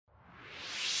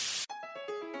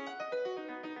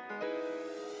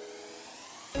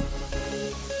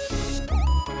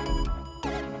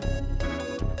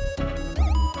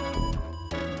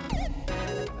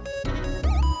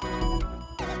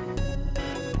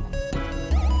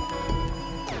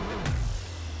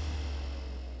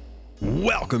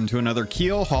Welcome to another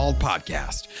Keel Hauled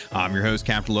podcast. I'm your host,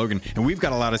 Captain Logan, and we've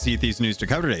got a lot of Sea Thieves news to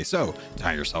cover today, so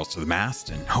tie yourselves to the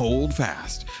mast and hold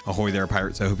fast. Ahoy there,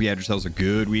 pirates. I hope you had yourselves a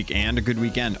good week and a good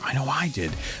weekend. I know I did.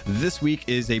 This week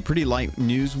is a pretty light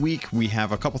news week. We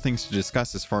have a couple things to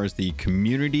discuss as far as the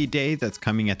Community Day that's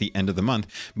coming at the end of the month,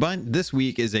 but this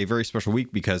week is a very special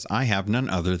week because I have none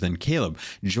other than Caleb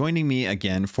joining me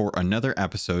again for another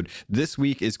episode. This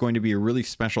week is going to be a really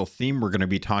special theme. We're going to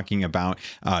be talking about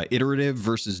iterative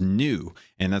versus new,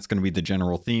 and that's going to be the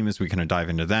general theme as we kind of dive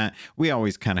into that. We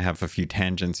always kind of have a few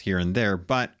tangents here and there,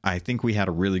 but I think we had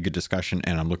a really good discussion,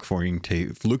 and I'm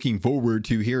looking forward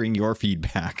to hearing your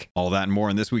feedback. All that and more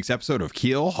in this week's episode of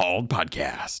Keel Hauled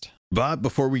Podcast. But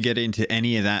before we get into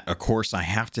any of that, of course, I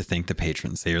have to thank the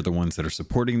patrons. They are the ones that are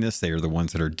supporting this. They are the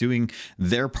ones that are doing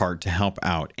their part to help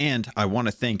out. And I want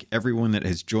to thank everyone that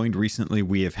has joined recently.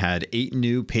 We have had 8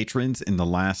 new patrons in the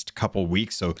last couple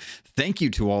weeks. So thank you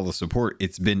to all the support.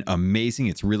 It's been amazing.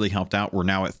 It's really helped out. We're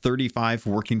now at 35,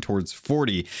 working towards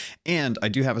 40. And I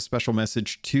do have a special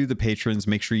message to the patrons.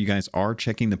 Make sure you guys are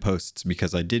checking the posts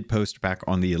because I did post back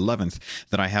on the 11th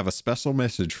that I have a special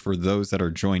message for those that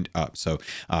are joined up. So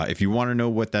if you want to know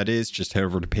what that is, just head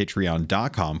over to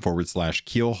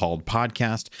patreon.com/Keel Hauled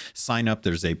Podcast. Sign up.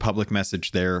 There's a public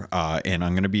message there. And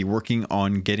I'm going to be working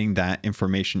on getting that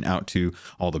information out to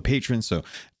all the patrons. So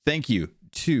thank you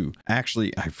to,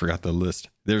 actually, I forgot the list.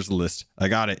 There's the list. I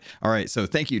got it. All right. So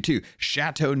thank you to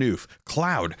Chateau Neuf,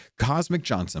 Cloud, Cosmic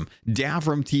Johnson,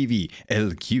 Davram TV,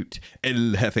 El Cute,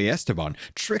 El Jefe Esteban,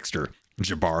 Trickster,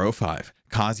 Jabaro5,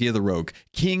 Kazia the Rogue,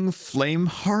 King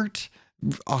Flameheart,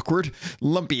 Awkward,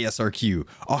 Lumpy SRQ,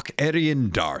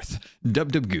 Arian Darth,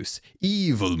 Dub Goose,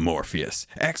 Evil Morpheus,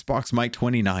 Xbox Mike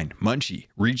 29, Munchie,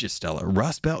 Regis Stella,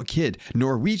 Rust Belt Kid,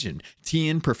 Norwegian,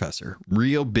 TN Professor,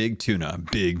 Real Big Tuna,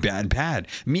 Big Bad Pad,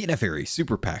 Mina Fairy,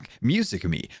 Super Pack, Music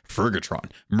Me,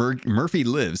 Fergatron, Murphy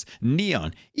Lives,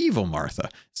 Neon, Evil Martha,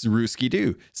 Ruski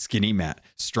Doo, Skinny Matt,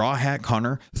 Straw Hat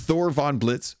Connor, Thor Von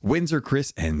Blitz, Windsor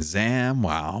Chris, and Zam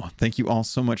Wow. Thank you all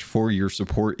so much for your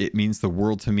support. It means the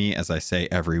world to me, as I say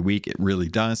every week. It really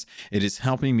does. It is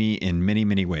helping me in many,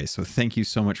 many ways. So thank you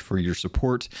so much for your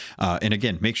support. And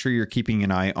again, make sure you're keeping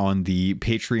an eye on the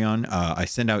Patreon. I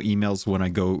send out emails when I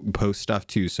go post stuff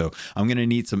too. So I'm going to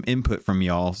need some input from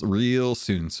y'all real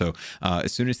soon. So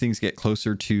as soon as things get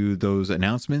closer to those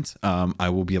announcements, I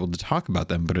will be able to talk about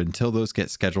them. But until those get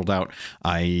scheduled out,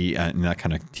 and that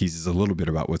kind of teases a little bit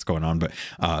about what's going on, but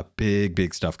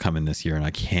big stuff coming this year, and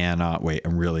I cannot wait.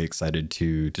 I'm really excited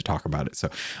to talk about it. So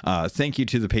thank you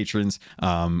to the patrons.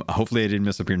 Hopefully I didn't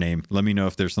mess up your name. Let me know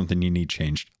if there's something you need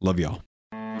changed. Love y'all.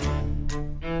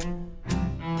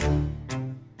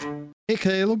 Hey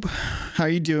Caleb, how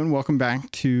you doing? Welcome back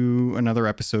to another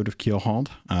episode of Keel Hauled.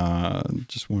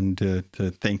 Just wanted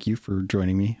to thank you for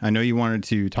joining me. I know you wanted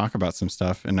to talk about some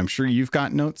stuff, and I'm sure you've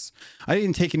got notes. I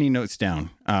didn't take any notes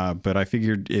down, but I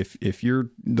figured if you're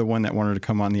the one that wanted to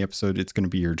come on the episode, it's going to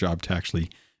be your job to actually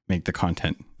make the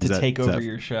content. Take over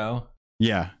your show.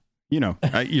 Yeah. You know,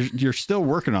 you're still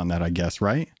working on that, I guess,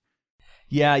 right?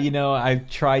 Yeah, I've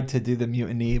tried to do the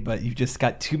mutiny, but you've just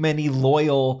got too many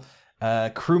loyal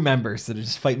crew members that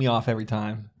just fight me off every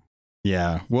time.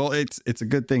 Yeah, well, it's a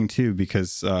good thing too,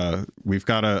 because we've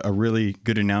got a really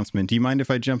good announcement. Do you mind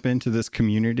if I jump into this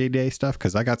Community Day stuff?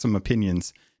 Because I got some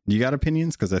opinions. You got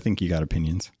opinions? Because I think you got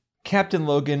opinions. Captain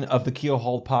Logan of the Keel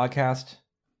Hauled Podcast,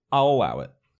 I'll allow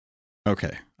it.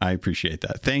 Okay, I appreciate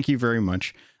that. Thank you very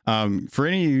much. For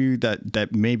any of you that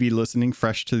may be listening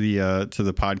fresh to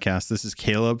the podcast, this is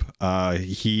Caleb.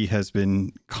 He has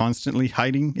been constantly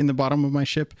hiding in the bottom of my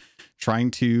ship,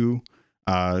 trying to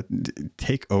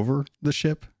take over the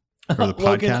ship or the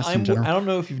Logan, podcast in general. I don't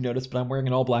know if you've noticed, but I'm wearing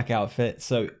an all black outfit.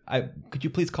 So could you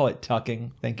please call it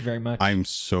tucking? Thank you very much. I'm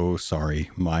so sorry.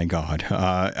 My God.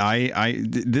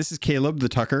 This is Caleb the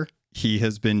Tucker. He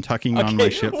has been tucking on my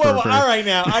ship all right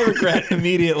now. I regret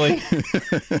immediately.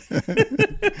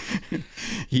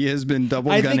 He has been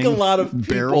double gunning I think a lot of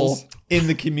people barrels in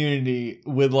the community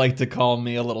would like to call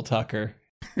me a little Tucker.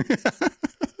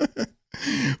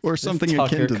 Or something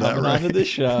akin to that, right? Onto the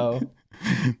show.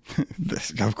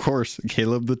 Of course,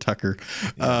 Caleb the Tucker.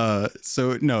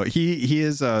 So no, he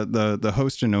is the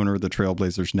host and owner of the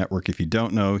Trailblazers Network. If you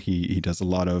don't know, he does a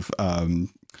lot of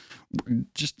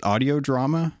just audio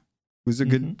drama. Was a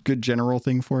good general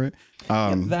thing for it.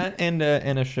 That and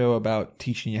a show about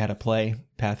teaching you how to play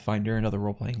Pathfinder and other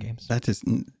role playing games.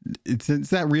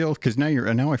 Is that real? Because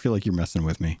now I feel like you're messing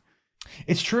with me.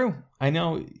 It's true. I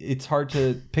know it's hard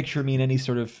to picture me in any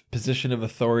sort of position of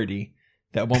authority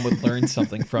that one would learn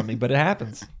something from me, but it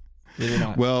happens. Believe it or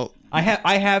not. Well, I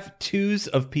have twos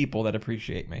of people that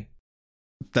appreciate me.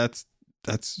 That's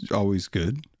that's always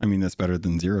good. I mean, that's better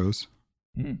than zeros.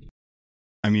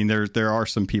 I mean, there are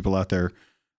some people out there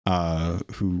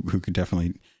who could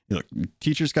definitely look.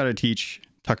 Teachers got to teach,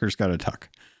 Tucker's got to tuck.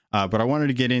 But I wanted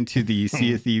to get into the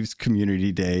Sea of Thieves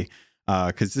Community Day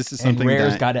because this is something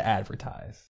Rare's got to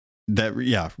advertise.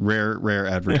 Rare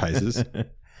advertises.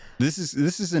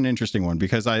 This is an interesting one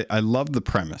because I love the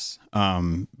premise,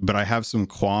 but I have some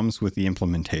qualms with the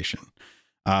implementation.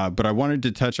 But I wanted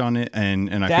to touch on it,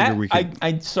 and I figured we could.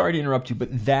 I'm sorry to interrupt you,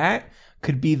 but that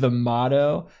could be the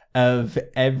motto of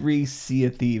every Sea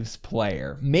of Thieves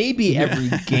player, maybe every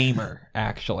gamer.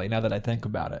 Actually, now that I think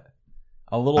about it,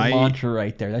 a little mantra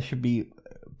right there that should be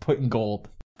put in gold.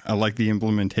 I like the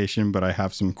implementation, but I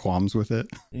have some qualms with it.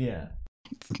 Yeah,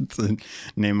 it's the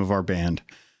name of our band.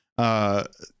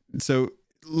 So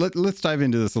let's dive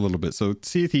into this a little bit. So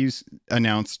Sea of Thieves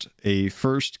announced a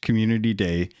first community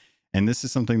day, and this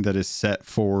is something that is set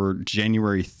for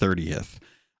January 30th.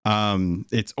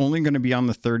 It's only going to be on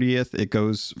the 30th. It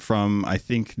goes from, I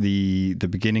think, the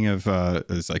beginning of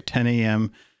it's like 10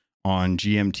 a.m. on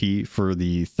GMT for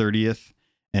the 30th,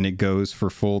 and it goes for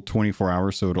full 24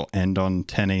 hours. So it'll end on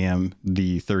 10 a.m.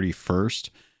 the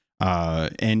 31st.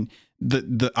 And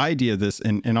the idea of this,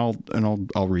 and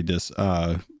I'll read this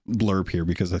blurb here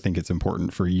because I think it's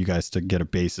important for you guys to get a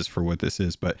basis for what this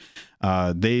is. But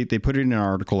they put it in an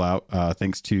article out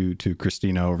thanks to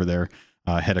Christina over there,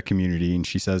 head of community, and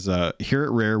she says, here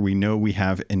at Rare, we know we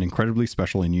have an incredibly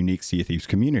special and unique Sea of Thieves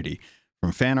community.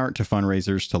 From fan art to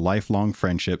fundraisers to lifelong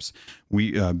friendships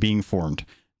being formed.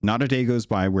 Not a day goes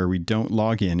by where we don't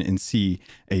log in and see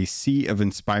a sea of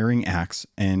inspiring acts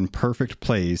and perfect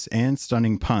plays and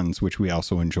stunning puns, which we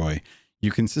also enjoy.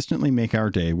 You consistently make our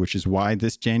day, which is why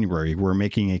this January we're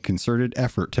making a concerted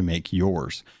effort to make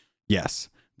yours. Yes,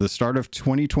 the start of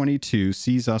 2022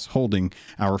 sees us holding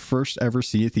our first ever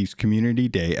Sea of Thieves Community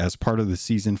Day as part of the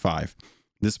Season 5.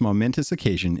 This momentous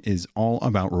occasion is all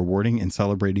about rewarding and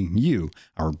celebrating you,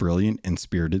 our brilliant and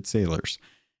spirited sailors.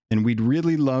 And we'd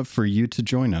really love for you to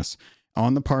join us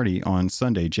on the party on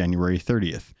Sunday, January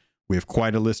 30th. We have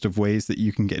quite a list of ways that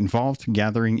you can get involved,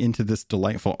 gathering into this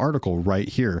delightful article right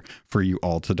here for you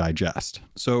all to digest.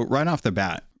 So right off the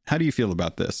bat, how do you feel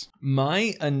about this?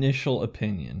 My initial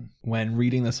opinion when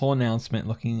reading this whole announcement,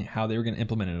 looking at how they were going to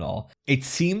implement it all, it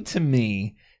seemed to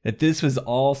me that this was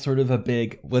all sort of a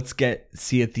big, let's get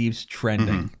Sea of Thieves trending.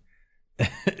 Mm-hmm.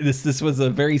 This was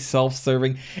a very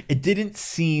self-serving. It didn't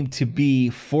seem to be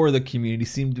for the community. It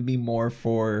seemed to be more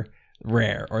for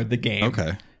Rare or the game.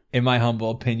 Okay. In my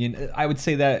humble opinion, I would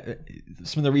say that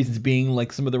some of the reasons being,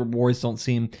 like, some of the rewards don't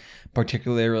seem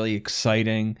particularly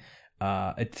exciting.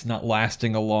 It's not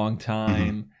lasting a long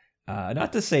time. Mm-hmm.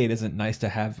 Not to say it isn't nice to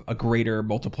have a greater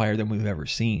multiplier than we've ever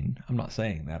seen. I'm not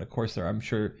saying that. Of course, I'm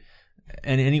sure.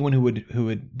 And anyone who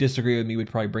would disagree with me would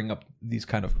probably bring up these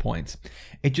kind of points.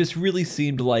 It just really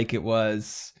seemed like it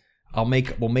was, we'll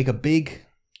make a big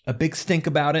stink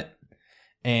about it,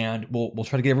 and we'll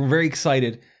try to get everyone very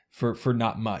excited for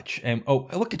not much. And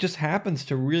look, it just happens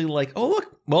to really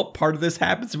part of this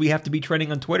happens. We have to be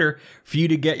trending on Twitter for you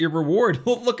to get your reward.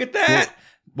 Look at that! Well,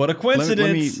 what a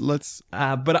coincidence!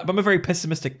 But I'm a very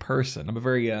pessimistic person. I'm a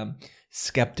very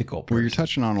skeptical person. Well, you're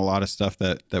touching on a lot of stuff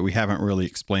that we haven't really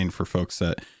explained for folks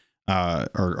that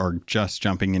are just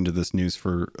jumping into this news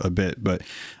for a bit. But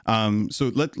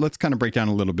so let's kind of break down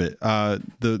a little bit.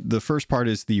 The first part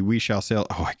is the We Shall Sail.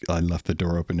 Oh, I left the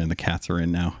door open and the cats are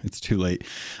in now. It's too late.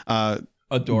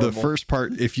 Adorable. The first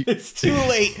part, if you it's too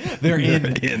late. They're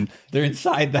in. They're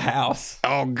inside the house.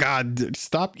 Oh God!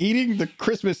 Stop eating the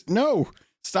Christmas. No,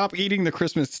 stop eating the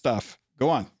Christmas stuff. Go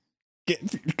on.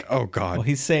 Oh God! Well,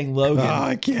 he's saying, Logan.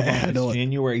 I can't handle it.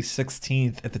 January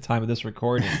 16th at the time of this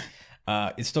recording.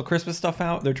 Is still Christmas stuff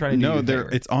out? They're trying to do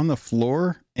it's on the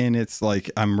floor, and it's like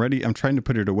I'm ready. I'm trying to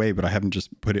put it away, but I haven't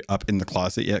just put it up in the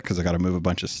closet yet because I got to move a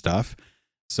bunch of stuff.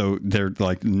 So they're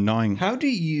like gnawing. How do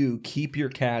you keep your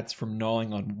cats from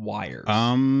gnawing on wires?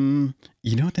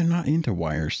 They're not into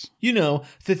wires.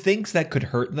 The things that could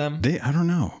hurt them. I don't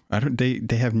know.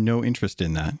 They have no interest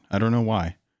in that. I don't know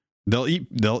why. They'll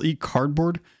eat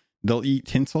cardboard. They'll eat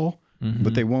tinsel, mm-hmm.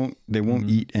 but they won't mm-hmm.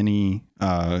 eat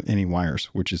any wires,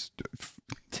 which is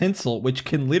tinsel, which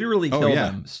can literally kill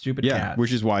them. Stupid cats.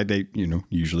 Which is why they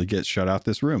usually get shut out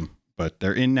this room. But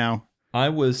they're in now. I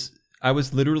was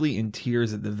literally in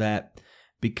tears at the vet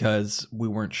because we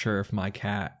weren't sure if my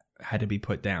cat had to be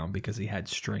put down because he had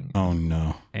string. Oh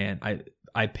no! And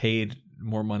I paid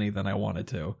more money than I wanted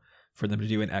to for them to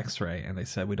do an x-ray, and they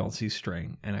said we don't see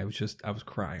string, and I was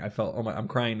crying. I felt I'm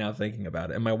crying now thinking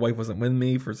about it, and my wife wasn't with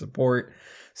me for support.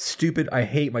 Stupid. I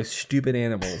hate my stupid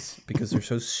animals because they're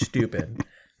so stupid.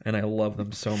 and I love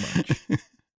them so much.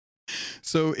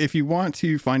 So if you want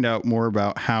to find out more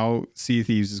about how Sea of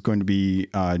Thieves is going to be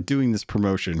doing this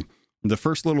promotion, the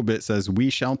first little bit says, "We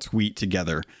shall tweet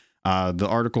together." The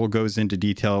article goes into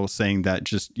detail saying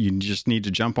that you just need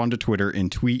to jump onto Twitter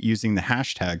and tweet using the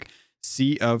hashtag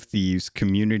Sea of Thieves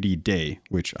Community Day,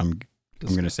 which I'm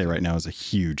going to say right now is a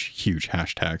huge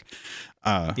hashtag.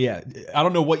 Yeah, I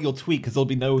don't know what you'll tweet because there'll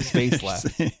be no space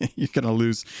left. You're gonna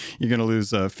lose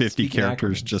 50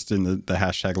 characters just in the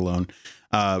hashtag alone.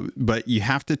 But you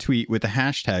have to tweet with the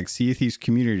hashtag Sea of Thieves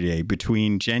Community Day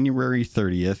between January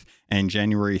 30th and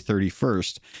January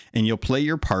 31st, and you'll play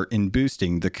your part in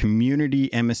boosting the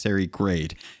community emissary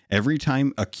grade. Every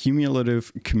time a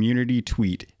cumulative community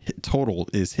tweet total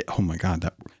is hit, oh my God,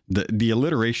 the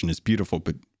alliteration is beautiful,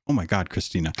 but oh my God,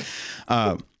 Christina.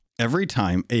 Every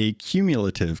time a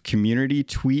cumulative community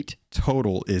tweet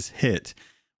total is hit,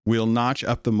 we'll notch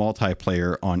up the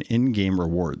multiplayer on in-game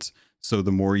rewards. So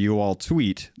the more you all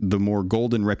tweet, the more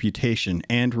golden reputation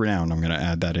and renown, I'm going to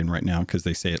add that in right now because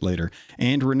they say it later,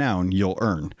 and renown you'll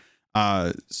earn.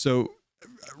 So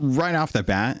right off the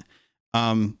bat,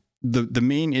 the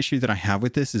main issue that I have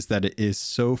with this is that it is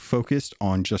so focused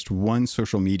on just one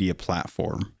social media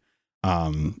platform.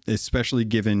 Especially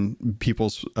given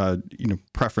people's,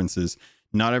 preferences.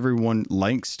 Not everyone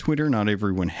likes Twitter. Not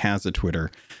everyone has a Twitter.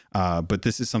 But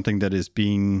this is something that is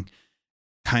being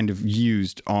kind of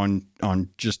used on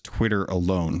just Twitter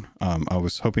alone. I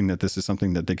was hoping that this is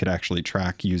something that they could actually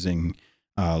track using,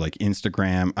 like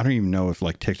Instagram. I don't even know if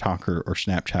like TikTok or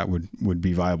Snapchat would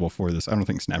be viable for this. I don't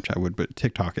think Snapchat would, but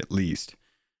TikTok at least,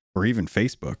 or even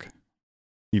Facebook.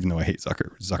 Even though I hate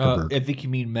Zuckerberg. I think you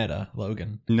mean Meta,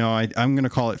 Logan. No, I'm going to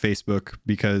call it Facebook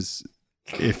because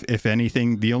if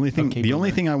anything, the only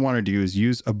thing I want to do is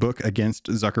use a book against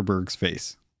Zuckerberg's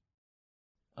face.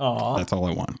 Aww. That's all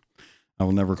I want. I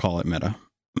will never call it Meta.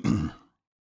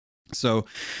 So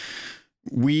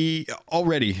we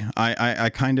already, I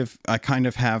kind of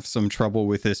have some trouble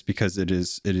with this because it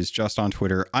is just on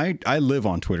Twitter. I live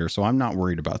on Twitter, so I'm not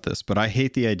worried about this, but I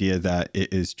hate the idea that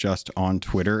it is just on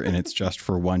Twitter and it's just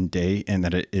for one day and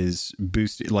that it is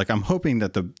boosted. Like I'm hoping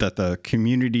that the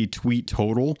community tweet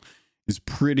total is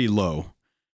pretty low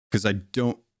because I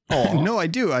don't. No, I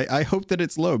do. I hope that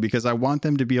it's low because I want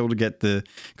them to be able to get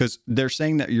because they're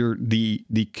saying that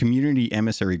the community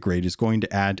emissary grade is going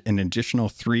to add an additional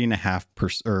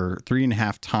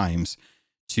 3.5 times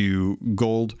to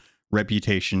gold,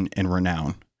 reputation, and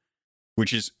renown,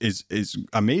 which is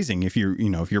amazing. If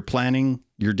you're planning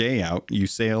your day out, you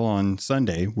sail on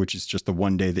Sunday, which is just the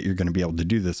one day that you're going to be able to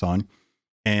do this on,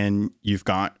 and you've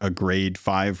got a grade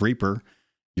 5 Reaper,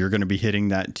 you're going to be hitting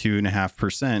that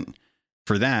 2.5%.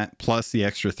 For that, plus the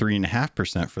extra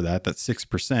 3.5% for that, that's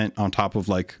 6% on top of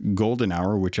like golden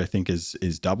hour, which I think is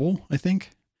double. I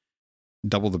think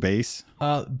double the base.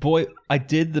 Boy, I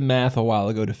did the math a while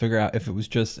ago to figure out if it was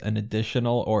just an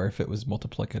additional or if it was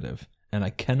multiplicative, and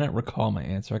I cannot recall my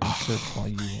answer. I can search while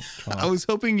you talk. I was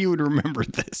hoping you would remember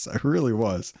this. I really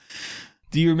was.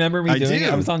 Do you remember me doing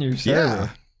it? I was on your server. Yeah.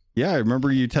 Yeah, I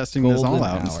remember you testing this all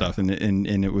out and stuff, and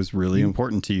it was really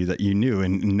important to you that you knew,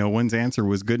 and no one's answer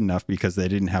was good enough because they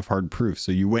didn't have hard proof.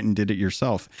 So you went and did it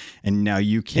yourself, and now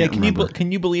you can't remember.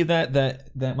 Can you believe that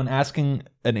when asking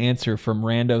an answer from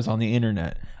randos on the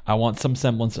internet, I want some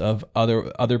semblance of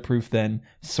other proof than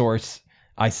source.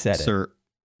 I said it. Sir,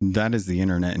 that is the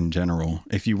internet in general.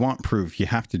 If you want proof, you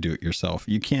have to do it yourself.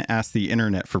 You can't ask the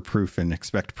internet for proof and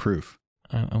expect proof.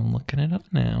 I'm looking it up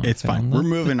now. It's fine. We're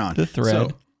moving on. The thread. So,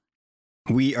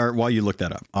 we are, while you look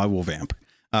that up, I will vamp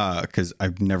because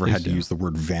I've never had to use the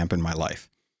word vamp in my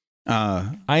life.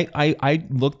 I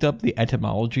looked up the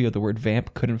etymology of the word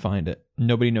vamp, couldn't find it.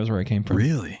 Nobody knows where it came from.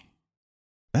 Really?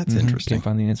 That's interesting. Can't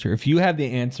find the answer. If you have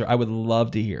the answer, I would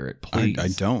love to hear it, please. I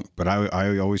don't, but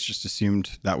I always just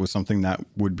assumed that was something that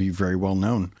would be very well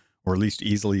known or at least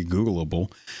easily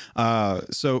Googleable.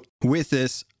 So with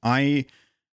this, I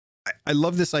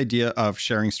love this idea of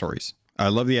sharing stories. I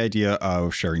love the idea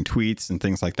of sharing tweets and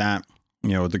things like that.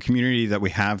 The community that we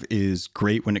have is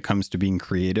great when it comes to being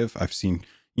creative. I've seen,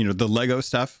 the Lego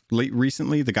stuff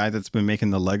recently. The guy that's been making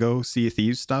the Lego Sea of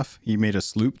Thieves stuff, he made a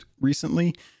sloop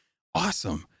recently.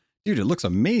 Awesome. Dude, it looks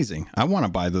amazing. I want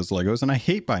to buy those Legos, and I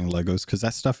hate buying Legos because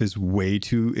that stuff is way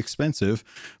too expensive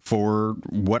for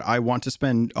what I want to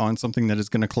spend on something that is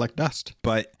going to collect dust.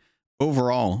 But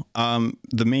overall,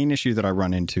 the main issue that I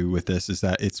run into with this is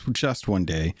that it's just one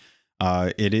day.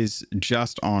 It is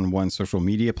just on one social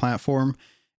media platform.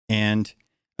 And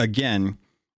again,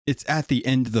 it's at the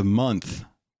end of the month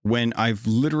when I've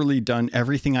literally done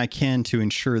everything I can to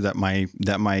ensure that my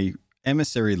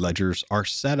emissary ledgers are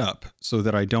set up so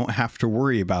that I don't have to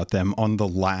worry about them on the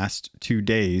last 2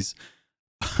 days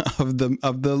of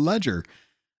the ledger.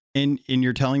 And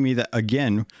you're telling me that,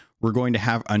 again, we're going to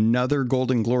have another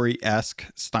Golden Glory-esque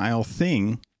style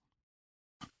thing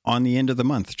on the end of the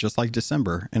month, just like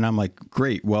December. And I'm like,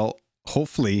 great. Well,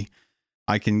 hopefully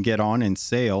I can get on and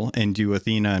sail and do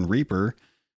Athena and Reaper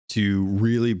to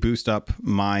really boost up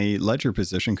my ledger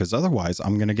position, because otherwise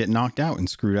I'm going to get knocked out and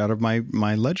screwed out of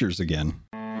my ledgers again.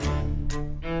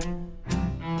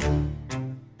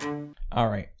 All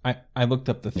right. I looked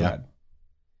up the thread,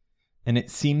 and it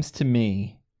seems to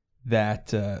me that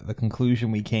the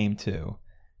conclusion we came to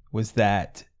was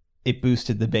that it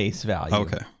boosted the base value.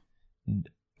 Okay.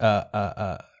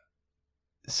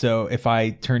 So if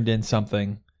I turned in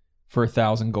something for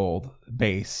 1,000 gold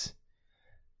base,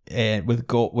 and with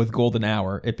golden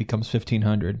hour, it becomes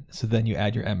 1,500. So then you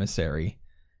add your emissary,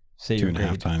 say your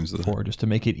 2.5 times 4, just to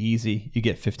make it easy. You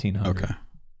get 1,500. Okay.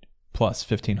 Plus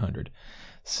 1,500.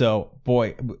 So,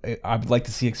 boy, I would like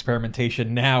to see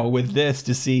experimentation now with this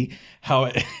to see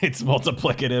how it's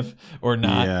multiplicative or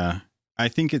not. Yeah. I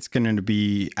think it's going to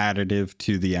be additive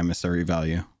to the emissary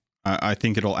value. I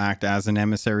think it'll act as an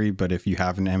emissary, but if you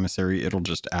have an emissary, it'll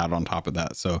just add on top of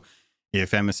that. So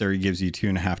if emissary gives you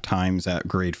 2.5 times at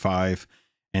grade 5,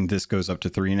 and this goes up to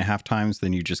 3.5 times,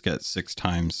 then you just get 6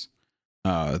 times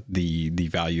the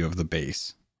value of the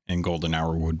base. And golden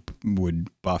hour would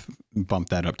bump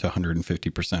that up to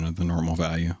 150% of the normal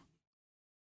value.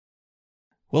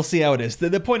 We'll see how it is.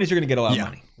 The point is you're going to get a lot of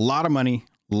money. A lot of money,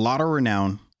 a lot of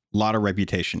renown, a lot of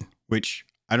reputation, which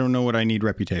I don't know what I need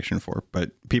reputation for,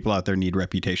 but people out there need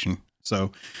reputation.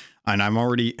 So, and I'm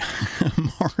already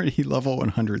level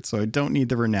 100, so I don't need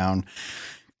the renown.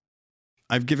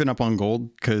 I've given up on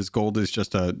gold because gold is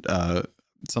just a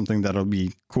something that'll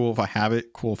be cool if I have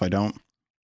it, cool if I don't.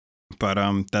 But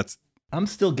that's. I'm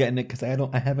still getting it because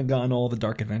I haven't gotten all the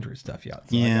Dark Adventure stuff yet.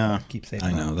 So yeah, I keep saying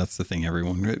I know that's the thing,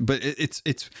 everyone. But it's.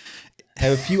 I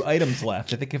have a few items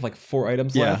left. I think I have like 4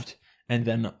 items left, and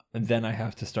then I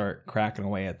have to start cracking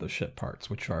away at the ship parts,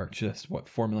 which are just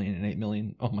 4 million and 8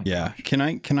 million. Oh my gosh.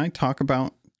 Can I talk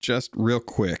about just real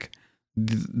quick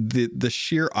the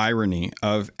sheer irony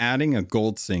of adding a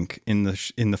gold sink in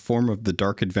the form of the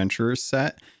Dark Adventurers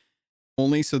set,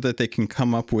 only so that they can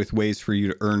come up with ways for you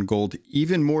to earn gold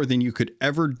even more than you could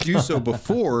ever do so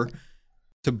before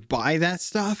to buy that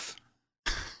stuff.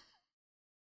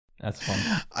 That's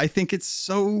fun. I think it's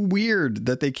so weird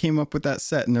that they came up with that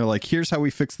set and they're like, here's how we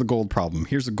fix the gold problem.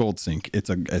 Here's a gold sink. It's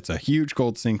a huge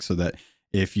gold sink so that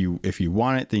if you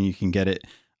want it, then you can get it.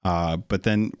 But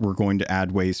then we're going to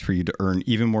add ways for you to earn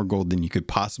even more gold than you could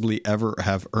possibly ever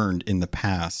have earned in the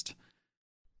past.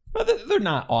 Well, they're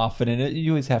not often in it.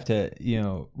 You always have to,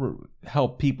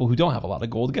 help people who don't have a lot of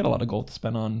gold get a lot of gold to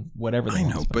spend on whatever they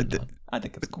want to spend on. I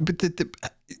think it's cool. But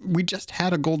we just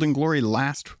had a Golden Glory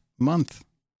last month,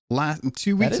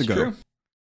 2 weeks ago. True.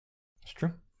 It's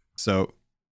true. So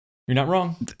you're not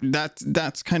wrong.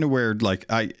 That's kind of where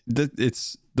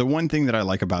it's the one thing that I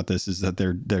like about this is that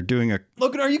they're doing a.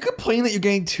 Logan, are you complaining that you're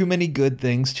getting too many good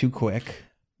things too quick?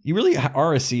 You really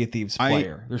are a Sea of Thieves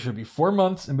player. There should be 4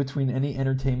 months in between any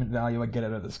entertainment value I get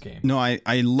out of this game. No, I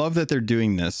love that they're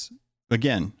doing this.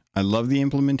 Again, I love the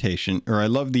implementation, or I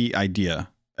love the idea.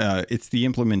 It's the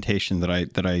implementation that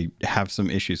I have some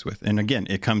issues with. And again,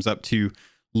 it comes up to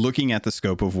looking at the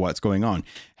scope of what's going on.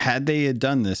 Had they had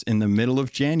done this in the middle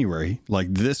of January,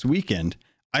 like this weekend,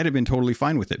 I'd have been totally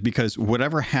fine with it, because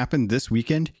whatever happened this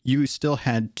weekend, you still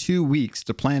had 2 weeks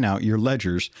to plan out your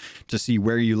ledgers to see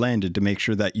where you landed, to make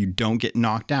sure that you don't get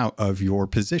knocked out of your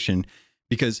position,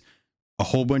 because a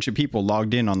whole bunch of people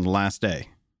logged in on the last day.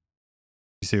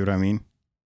 You see what I mean?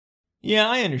 Yeah,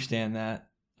 I understand that.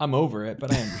 I'm over it,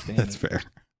 but I understand. That's fair.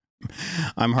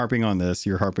 I'm harping on this.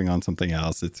 You're harping on something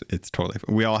else. It's totally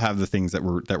fine. We all have the things that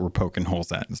we're poking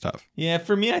holes at and stuff. Yeah,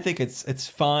 for me, I think it's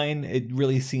fine. It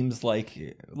really seems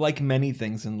like many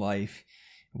things in life,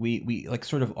 we like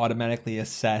sort of automatically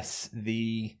assess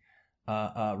the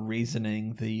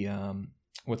reasoning, the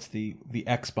what's the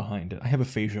X behind it. I have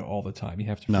aphasia all the time. You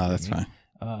have to. No, that's fine.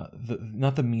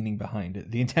 Not the meaning behind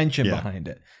it, the intention behind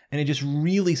it. And it just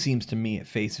really seems to me at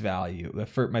face value.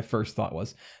 My first thought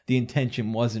was the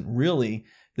intention wasn't really,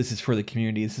 this is for the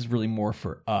community. This is really more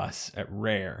for us at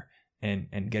Rare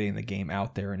and getting the game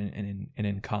out there and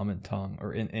in common tongue,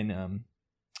 or in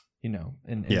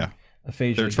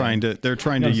aphasia. They're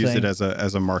trying to use it as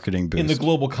a marketing boost in the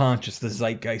global conscious, the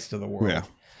zeitgeist of the world.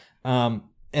 Yeah.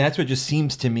 And that's what just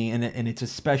seems to me, and it's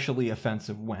especially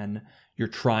offensive when you're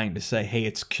trying to say, hey,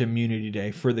 it's community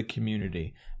day for the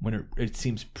community, when it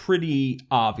seems pretty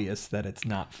obvious that it's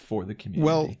not for the community.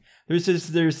 Well,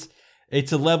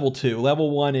 it's a level 2.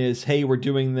 Level 1 is, hey, we're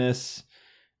doing this,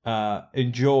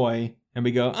 enjoy, and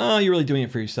we go, oh, you're really doing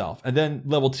it for yourself. And then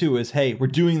level 2 is, hey, we're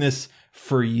doing this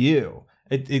for you.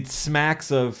 It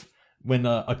smacks of when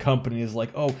a company is like,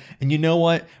 oh, and you know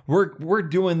what? We're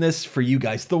doing this for you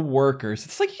guys, the workers.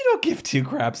 It's like, you don't give two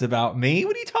craps about me.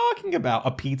 What are you talking about?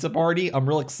 A pizza party? I'm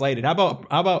real excited. How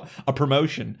about a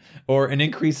promotion or an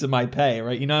increase in my pay,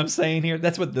 right? You know what I'm saying here?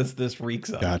 That's what this reeks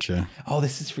of. Gotcha. Oh,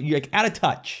 this is for you. Like, out of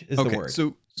touch is the word.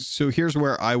 So here's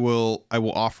where I will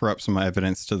offer up some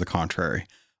evidence to the contrary.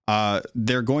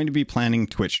 They're going to be planning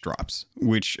Twitch drops,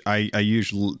 which I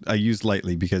use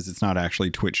lightly because it's not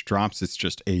actually Twitch drops. It's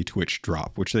just a Twitch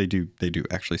drop, which they do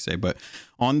actually say. But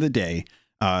on the day,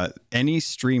 any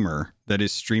streamer that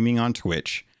is streaming on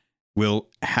Twitch will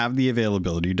have the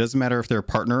availability. It doesn't matter if they're a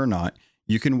partner or not.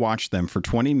 You can watch them for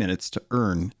 20 minutes to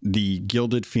earn the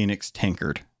Gilded Phoenix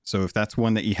Tankard. So if that's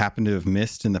one that you happen to have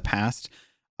missed in the past,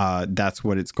 that's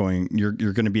what it's going. You're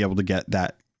going to be able to get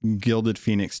that Gilded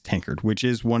Phoenix Tankard, which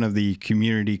is one of the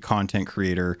community content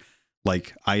creator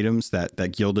like items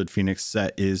that Gilded Phoenix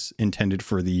set is intended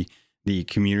for the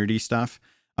community stuff.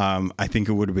 I think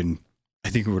it would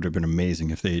have been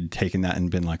amazing if they had taken that and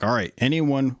been like, all right,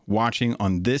 anyone watching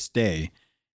on this day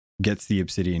gets the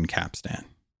Obsidian Capstan.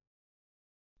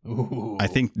 Ooh. I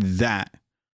think that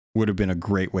would have been a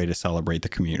great way to celebrate the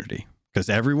community, because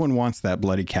everyone wants that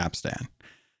bloody capstan.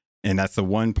 And that's the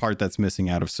one part that's missing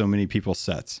out of so many people's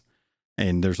sets.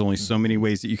 And there's only so many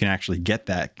ways that you can actually get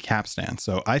that capstan.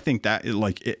 So I think that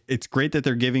it's great that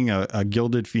they're giving a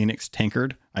Gilded Phoenix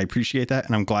Tankard. I appreciate that.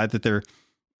 And I'm glad that they're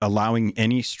allowing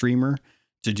any streamer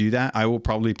to do that. I will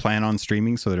probably plan on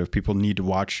streaming so that if people need to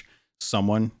watch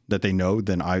someone that they know,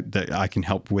 then I can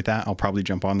help with that. I'll probably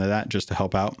jump onto that just to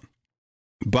help out.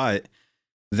 But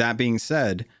that being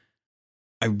said,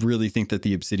 I really think that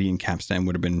the Obsidian Capstan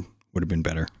would have been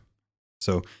better.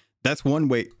 So that's one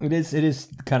way. It is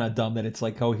kind of dumb that it's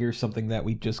like, oh, here's something that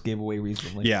we just gave away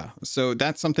recently. Yeah. So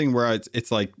that's something where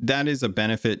it's like, that is a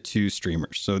benefit to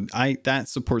streamers. So that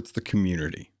supports the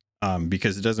community,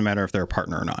 because it doesn't matter if they're a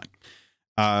partner or not.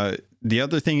 The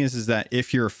other thing is that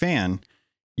if you're a fan,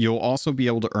 you'll also be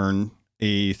able to earn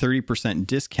a 30%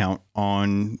 discount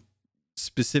on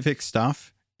specific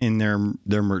stuff in their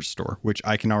merch store, which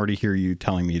I can already hear you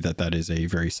telling me that is a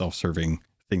very self-serving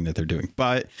thing that they're doing.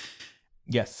 But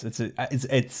yes,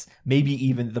 it's maybe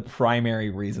even the primary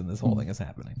reason this whole thing is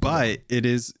happening. But it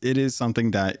is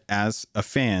something that, as a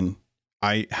fan,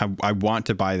 I want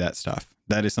to buy that stuff.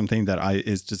 That is something that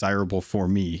is desirable for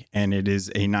me, and it is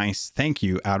a nice thank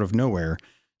you out of nowhere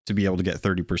to be able to get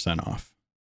 30% off.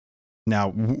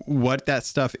 Now, what that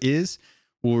stuff is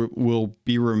will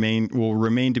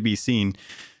remain to be seen.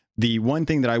 The one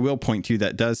thing that I will point to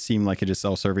that does seem like it is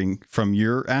self-serving from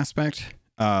your aspect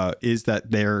is that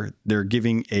they're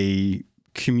giving a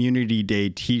community day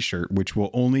t-shirt, which will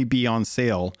only be on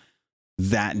sale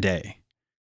that day.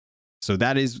 So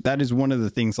that is one of the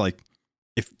things, like,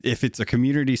 if it's a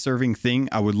community serving thing,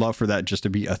 I would love for that just to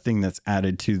be a thing that's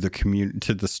added to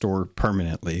the store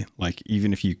permanently. Like,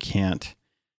 even if you can't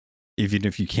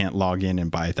log in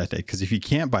and buy it that day, because if you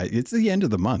can't buy it, it's the end of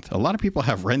the month. A lot of people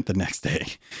have rent the next day.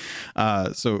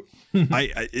 So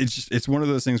it's one of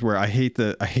those things where I hate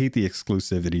the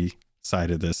exclusivity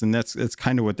side of this. And that's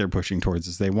kind of what they're pushing towards,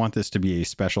 is they want this to be a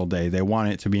special day. They want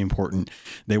it to be important.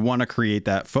 They want to create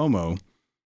that FOMO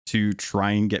to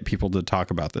try and get people to talk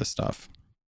about this stuff.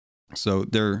 So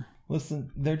they're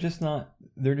just not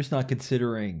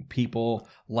considering people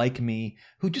like me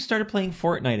who just started playing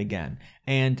Fortnite again,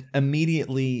 and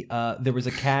immediately there was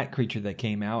a cat creature that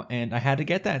came out, and I had to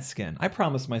get that skin. I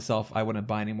promised myself I wouldn't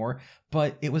buy anymore,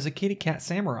 but it was a kitty cat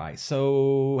samurai,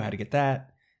 so I had to get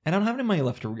that. And I don't have any money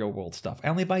left for real world stuff. I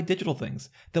only buy digital things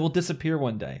that will disappear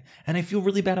one day, and I feel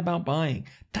really bad about buying.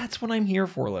 That's what I'm here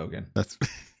for, Logan.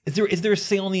 Is there a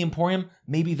sale in the Emporium?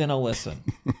 Maybe then I'll listen.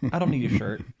 I don't need a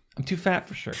shirt. I'm too fat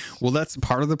for shirts. Well, that's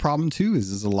part of the problem too,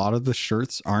 is a lot of the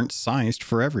shirts aren't sized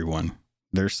for everyone.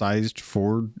 They're sized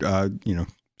for,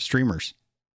 streamers.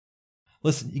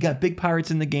 Listen, you got big pirates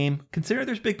in the game. Consider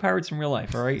there's big pirates in real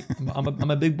life. All right.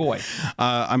 I'm a big boy.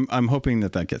 I'm hoping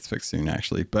that gets fixed soon,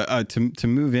 actually. But to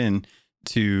move in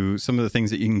to some of the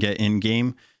things that you can get in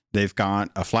game, they've got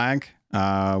a flag,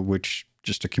 which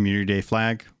just a community day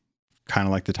flag. Kind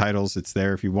of like the titles, it's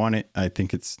there if you want it. I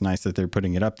think it's nice that they're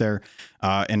putting it up there.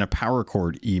 And a power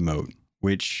cord emote,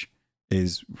 which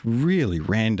is really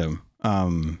random.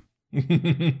 I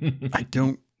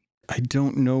don't I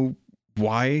don't know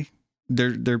why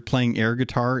they're playing air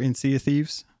guitar in Sea of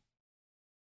Thieves.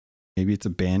 Maybe it's a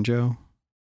banjo.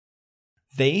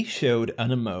 They showed an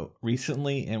emote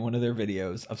recently in one of their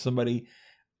videos of somebody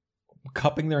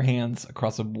cupping their hands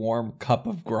across a warm cup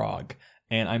of grog.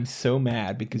 And I'm so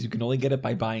mad because you can only get it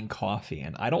by buying coffee.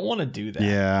 And I don't want to do that.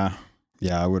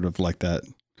 Yeah. I would have liked that.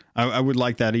 I would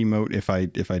like that emote if I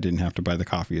didn't have to buy the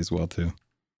coffee as well, too.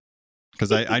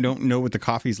 Because I don't know what the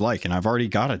coffee's like. And I've already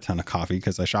got a ton of coffee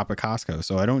because I shop at Costco.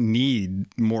 So I don't need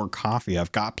more coffee.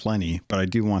 I've got plenty. But I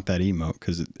do want that emote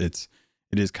because it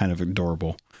is kind of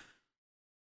adorable.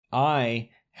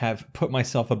 I have put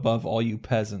myself above all you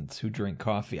peasants who drink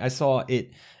coffee. I saw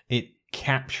it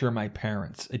capture my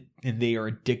parents, and they are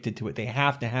addicted to it. They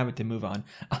have to have it to move on.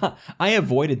 I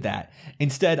avoided that.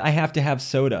 Instead, I have to have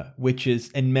soda, which is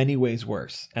in many ways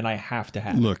worse, and I have to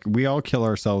have Look, we all kill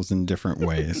ourselves in different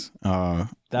ways.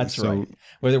 That's right.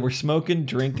 Whether we're smoking,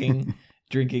 drinking,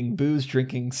 drinking booze,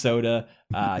 drinking soda,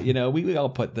 we all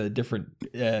put the different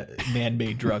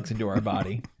man-made drugs into our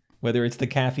body. Whether it's the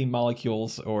caffeine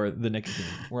molecules or the nicotine,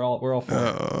 we're all for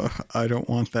it. I don't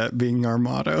want that being our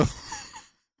motto.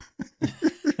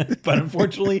 But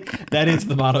unfortunately, that is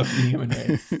the motto of the human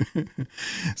race.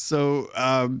 So,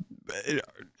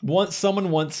 someone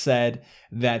once said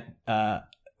that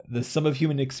the sum of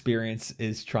human experience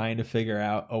is trying to figure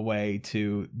out a way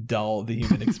to dull the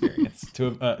human experience,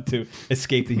 to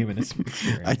escape the human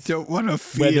experience. I don't want to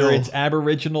feel. Whether it's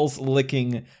Aboriginals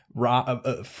licking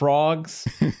frogs,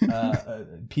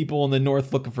 people in the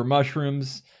north looking for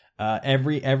mushrooms.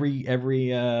 Every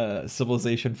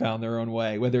civilization found their own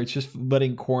way. Whether it's just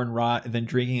letting corn rot and then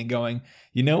drinking and going,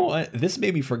 you know what? This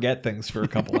made me forget things for a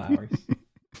couple hours.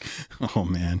 Oh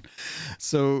man.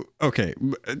 So okay,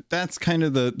 that's kind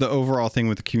of the overall thing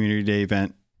with the community day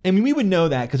event. I mean, we would know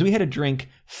that because we had to drink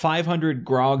 500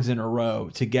 grogs in a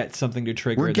row to get something to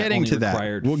trigger. We're getting to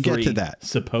that. We'll get to that.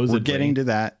 Supposedly, we're getting to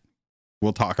that.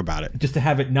 We'll talk about it. Just to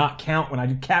have it not count when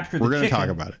I capture the We're going to chicken. talk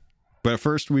about it. But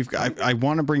first, I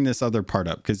want to bring this other part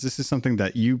up because this is something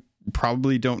that you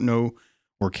probably don't know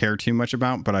or care too much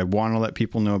about, but I want to let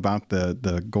people know about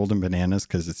the golden bananas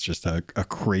because it's just a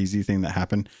crazy thing that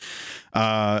happened.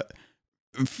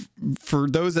 For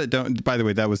those that don't, by the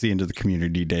way, that was the end of the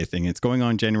community day thing. It's going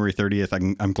on January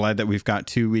 30th. I'm glad that we've got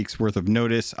 2 weeks worth of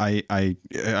notice. I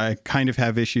kind of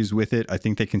have issues with it. I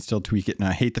think they can still tweak it. And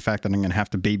I hate the fact that I'm going to have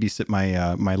to babysit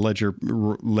my ledger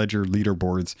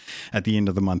leaderboards at the end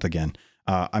of the month again.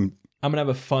 I'm going to have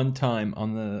a fun time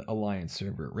on the Alliance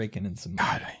server, raking in some money.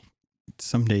 God,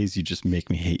 some days you just make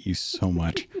me hate you so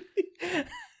much.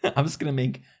 I'm just going to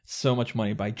make so much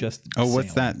money by just sailing.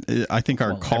 What's that? I think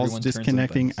our call's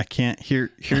disconnecting. I can't hear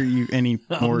you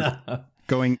anymore.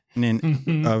 Going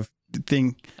in of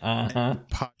thing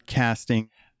podcasting.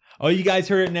 Oh, you guys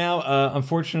heard it now.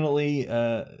 Unfortunately,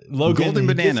 Logan Golden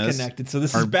Bananas disconnected. So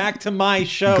this is back to my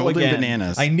show Golden again.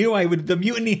 Bananas. I knew I would. The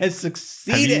mutiny has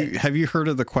succeeded. Have you heard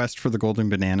of the quest for the Golden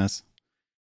Bananas?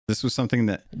 This was something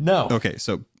that... No. Okay,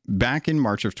 so back in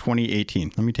March of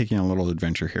 2018, let me take you on a little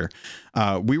adventure here.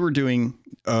 We were doing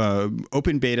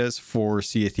open betas for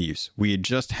Sea of Thieves. We had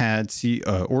just had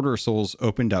Order of Souls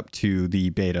opened up to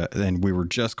the beta, and we were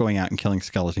just going out and killing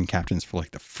skeleton captains for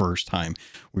like the first time.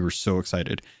 We were so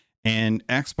excited. And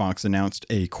Xbox announced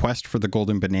a quest for the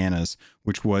Golden Bananas,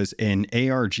 which was an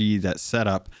ARG that set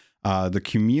up the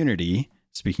community,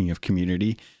 speaking of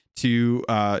community, to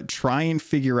try and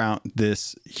figure out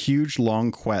this huge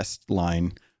long quest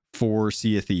line for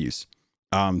Sea of Thieves.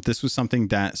 This was something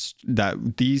that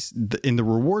in the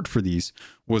reward for these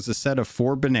was a set of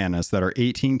 4 bananas that are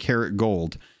 18 karat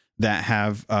gold that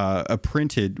have a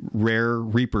printed rare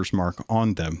Reaper's mark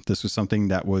on them. This was something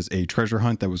that was a treasure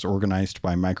hunt that was organized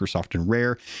by Microsoft and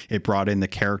Rare. It brought in the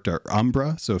character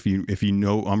Umbra. So if you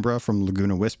know Umbra from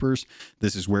Laguna Whispers,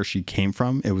 this is where she came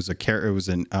from. It was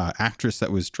an actress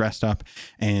that was dressed up,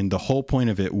 and the whole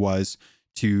point of it was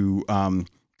to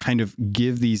kind of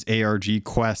give these ARG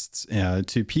quests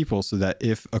to people so that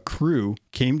if a crew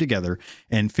came together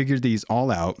and figured these all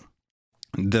out,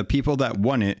 the people that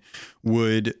won it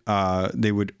would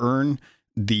earn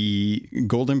the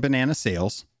Golden Banana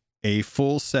Sails, a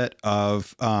full set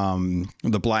of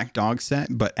the Black Dog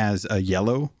set, but as a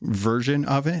yellow version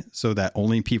of it, so that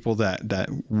only people that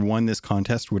won this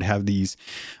contest would have these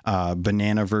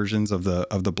banana versions of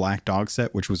the Black Dog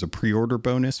set, which was a pre-order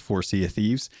bonus for Sea of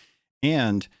Thieves,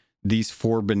 and these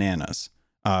 4 bananas.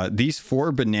 These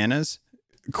 4 bananas,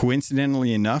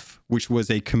 coincidentally enough, which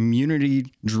was a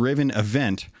community-driven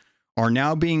event, are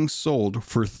now being sold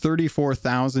for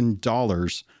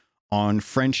 $34,000 on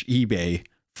French eBay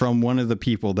from one of the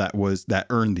people that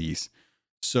earned these.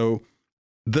 So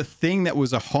the thing that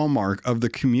was a hallmark of the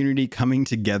community coming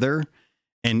together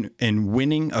and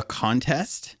winning a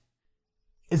contest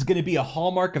is going to be a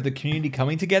hallmark of the community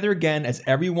coming together again as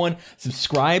everyone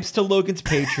subscribes to Logan's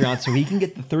Patreon so he can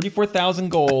get the 34,000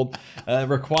 gold,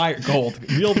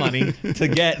 real money to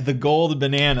get the gold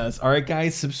bananas. All right,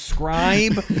 guys,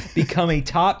 subscribe, become a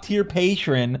top tier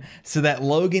patron so that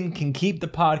Logan can keep the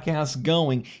podcast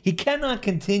going. He cannot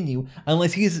continue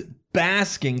unless he's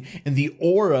basking in the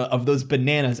aura of those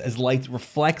bananas as light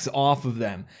reflects off of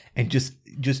them and just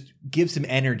gives him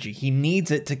energy. He needs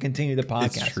it to continue the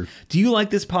podcast. It's true. Do you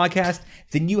like this podcast?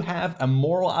 Then you have a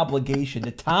moral obligation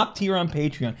to top tier on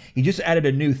Patreon. He just added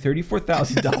a new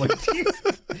 $34,000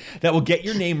 tier that will get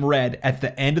your name read at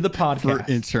the end of the podcast. For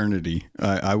eternity.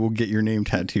 I will get your name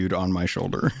tattooed on my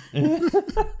shoulder.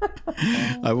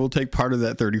 I will take part of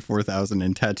that 34,000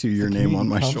 and tattoo your name on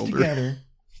my shoulder. Together.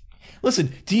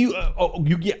 Listen, do you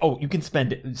you can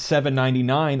spend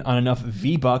 $7.99 on enough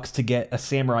V-Bucks to get a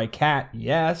samurai cat,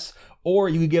 yes, or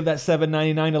you could give that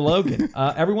 $7.99 to Logan.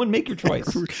 Everyone make your choice.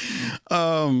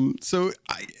 So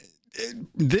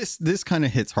this kind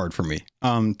of hits hard for me.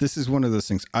 This is one of those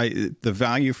things. The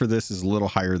value for this is a little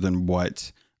higher than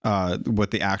what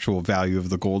the actual value of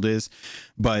the gold is,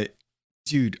 but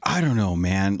dude, I don't know,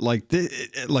 man. Like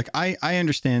I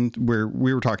understand where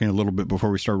we were talking a little bit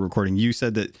before we started recording. You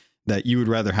said that you would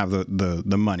rather have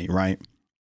the money, right?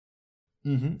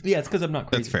 Mm-hmm. Yeah, it's because I'm not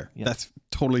crazy. That's fair. Yeah. That's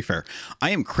totally fair. I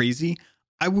am crazy.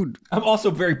 I'm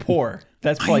also very poor.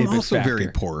 That's probably I'm also very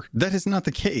poor. That is not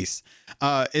the case.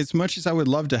 As much as I would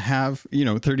love to have,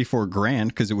 34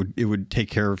 grand, because it would take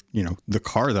care of, the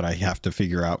car that I have to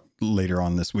figure out later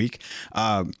on this week.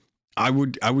 I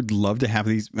would love to have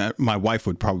these. My wife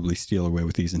would probably steal away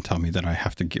with these and tell me that I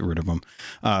have to get rid of them.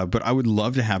 But I would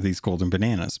love to have these golden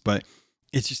bananas. But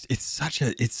it's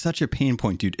such a pain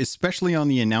point, dude, especially on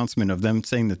the announcement of them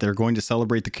saying that they're going to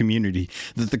celebrate the community,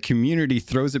 that the community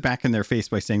throws it back in their face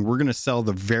by saying, we're going to sell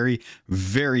the very,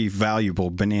 very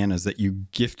valuable bananas that you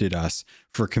gifted us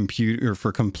for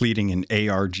completing an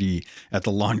ARG at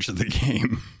the launch of the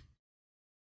game.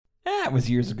 It was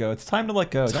years ago. It's time to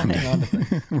let go. Don't hang on to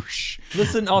things.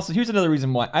 Listen, also, here's another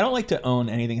reason why I don't like to own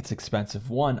anything that's expensive.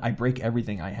 One, I break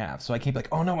everything I have. So I can't be like,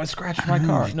 oh no, I scratched my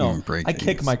car. No, I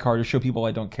kick my car to show people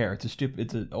I don't care.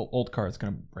 It's an old car. It's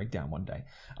going to break down one day.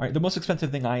 All right, the most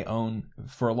expensive thing I own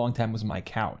for a long time was my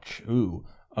couch. Ooh,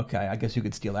 okay, I guess you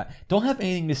could steal that. Don't have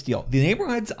anything to steal. The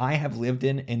neighborhoods I have lived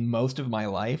in most of my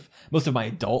life, most of my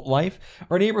adult life,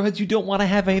 are neighborhoods you don't want to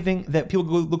have anything that people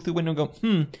go look through the window and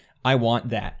go, I want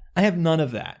that. I have none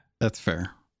of that. That's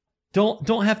fair. Don't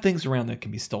have things around that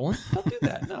can be stolen. Don't do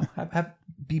that. No,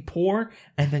 be poor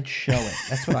and then show it.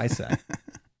 That's what I say.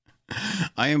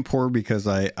 I am poor because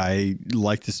I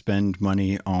like to spend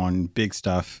money on big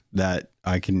stuff that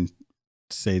I can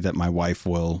say that my wife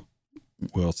will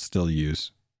still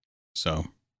use. So,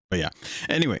 but yeah.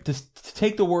 Anyway, to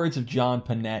take the words of John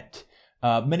Panette,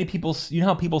 many people,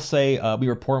 how people say we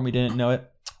were poor and we didn't know it.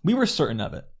 We were certain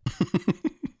of it.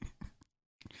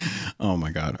 Oh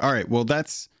my God. All right. Well,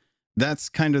 that's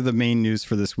kind of the main news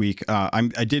for this week.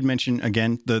 I did mention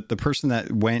again, the person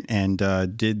that went and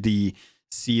did the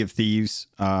Sea of Thieves,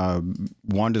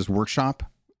 Wanda's Workshop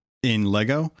in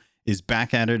Lego is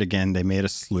back at it again. They made a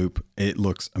sloop. It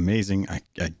looks amazing. I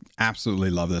absolutely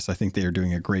love this. I think they are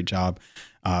doing a great job.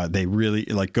 They really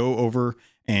go over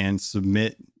and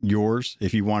submit yours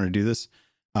if you want to do this.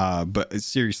 But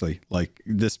seriously,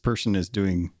 this person is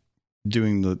doing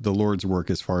the Lord's work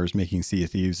as far as making Sea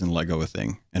of Thieves and Lego a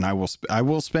thing. And I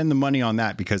will spend the money on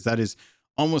that because that is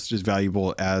almost as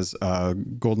valuable as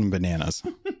golden bananas.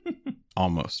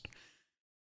 Almost.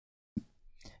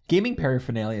 Gaming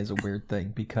paraphernalia is a weird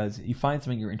thing because you find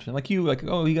something you're interested in. You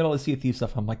got all the Sea of Thieves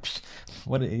stuff. I'm like,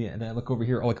 what? And I look over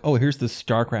here, here's this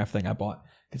StarCraft thing I bought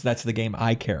because that's the game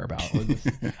I care about.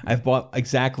 I've bought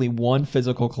exactly one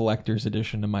physical collector's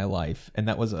edition in my life, and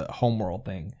that was a Homeworld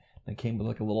thing. It came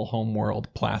with a little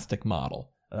Homeworld plastic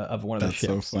model of one of the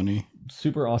ships. That's so funny.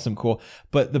 Super awesome, cool.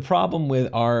 But the problem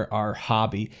with our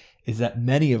hobby is that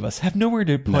many of us have nowhere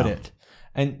to put it.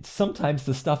 And sometimes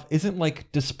the stuff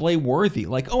isn't display worthy.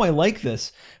 I like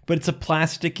this, but it's a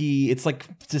plasticky, it's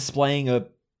like displaying a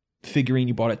figurine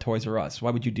you bought at Toys R Us.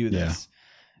 Why would you do this?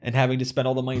 Yeah. And having to spend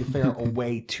all the money to figure out a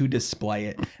way to display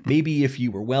it. Maybe if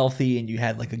you were wealthy and you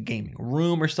had a gaming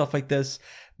room or stuff like this.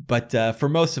 But for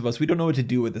most of us, we don't know what to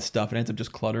do with this stuff. It ends up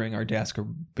just cluttering our desk or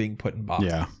being put in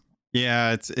boxes.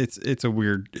 Yeah. It's a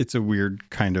weird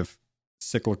kind of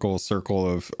cyclical circle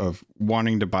of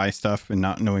wanting to buy stuff and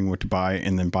not knowing what to buy,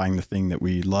 and then buying the thing that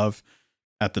we love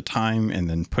at the time and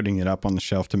then putting it up on the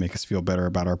shelf to make us feel better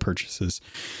about our purchases.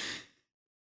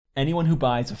 anyone who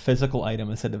buys a physical item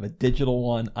instead of a digital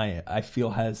one, I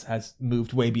feel has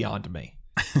moved way beyond me.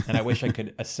 And I wish I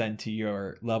could ascend to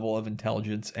your level of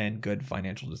intelligence and good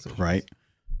financial decisions. Right.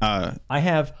 I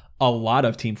have a lot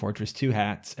of Team Fortress 2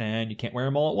 hats, and you can't wear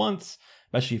them all at once,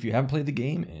 especially if you haven't played the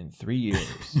game in 3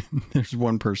 years. There's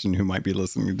one person who might be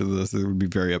listening to this that would be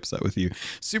very upset with you.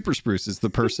 Super Spruce is the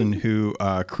person who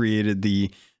created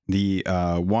the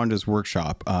Wanda's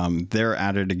Workshop. They're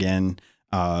at it again.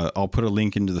 I'll put a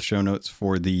link into the show notes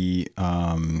for the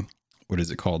what is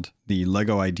it called? The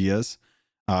Lego Ideas.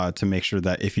 To make sure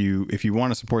that if you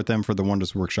want to support them for the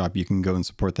Wanda's Workshop, you can go and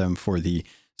support them for the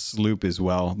sloop as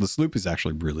well. The sloop is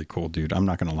actually really cool, dude. I'm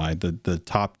not gonna lie. The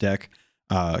top deck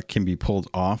can be pulled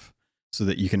off so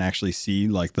that you can actually see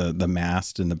like the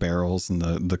mast and the barrels and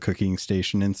the cooking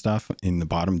station and stuff in the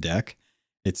bottom deck.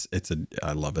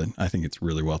 I love it. I think it's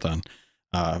really well done.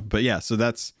 But yeah, so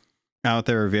that's out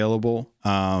there available.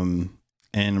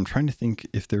 And I'm trying to think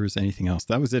if there was anything else.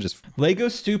 That was it. Lego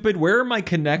stupid. Where are my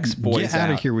Connects boys? Get out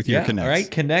of here with your Connects. All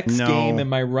right, Connects game.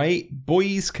 Am I right,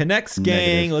 boys? Connects gang.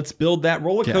 Negative. Let's build that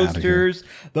roller coasters.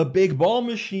 The big ball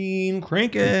machine.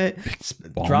 Crank it.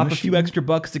 Drop a few extra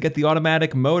bucks to get the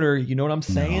automatic motor. You know what I'm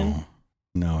saying?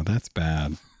 No, that's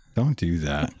bad. Don't do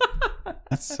that.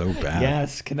 That's so bad.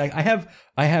 Yes, Connect.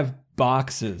 I have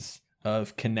boxes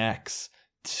of Connects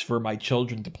for my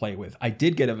children to play with. I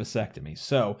did get a vasectomy,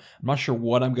 so I'm not sure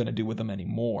what I'm going to do with them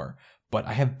anymore, but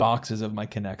I have boxes of my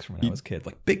Connects from when I was a kid,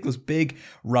 like those big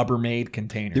Rubbermaid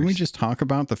containers. Didn't we just talk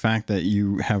about the fact that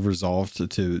you have resolved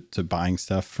to buying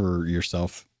stuff for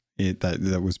yourself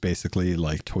that was basically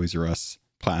like Toys R Us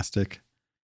plastic?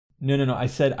 No. I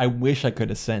said I wish I could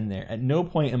ascend there. At no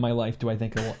point in my life do I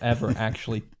think I will ever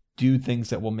actually do things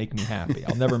that will make me happy.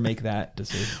 I'll never make that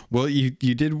decision. Well, you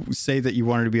did say that you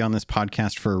wanted to be on this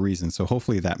podcast for a reason, so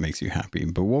hopefully that makes you happy.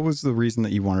 But what was the reason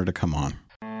that you wanted to come on?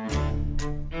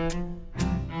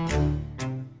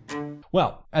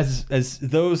 Well, as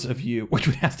those of you, which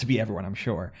has to be everyone, I'm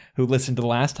sure, who listened to the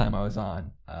last time I was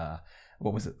on,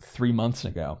 3 months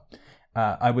ago,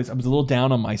 I was a little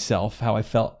down on myself, how I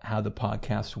felt, how the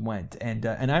podcast went, and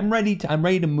I'm ready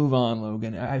to move on,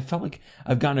 Logan. I felt like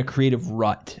I've gotten a creative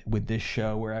rut with this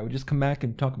show where I would just come back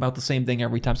and talk about the same thing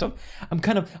every time. So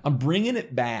I'm bringing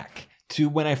it back to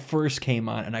when I first came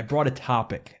on, and I brought a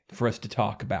topic for us to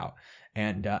talk about,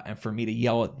 and for me to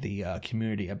yell at the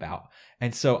community about.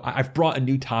 And so I've brought a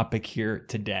new topic here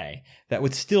today that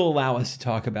would still allow us to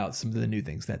talk about some of the new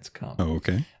things that's come. Oh,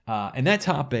 okay. And that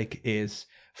topic is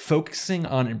focusing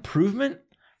on improvement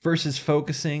versus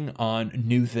focusing on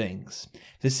new things.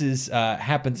 This is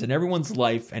happens in everyone's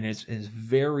life and is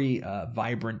very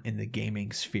vibrant in the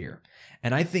gaming sphere.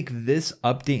 And I think this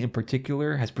update in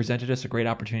particular has presented us a great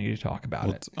opportunity to talk about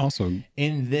it. It's also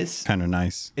in this kind of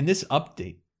nice. In this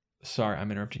update, sorry,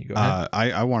 I'm interrupting you. Go ahead.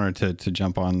 I wanted to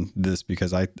jump on this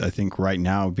because I think right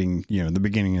now being, the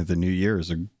beginning of the new year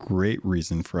is a great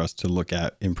reason for us to look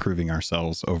at improving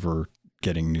ourselves over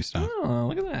getting new stuff. Oh,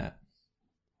 look at that.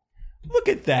 Look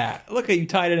at that. Look at you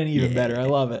tied it in even better. I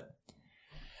love it.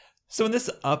 So in this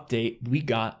update, we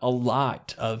got a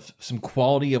lot of some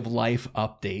quality of life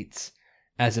updates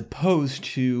as opposed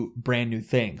to brand new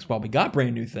things. While we got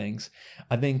brand new things,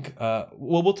 I think,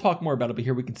 we'll talk more about it, but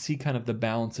here we can see kind of the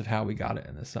balance of how we got it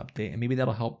in this update. And maybe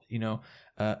that'll help,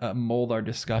 mold our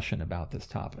discussion about this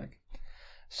topic.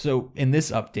 So in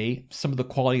this update, some of the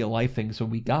quality of life things that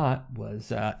we got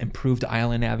was improved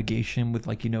island navigation with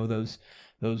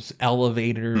those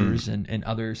elevators and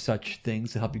other such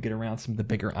things to help you get around some of the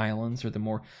bigger islands or the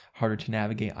more harder to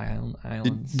navigate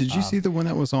islands. Did you see the one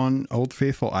that was on Old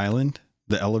Faithful Island?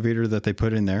 The elevator that they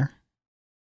put in there?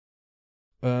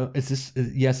 Is this?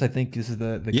 Yes, I think this is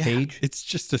the cage. It's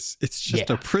just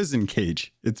a prison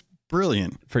cage. It's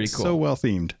brilliant. Pretty cool. So well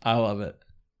themed. I love it.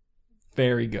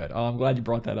 Very good. Oh, I'm glad you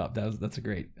brought that up. That's a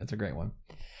great one.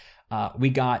 We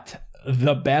got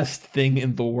the best thing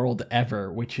in the world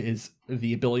ever, which is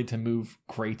the ability to move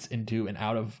crates into and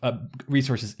out of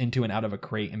resources into and out of a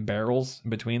crate and barrels in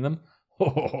between them.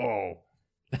 Oh,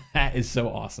 that is so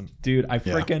awesome, dude! I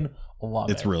freaking love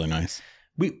it. It's really nice.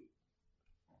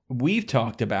 We've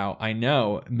talked about, I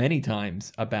know, many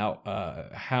times about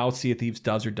how Sea of Thieves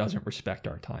does or doesn't respect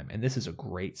our time. And this is a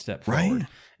great step forward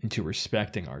into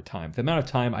respecting our time. The amount of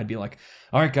time I'd be like,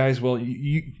 all right, guys, well,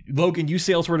 Logan, you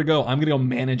say elsewhere to go. I'm going to go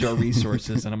manage our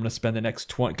resources and I'm going to spend the next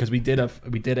 20, because we did a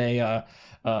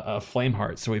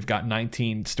Flameheart. So we've got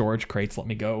 19 storage crates. Let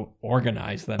me go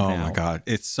organize them now. Oh my God.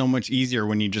 It's so much easier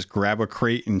when you just grab a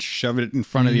crate and shove it in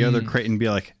front of the other crate and be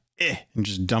like, and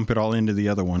just dump it all into the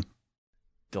other one.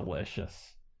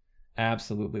 Delicious.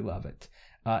 Absolutely love it.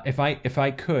 If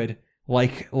I could,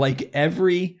 Like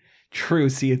every true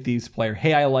Sea of Thieves player.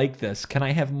 Hey, I like this. Can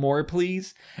I have more,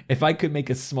 please? If I could make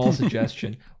a small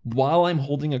suggestion, while I'm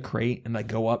holding a crate and I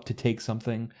go up to take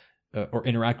something or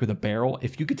interact with a barrel,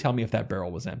 if you could tell me if that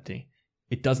barrel was empty.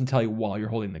 It doesn't tell you while you're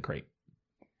holding the crate.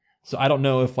 So I don't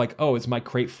know if like, oh, is my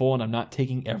crate full and I'm not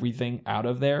taking everything out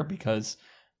of there because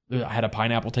I had a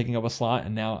pineapple taking up a slot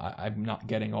and now I'm not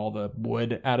getting all the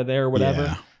wood out of there or whatever.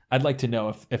 Yeah. I'd like to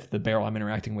know if the barrel I'm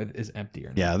interacting with is empty or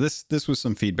not. Yeah, this was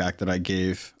some feedback that I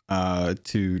gave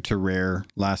to Rare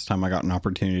last time I got an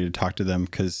opportunity to talk to them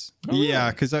because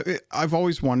I've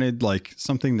always wanted like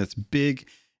something that's big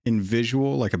and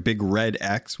visual, like a big red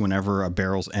X whenever a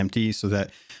barrel's empty, so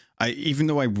that even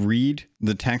though I read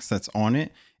the text that's on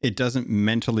it, it doesn't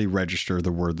mentally register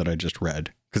the word that I just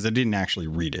read because I didn't actually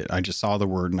read it. I just saw the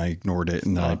word and I ignored it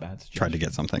and then I tried to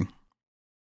get something.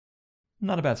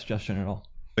 Not a bad suggestion at all.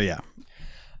 But yeah.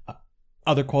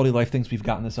 Other quality of life things we've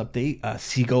got in this update,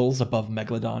 seagulls above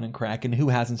Megalodon and Kraken. Who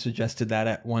hasn't suggested that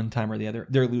at one time or the other?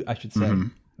 I should say. Mm-hmm.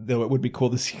 Though it would be cool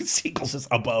to see seagulls just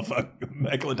above a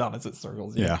Megalodon as it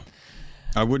circles. Yeah.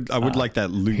 I would like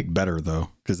that loot better though,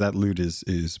 because that loot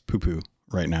is poo-poo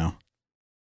right now.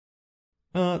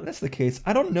 That's the case.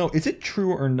 I don't know. Is it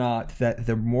true or not that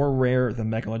the more rare the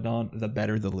Megalodon, the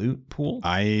better the loot pool?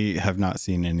 I have not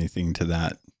seen anything to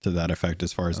that effect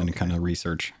as far as any kind of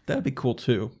research. That'd be cool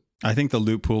too. I think the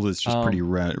loot pool is just pretty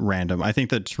random. I think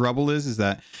the trouble is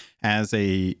that as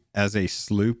a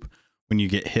sloop, when you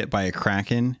get hit by a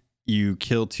Kraken, you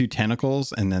kill 2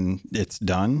 tentacles and then it's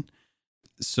done.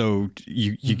 So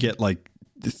you get like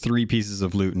 3 pieces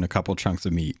of loot and a couple chunks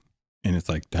of meat, and it's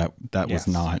like that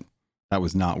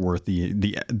was not worth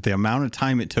the amount of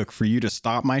time it took for you to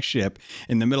stop my ship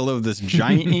in the middle of this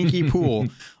giant inky pool,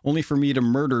 only for me to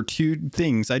murder 2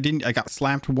 things. I got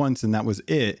slapped once and that was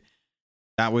it.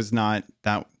 That was not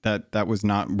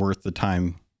worth the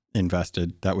time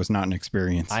invested. That was not an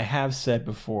experience. I have said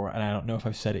before, and I don't know if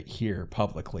I've said it here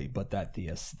publicly, but that the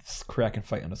Kraken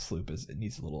fight on a sloop it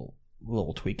needs a little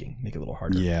tweaking, make it a little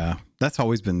harder. Yeah, that's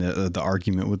always been the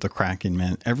argument with the Kraken,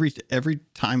 man. Every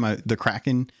time the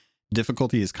Kraken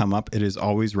difficulty has come up, it is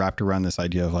always wrapped around this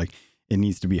idea of like it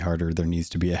needs to be harder. There needs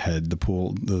to be a head. The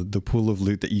pool of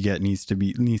loot that you get needs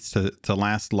to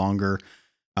last longer.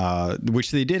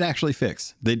 Which they did actually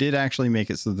fix. They did actually make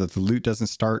it so that the loot doesn't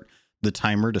start the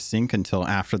timer to sync until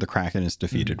after the Kraken is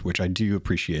defeated, which I do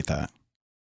appreciate that.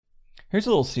 Here's a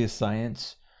little Sea of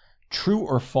Science. True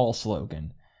or false,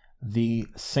 Logan? The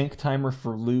sync timer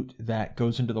for loot that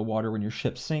goes into the water when your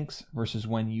ship sinks versus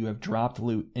when you have dropped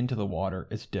loot into the water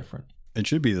is different. It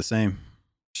should be the same.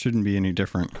 Shouldn't be any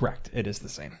different. Correct. It is the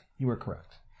same. You were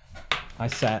correct. I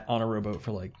sat on a rowboat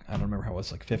for like, I don't remember how it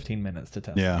was, like 15 minutes to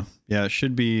test. Yeah. Yeah, it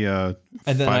should be and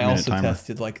then I also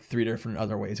tested like 3 different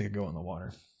other ways it could go in the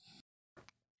water.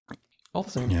 All the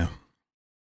same. Yeah.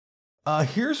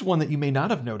 Here's one that you may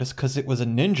not have noticed because it was a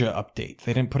Ninja update.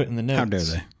 They didn't put it in the notes. How dare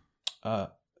they?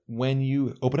 When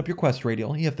you open up your quest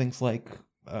radial, you have things like,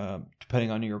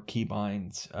 depending on your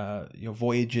keybinds,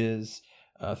 voyages,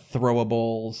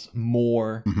 throwables,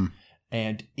 more. Mm-hmm.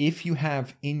 And if you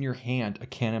have in your hand a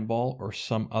cannonball or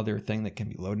some other thing that can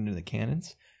be loaded into the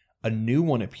cannons, a new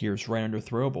one appears right under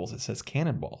throwables. It says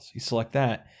cannonballs. You select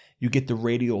that, you get the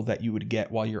radial that you would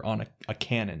get while you're on a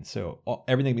cannon. So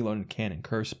everything can be loaded in cannon,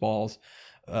 curse balls,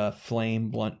 flame,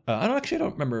 blunt. I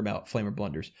don't remember about flame or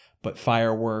blunders, but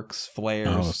fireworks,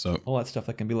 flares, all that stuff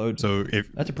that can be loaded. So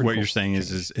you're saying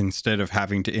is instead of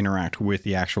having to interact with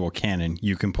the actual cannon,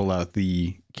 you can pull out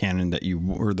the cannon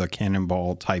or the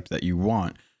cannonball type that you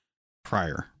want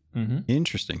prior. Mm-hmm.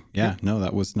 Interesting. Yeah, no,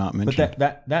 that was not mentioned.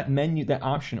 But that menu, that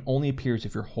option only appears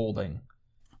if you're holding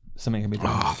something that can be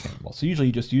done with a cannonball. So usually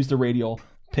you just use the radial,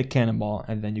 pick cannonball,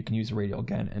 and then you can use the radial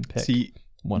again and pick. See,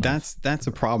 that's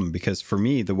a problem because for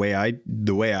me, the way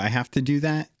I have to do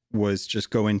that was just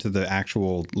go into the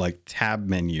actual like tab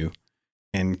menu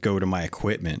and go to my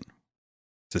equipment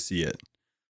to see it,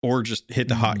 or just hit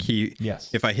the hotkey. Yes.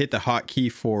 If I hit the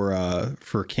hotkey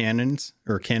for cannons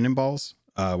or cannonballs,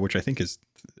 which I think it's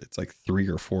like 3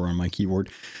 or 4 on my keyboard.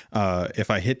 If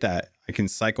I hit that, I can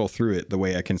cycle through it the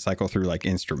way I can cycle through like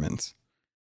instruments,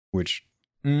 which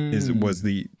was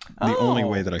the only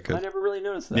way that I could. I never really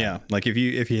noticed that. Yeah, like if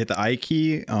you hit the I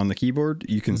key on the keyboard,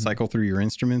 you can cycle through your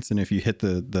instruments, and if you hit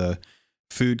the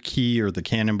food key or the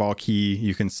cannonball key,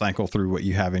 you can cycle through what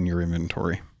you have in your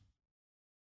inventory.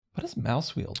 What does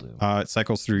mouse wheel do? It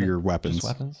cycles through your weapons. Just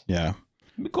weapons? Yeah.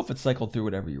 It'd be cool if it cycled through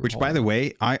whatever you were Which, by the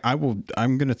way,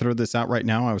 I'm going to throw this out right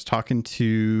now. I was talking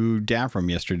to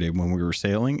Davram yesterday when we were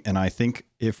sailing, and I think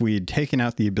if we had taken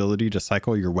out the ability to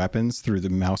cycle your weapons through the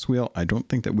mouse wheel, I don't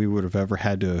think that we would have ever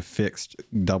had to have fixed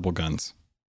double guns.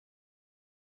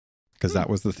 Because that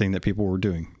was the thing that people were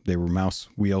doing. They were mouse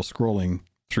wheel scrolling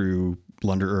through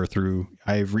Blunder or through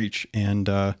Eye of Reach and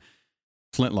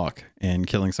Flintlock and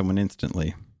killing someone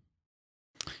instantly.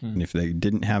 And if they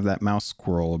didn't have that mouse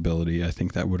scroll ability, I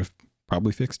think that would have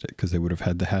probably fixed it, because they would have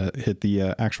had to hit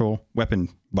the actual weapon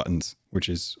buttons, which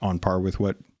is on par with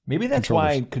what. Maybe that's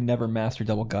why I could never master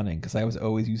double gunning, because I was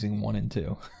always using 1 and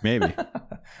 2. Maybe.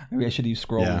 Maybe I should use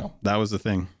scroll wheel. That was the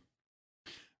thing.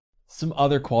 Some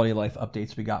other quality of life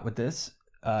updates we got with this.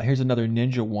 Here's another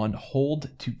Ninja one. Hold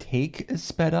to take is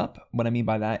sped up. What I mean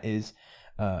by that is,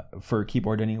 for a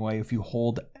keyboard anyway, if you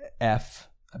hold F,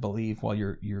 I believe, while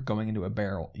you're going into a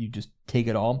barrel, you just take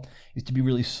it all. It used to be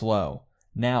really slow.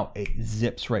 Now it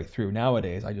zips right through.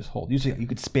 Nowadays, I just hold. Usually you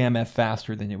could spam F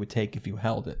faster than it would take if you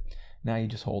held it. Now you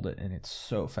just hold it, and it's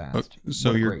so fast.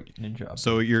 So you're great Ninja.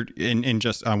 So you're in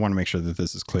just. I want to make sure that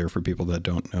this is clear for people that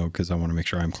don't know, because I want to make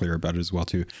sure I'm clear about it as well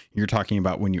too. You're talking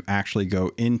about when you actually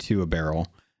go into a barrel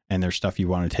and there's stuff you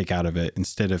want to take out of it.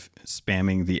 Instead of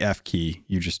spamming the F key,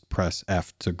 you just press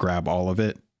F to grab all of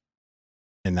it,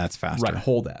 and that's faster. Right,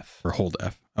 hold F. Or hold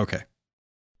F. Okay.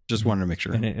 Just wanted to make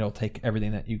sure. And it'll take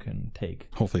everything that you can take.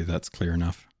 Hopefully that's clear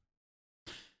enough.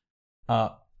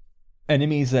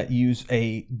 Enemies that use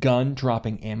a gun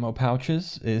dropping ammo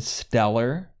pouches is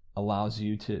stellar. Allows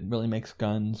you to really makes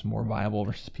guns more viable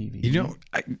versus PvE.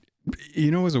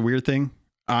 You know, it was a weird thing.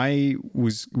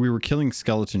 We were killing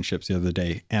skeleton ships the other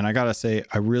day, and I gotta say,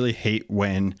 I really hate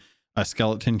when a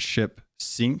skeleton ship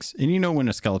sinks. And you know, when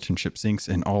a skeleton ship sinks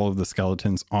and all of the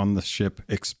skeletons on the ship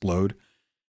explode.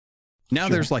 Now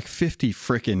there's like 50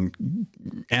 freaking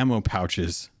ammo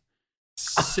pouches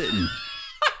sitting.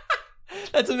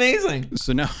 That's amazing.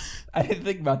 So now I didn't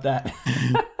think about that.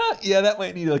 Yeah, that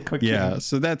might need a quick change.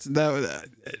 So that's that.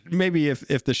 Maybe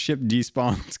if the ship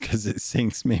despawns because it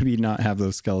sinks, maybe not have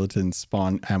those skeletons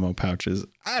spawn ammo pouches.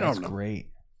 I don't know. That's great.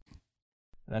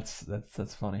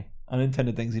 That's funny.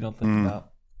 Unintended things you don't think about.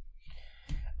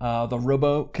 The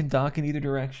robo can dock in either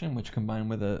direction, which combined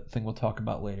with a thing we'll talk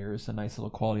about later is a nice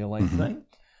little quality of life thing.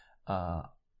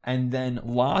 And then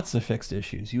lots of fixed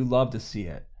issues. You love to see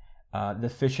it. The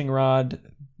fishing rod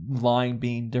line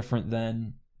being different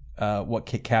than what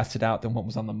Kit casted out than what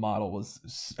was on the model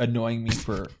was annoying me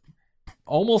for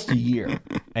almost a year.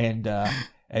 And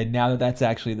now that's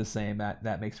actually the same,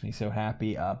 that makes me so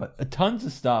happy. But tons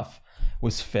of stuff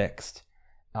was fixed.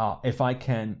 If I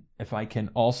can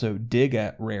also dig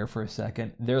at Rare for a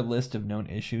second, their list of known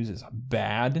issues is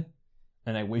bad,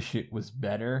 and I wish it was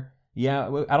better.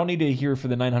 Yeah, I don't need to hear for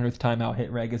the 900th time how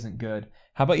hit reg isn't good.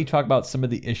 How about you talk about some of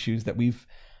the issues that we've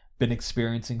been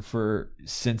experiencing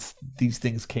since these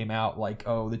things came out, like,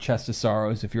 the Chest of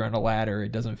Sorrows, if you're on a ladder,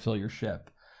 it doesn't fill your ship.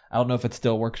 I don't know if it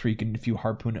still works where if you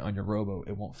harpoon it on your robo,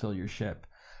 it won't fill your ship.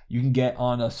 You can get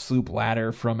on a sloop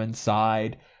ladder from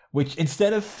inside, which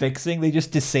instead of fixing, they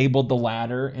just disabled the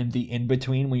ladder and the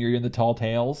in-between when you're in the tall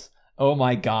tales. Oh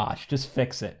my gosh, just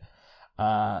fix it.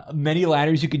 Many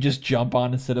ladders you could just jump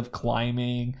on instead of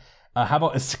climbing. How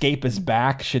about escape is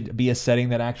back? Should be a setting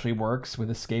that actually works with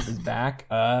escape is back.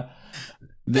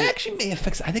 They actually may have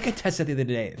fixed it. I think I tested the other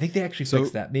day. I think they actually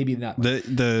fixed that. Maybe not.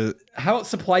 How about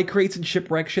supply crates and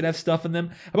shipwrecks should have stuff in them?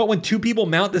 How about when two people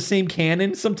mount the same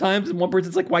cannon sometimes and one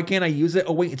person's like, why can't I use it?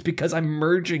 Oh, wait, it's because I'm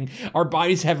merging. Our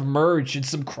bodies have merged in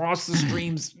some cross the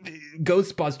streams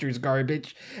Ghostbusters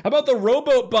garbage. How about the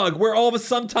rowboat bug where all of a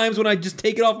sudden sometimes when I just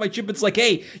take it off my ship, it's like,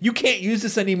 hey, you can't use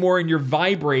this anymore and you're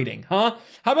vibrating, huh?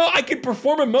 How about I can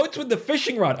perform emotes with the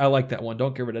fishing rod? I like that one.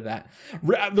 Don't get rid of that.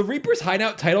 The Reaper's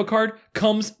Hideout title card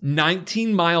comes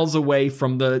 19 miles away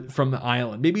from the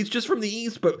island. Maybe it's just from the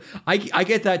east, but I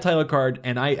get that title card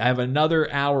and I have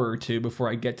another hour or two before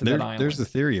I get to that island. There's a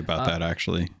theory about that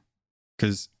actually.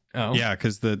 Because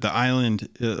the island,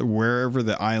 wherever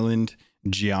the island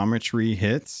geometry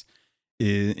hits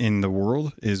in the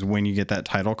world is when you get that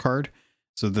title card.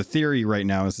 So the theory right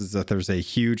now is that there's a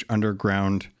huge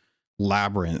underground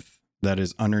labyrinth that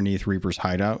is underneath Reaper's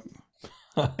Hideout,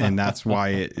 and that's why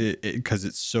it because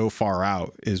it's so far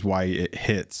out is why it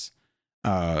hits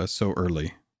so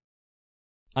early.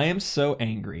 I am so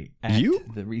angry at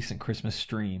the recent Christmas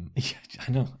stream.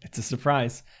 I know it's a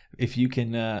surprise if you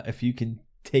can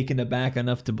take it aback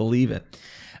enough to believe it.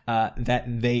 That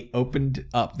they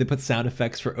put sound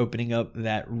effects for opening up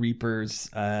that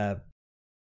Reaper's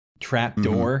trap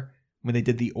door when they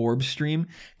did the orb stream,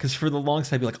 because for the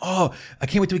longest time I'd be like, oh, I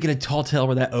can't wait till we get a Tall Tale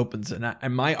where that opens.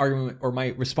 And my argument or my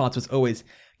response was always,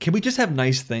 can we just have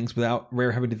nice things without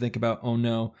Rare having to think about, oh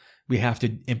no, we have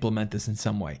to implement this in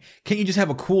some way? Can't you just have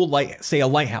a cool say a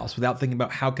lighthouse, without thinking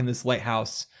about how can this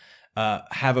lighthouse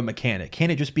have a mechanic?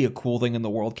 Can't it just be a cool thing in the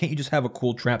world? Can't you just have a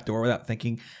cool trapdoor without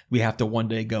thinking we have to one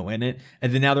day go in it?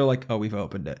 And then now they're like, oh, we've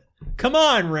opened it. Come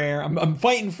on, Rare. I'm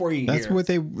fighting for you.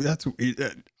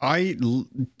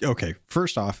 Okay.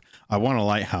 First off, I want a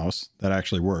lighthouse that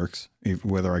actually works,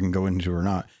 whether I can go into it or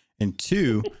not. And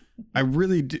two, I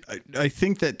really do. I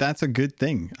think that that's a good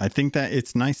thing. I think that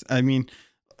it's nice. I mean,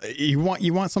 you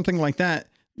want something like that.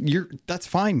 That's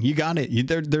fine. You got it.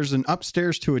 There's an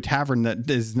upstairs to a tavern that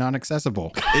is not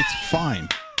accessible. It's fine.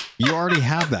 You already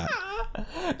have that.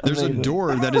 There's amazing. A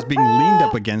door that is being leaned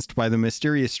up against by the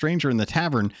mysterious stranger in the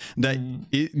tavern that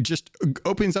it just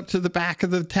opens up to the back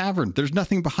of the tavern. There's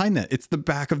nothing behind that. It's the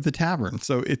back of the tavern.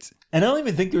 So it's... And I don't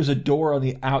even think there's a door on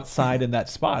the outside in that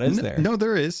spot, is there? No,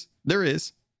 there is. There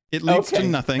is. It leads to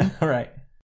nothing. All right.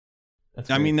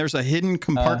 I mean, there's a hidden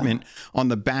compartment on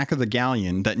the back of the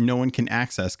galleon that no one can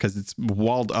access because it's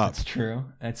walled up. That's true.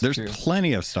 There's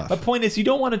plenty of stuff. My point is, you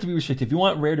don't want it to be restricted. You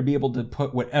want Rare to be able to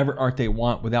put whatever art they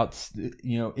want without,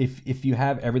 if you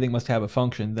have everything must have a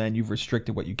function, then you've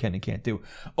restricted what you can and can't do.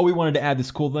 Oh, we wanted to add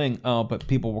this cool thing. Oh, but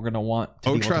people were going to want to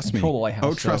be able to control the lighthouse.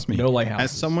 Oh, trust me. No lighthouse.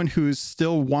 As someone who's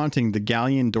still wanting the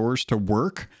galleon doors to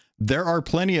work, there are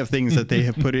plenty of things that they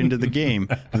have put into the game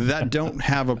that don't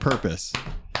have a purpose.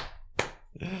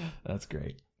 That's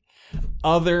great.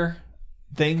 Other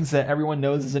things that everyone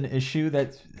knows is an issue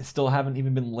that still haven't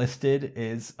even been listed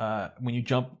is when you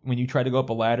try to go up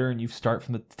a ladder and you start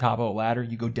from the top of a ladder,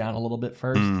 you go down a little bit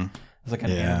first. It's like an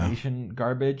animation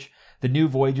garbage. The new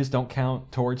voyages don't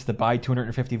count towards the buy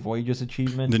 250 voyages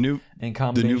achievement. The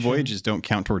new voyages don't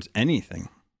count towards anything.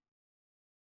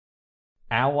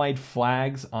 Allied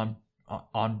flags on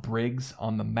brigs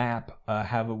on the map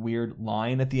have a weird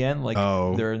line at the end, like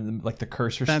they're in the, like the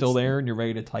cursor's still there and you're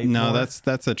ready to type. No,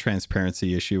 that's a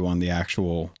transparency issue on the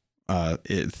actual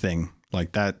thing.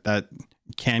 Like that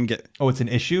can get. Oh, it's an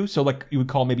issue. So like you would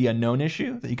call maybe a known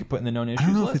issue that you could put in the known issues.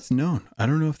 I don't know if it's known. I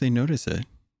don't know if they notice it.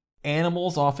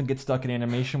 Animals often get stuck in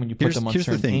animation when you put them on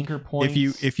certain anchor points.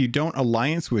 If you don't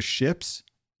alliance with ships,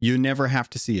 you never have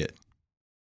to see it.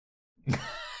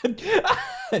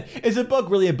 Is a bug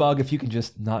really a bug if you can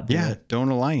just not do it? Yeah, don't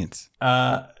alliance.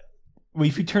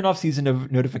 If you turn off season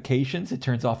notifications, it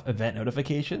turns off event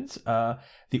notifications.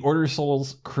 The Order of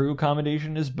Souls crew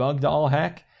accommodation is bugged all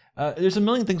heck. There's a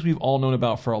million things we've all known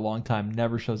about for a long time.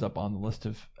 Never shows up on the list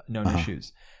of known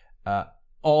issues.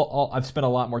 I've spent a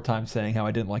lot more time saying how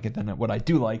I didn't like it than what I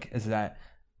do like is that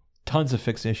tons of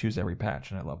fixed issues every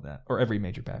patch, and I love that. Or every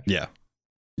major patch. Yeah.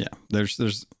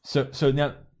 There's so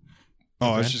now.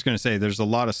 Oh, I was just going to say, there's a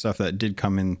lot of stuff that did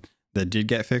come in that did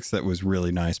get fixed that was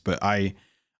really nice. But I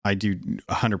do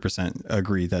 100%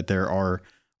 agree that there are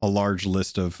a large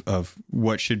list of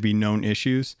what should be known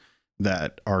issues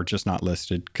that are just not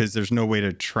listed because there's no way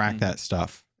to track that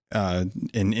stuff. And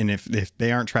if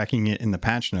they aren't tracking it in the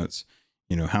patch notes,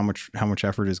 how much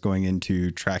effort is going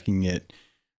into tracking it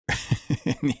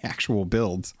in the actual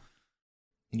builds.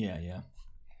 Yeah.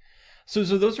 So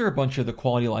those are a bunch of the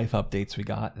quality of life updates we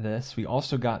got. We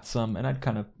also got some, and I'd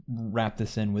kind of wrap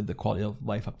this in with the quality of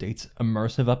life updates,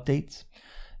 immersive updates.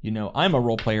 I'm a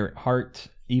role player at heart,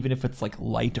 even if it's like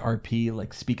light RP,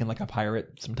 like speaking like a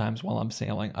pirate sometimes while I'm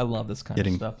sailing. I love this kind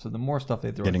of stuff. So the more stuff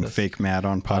they throw getting fake mad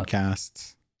on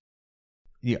podcasts.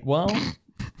 Yeah, well,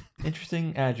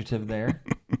 interesting adjective there.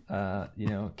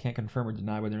 Can't confirm or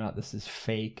deny whether or not this is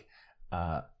fake.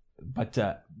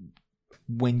 But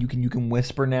when you can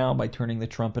whisper now by turning the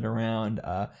trumpet around,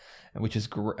 which is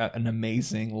an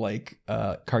amazing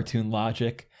cartoon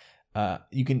logic.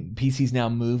 PCs now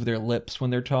move their lips when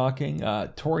they're talking.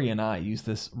 Tori and I used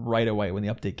this right away when the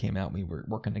update came out. We were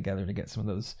working together to get some of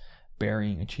those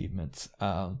burying achievements.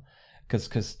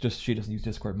 Because just she doesn't use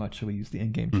Discord much, so we use the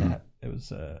in-game chat.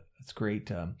 It's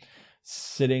great.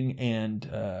 Sitting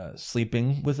and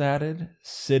sleeping was added.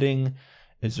 Sitting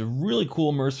is a really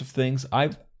cool immersive things.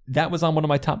 That was on one of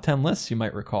my top 10 lists, you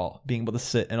might recall, being able to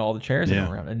sit in all the chairs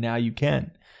around, and now you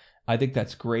can. I think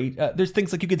that's great. There's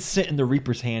things like you could sit in the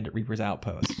Reaper's Hand at Reaper's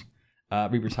Outpost,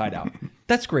 Reaper's Hideout.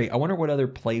 That's great. I wonder what other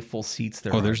playful seats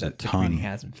there are. There's a ton.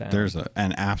 Hasn't found. There's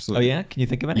an absolute. Oh yeah, can you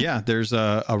think of any? Yeah, there's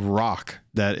a rock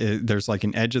there's like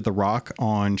an edge of the rock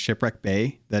on Shipwreck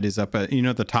Bay that is up at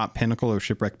the top pinnacle of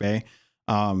Shipwreck Bay.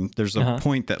 There's a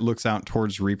point that looks out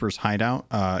towards Reaper's Hideout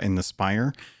in the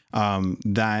spire.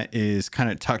 That is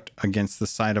kind of tucked against the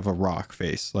side of a rock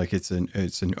face, like it's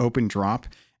an open drop,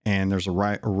 and there's a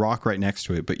rock right next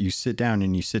to it, but you sit down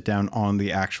on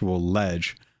the actual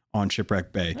ledge on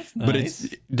Shipwreck Bay. That's nice.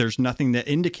 But there's nothing that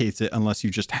indicates it unless you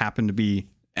just happen to be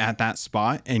at that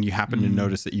spot and you happen to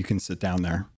notice that you can sit down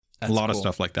there. That's a lot of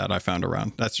stuff like that I found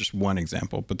around. That's just one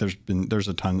example, but there's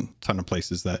a ton of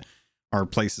places that are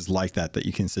places like that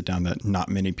you can sit down that not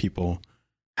many people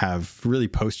have really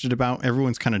posted about.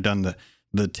 Everyone's kind of done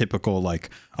the typical like,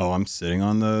 oh, I'm sitting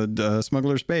on the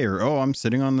Smuggler's Bay, or oh, I'm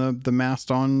sitting on the mast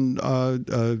on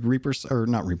Reapers, or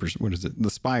not Reapers, what is it,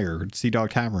 the Spire, Sea Dog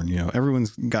Tavern. You know,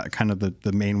 everyone's got kind of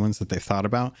the main ones that they've thought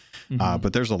about.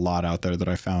 But there's a lot out there that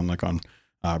I found, like on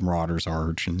Marauder's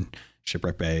Arch and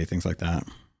Shipwreck Bay, things like that.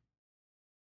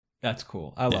 That's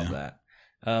cool. I love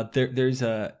that. There's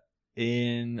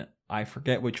in I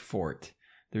forget which fort,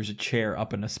 there's a chair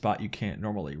up in a spot you can't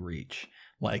normally reach.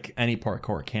 Like any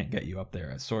parkour can't get you up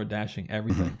there. Sword dashing,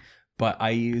 everything. But I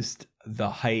used the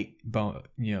height,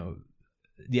 the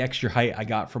extra height I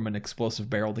got from an explosive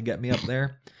barrel to get me up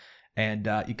there. And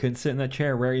you couldn't sit in that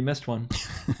chair where you missed one.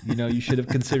 You should have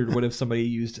considered, what if somebody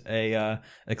used a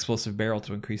explosive barrel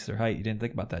to increase their height? You didn't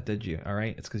think about that, did you? All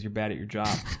right. It's because you're bad at your job.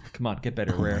 Come on, get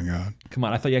better, Rare. Oh my God. Come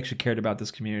on. I thought you actually cared about this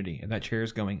community, and that chair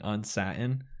is going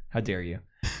unsatin. How dare you?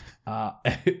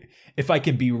 If I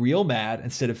can be real mad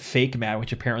instead of fake mad,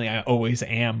 which apparently I always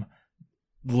am,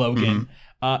 Logan,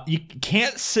 you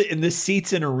can't sit in the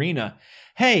seats in Arena.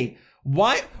 Hey,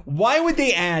 why would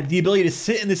they add the ability to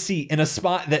sit in the seat in a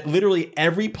spot that literally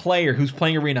every player who's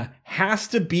playing Arena has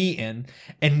to be in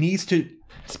and needs to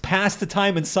pass the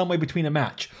time in some way between a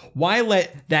match? Why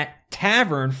let that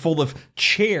tavern full of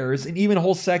chairs and even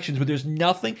whole sections where there's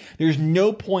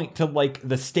no point to like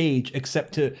the stage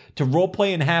except to role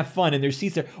play and have fun, and there's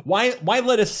seats there? Why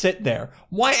let us sit there?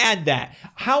 Why add that?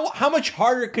 How much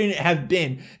harder can it have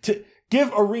been to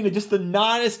give Arena just the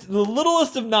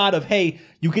littlest of nod of, hey,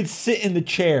 you could sit in the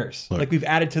chairs. Look, like we've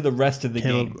added to the rest of the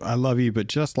game. I love you, but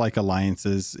just like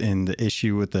Alliances and the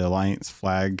issue with the Alliance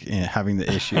flag and having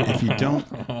the issue, if you don't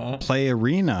play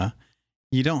Arena,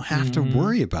 you don't have to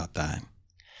worry about that.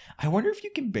 I wonder if you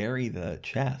can bury the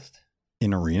chest.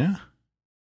 In Arena?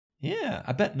 Yeah,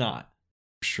 I bet not.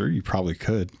 Sure, you probably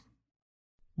could.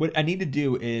 What I need to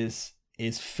do is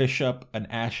fish up an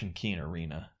Ashen Key in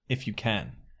Arena, if you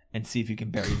can, and see if you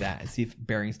can bury that, and see if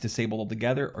burying's disabled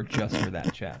altogether or just for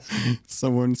that chest.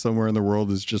 Someone somewhere in the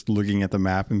world is just looking at the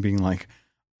map and being like,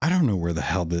 I don't know where the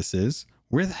hell this is.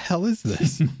 Where the hell is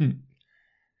this?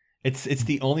 It's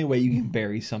the only way you can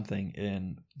bury something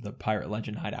in the Pirate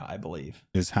Legend hideout, I believe.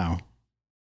 Is how?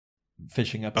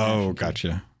 Fishing up. Oh,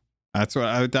 gotcha. That's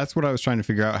what I was trying to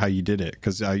figure out how you did it,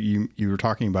 because you were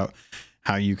talking about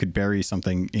how you could bury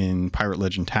something in Pirate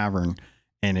Legend Tavern,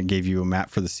 and it gave you a map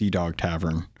for the Sea Dog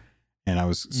Tavern, and I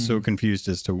was so confused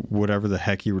as to whatever the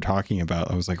heck you were talking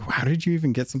about. I was like, how did you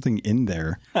even get something in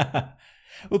there?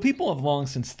 Well, people have long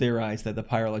since theorized that the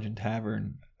Pirate Legend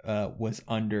Tavern was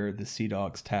under the Sea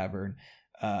Dogs Tavern.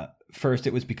 First,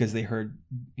 it was because they heard,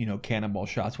 cannonball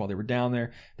shots while they were down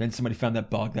there. Then somebody found that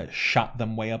bug that shot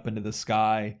them way up into the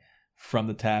sky from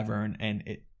the tavern,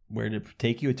 and where did it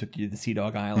take you? It took you to the Sea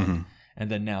Dog Island. And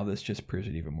then now this just proves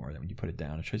it even more. That when you put it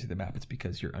down, it shows you the map. It's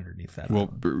because you're underneath that.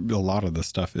 Well, island. A lot of the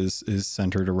stuff is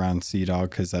centered around Sea Dog,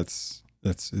 because that's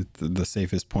the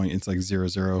safest point. It's like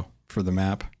 0-0 for the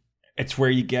map. It's where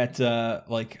you get I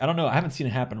don't know, I haven't seen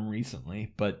it happen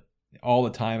recently, but all the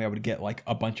time I would get like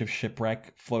a bunch of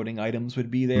shipwreck floating items would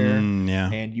be there,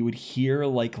 and you would hear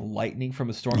like lightning from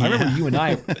a storm. I remember you and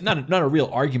I, not a real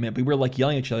argument, but we were like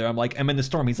yelling at each other. I'm like, I'm in the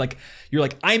storm. He's like, you're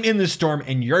like, I'm in the storm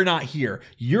and you're not here.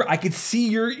 I could see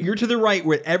you're to the right,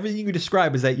 where everything you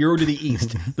describe is that you're to the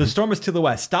east. The storm is to the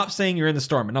west. Stop saying you're in the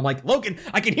storm. And I'm like, Logan,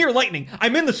 I can hear lightning.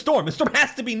 I'm in the storm. The storm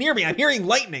has to be near me. I'm hearing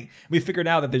lightning. We figured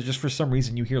out that there's just, for some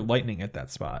reason, you hear lightning at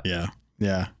that spot.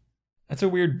 Yeah. That's a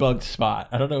weird bugged spot.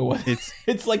 I don't know what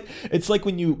it's like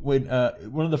when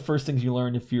one of the first things you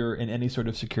learn if you're in any sort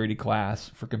of security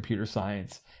class for computer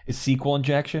science is SQL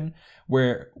injection,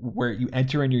 where you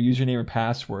enter in your username and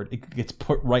password, it gets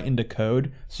put right into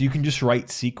code, so you can just write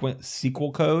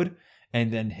SQL code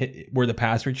and then hit where the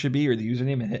password should be or the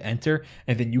username and hit enter,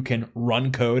 and then you can run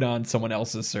code on someone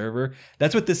else's server.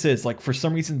 That's what this is. Like, for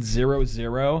some reason,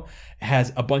 0-0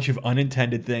 has a bunch of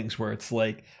unintended things where it's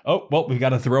like, oh, well, we've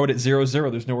got to throw it at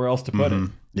 0-0. There's nowhere else to put it.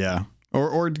 Yeah.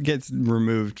 Or it gets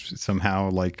removed somehow,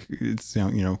 like it's,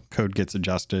 code gets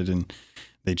adjusted and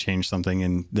they change something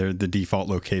and the default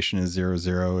location is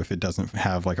 0-0 if it doesn't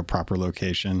have like a proper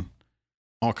location.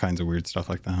 All kinds of weird stuff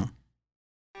like that.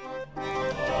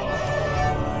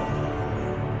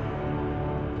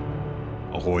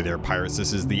 Ahoy there, pirates.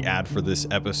 This is the ad for this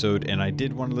episode, and I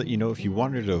did want to let you know if you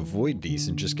wanted to avoid these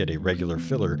and just get a regular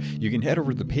filler, you can head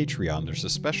over to the Patreon. There's a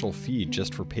special feed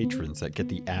just for patrons that get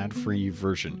the ad-free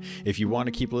version. If you want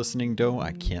to keep listening, though,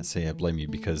 I can't say I blame you,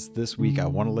 because this week I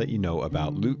want to let you know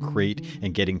about Loot Crate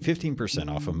and getting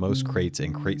 15% off of most crates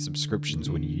and crate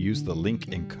subscriptions when you use the link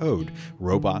and code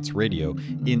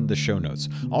RobotsRadio in the show notes.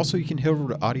 Also, you can head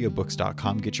over to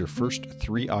audiobooks.com, get your first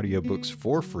 3 audiobooks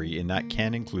for free, and that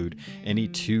can include any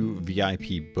 2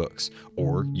 VIP books,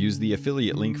 or use the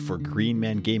affiliate link for Green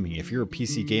Man Gaming. If you're a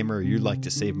PC gamer or you'd like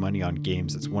to save money on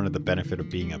games, it's one of the benefits of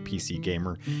being a PC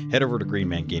gamer. Head over to Green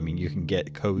Man Gaming. You can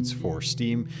get codes for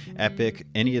Steam, Epic,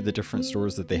 any of the different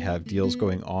stores that they have deals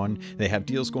going on. They have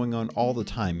deals going on all the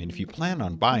time, and if you plan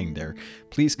on buying there,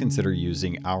 please consider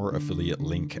using our affiliate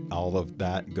link. All of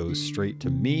that goes straight to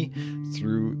me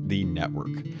through the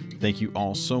network. Thank you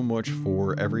all so much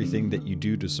for everything that you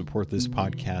do to support this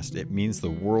podcast. It means the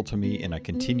world to me, and I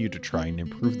continue to try and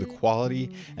improve the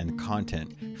quality and the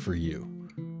content for you.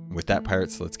 With that,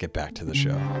 pirates, let's get back to the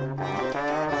show.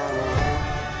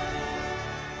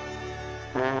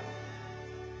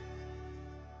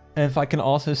 And if I can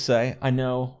also say, I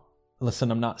know, listen,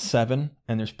 I'm not 7,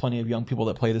 and there's plenty of young people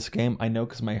that play this game. I know,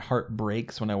 because my heart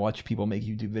breaks when I watch people make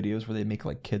YouTube videos where they make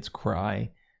like kids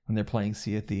cry when they're playing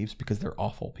Sea of Thieves because they're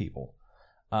awful people.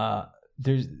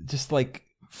 There's just like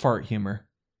fart humor.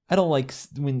 I don't like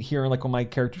when my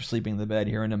character's sleeping in the bed,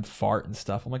 hearing them fart and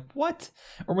stuff. I'm like, what?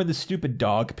 Or when the stupid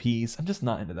dog pees. I'm just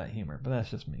not into that humor, but that's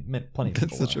just me. Plenty of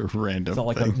people. That's such a random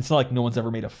thing. It's not like no one's ever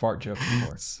made a fart joke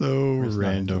before. So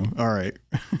random. All right.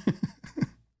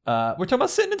 We're talking about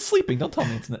sitting and sleeping. Don't tell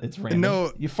me it's random.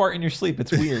 No. You fart in your sleep.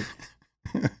 It's weird.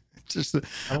 It's just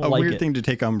a weird thing to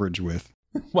take umbrage with.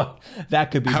 Well, that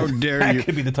could be. That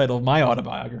could be the title of my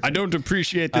autobiography. I don't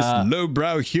appreciate this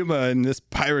lowbrow humor in this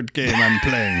pirate game I'm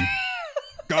playing.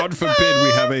 God forbid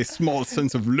we have a small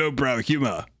sense of lowbrow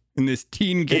humor in this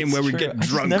teen game where we get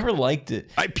drunk. I never liked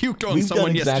it. I puked on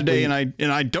someone yesterday, and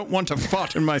I don't want to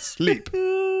fart in my sleep.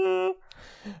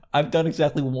 I've done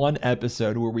exactly one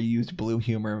episode where we used blue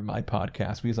humor in my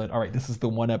podcast. We was like, all right, this is the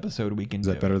one episode we can do.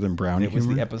 Is that better than brown humor? It was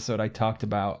the episode I talked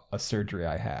about a surgery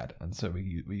I had. And so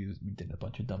we did a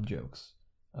bunch of dumb jokes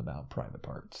about private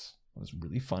parts. It was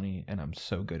really funny, and I'm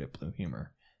so good at blue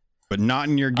humor. But not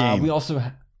in your game. We also...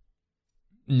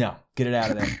 No, get it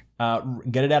out of there.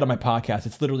 Get it out of my podcast.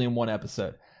 It's literally in one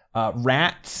episode.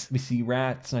 Rats, we see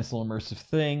rats, nice little immersive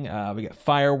thing. We get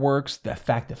fireworks, the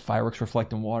fact that fireworks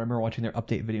reflect in water. I remember watching their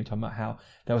update video talking about how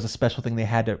that was a special thing they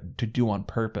had to do on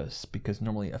purpose, because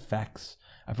normally effects,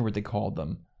 I forget what they called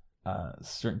them,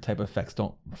 certain type of effects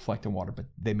don't reflect in water, but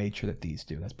they made sure that these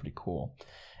do. That's pretty cool.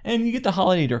 And you get the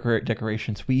holiday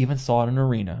decorations. We even saw it in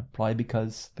Arena, probably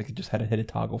because they just had to hit a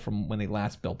toggle from when they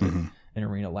last built it in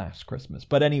Arena last Christmas.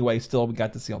 But anyway, still, we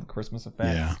got to see all the Christmas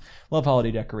effects. Yeah. Love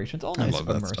holiday decorations. All nice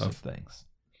immersive things.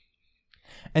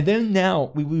 And then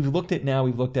now, we've looked at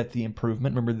the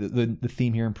improvement. Remember the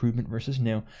theme here, improvement versus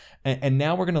new. And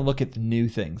now we're going to look at the new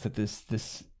things that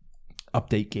this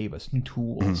update gave us. New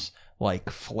tools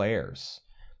like flares.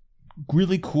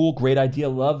 Really cool, great idea.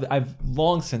 Love. I've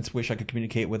long since wished I could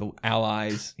communicate with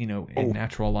allies, in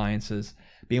natural alliances,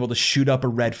 being able to shoot up a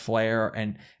red flare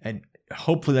and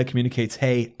hopefully that communicates,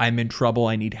 hey, I'm in trouble,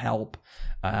 I need help,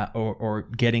 or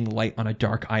getting light on a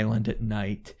dark island at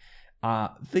night.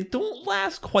 They don't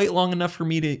last quite long enough for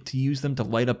me to use them to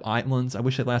light up islands. I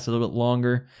wish it lasted a little bit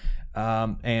longer.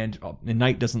 And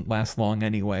night doesn't last long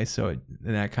anyway, so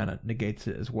that kind of negates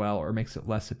it as well, or makes it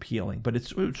less appealing. But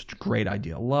it's a great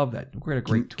idea. Love that. We're a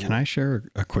great tool. Can I share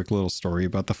a quick little story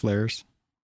about the flares?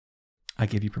 I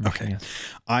give you permission. Okay. Yes.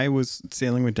 I was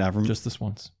sailing with Davern. Just this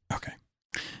once. Okay.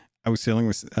 I was sailing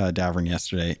with Davern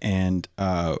yesterday, and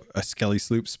a Skelly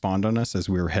sloop spawned on us as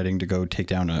we were heading to go take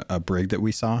down a brig that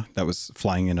we saw that was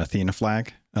flying an Athena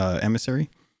flag emissary.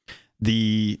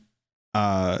 The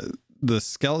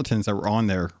skeletons that were on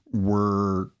there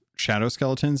were shadow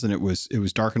skeletons, and it was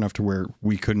dark enough to where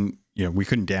we couldn't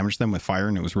damage them with fire,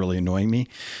 and it was really annoying me.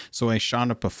 So I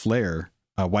shot up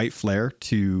a white flare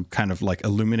to kind of like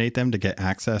illuminate them to get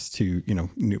access to,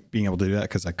 being able to do that,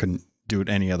 because I couldn't do it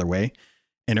any other way.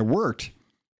 And it worked,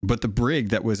 but the brig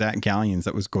that was at Galleons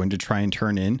that was going to try and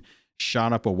turn in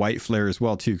shot up a white flare as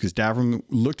well too, because Davern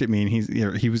looked at me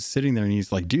and he was sitting there and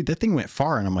he's like, dude, that thing went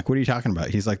far. And I'm like, what are you talking about?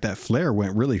 He's like, that flare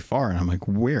went really far. And I'm like,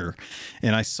 where?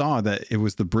 And I saw that it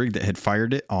was the brig that had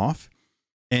fired it off.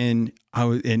 And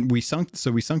we sunk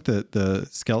the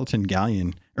skeleton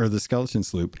galleon, or the skeleton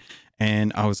sloop.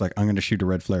 And I was like, I'm going to shoot a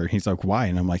red flare. And he's like, why?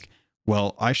 And I'm like,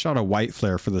 well, I shot a white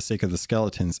flare for the sake of the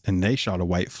skeletons, and they shot a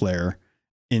white flare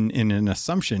in an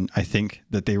assumption, I think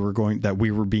that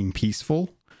we were being peaceful.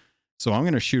 So I'm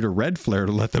going to shoot a red flare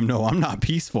to let them know I'm not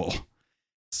peaceful.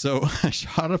 So I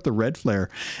shot up the red flare,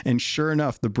 and sure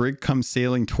enough, the brig comes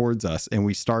sailing towards us, and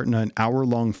we start in an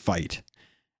hour-long fight.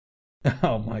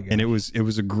 Oh my god! And it was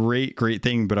a great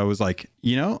thing. But I was like,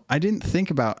 I didn't think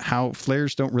about how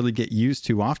flares don't really get used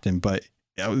too often, but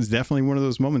it was definitely one of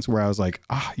those moments where I was like,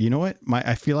 you know what?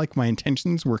 I feel like my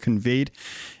intentions were conveyed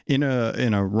in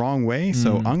a wrong way.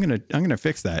 So I'm gonna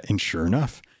fix that. And sure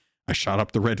enough, I shot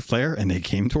up the red flare, and they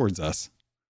came towards us.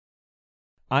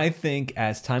 I think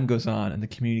as time goes on and the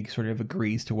community sort of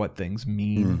agrees to what things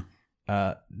mean,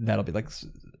 that'll be like.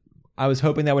 I was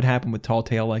hoping that would happen with Tall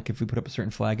Tale. Like if we put up a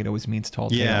certain flag, it always means Tall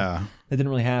Tale. Yeah, that didn't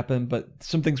really happen. But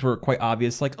some things were quite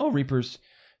obvious. Like, Reaper's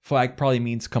flag probably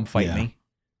means come fight me.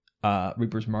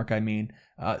 Reaper's mark, I mean.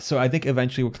 So I think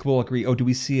eventually we'll agree. Do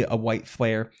we see a white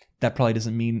flare? That probably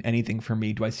doesn't mean anything for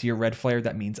me. Do I see a red flare?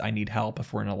 That means I need help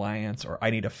if we're in an alliance, or I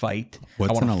need a fight.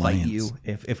 What's I want an to fight alliance? you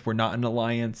if we're not in an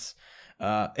alliance.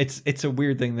 It's a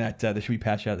weird thing that there should be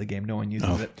patched out of the game. No one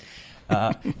uses it.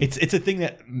 It's a thing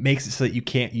that makes it so that you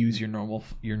can't use your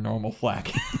normal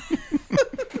flag.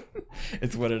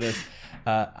 It's what it is.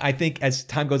 I think as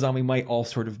time goes on, we might all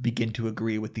sort of begin to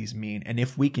agree what these mean. And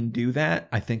if we can do that,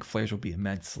 I think flares will be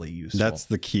immensely useful. That's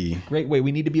the key. Great way.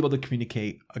 We need to be able to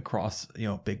communicate across,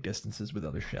 big distances with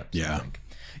other ships. Yeah. I think.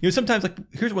 Sometimes, like,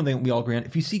 here's one thing we all agree on.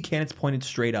 If you see cannons pointed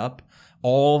straight up,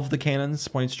 all of the cannons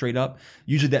pointed straight up,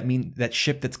 usually that means that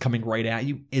ship that's coming right at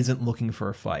you isn't looking for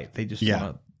a fight. They just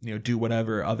want to, do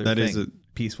whatever other thing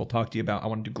peaceful talk to you about. I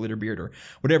want to do Glitterbeard or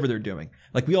whatever they're doing.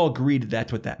 Like, we all agreed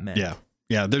that's what that meant. Yeah.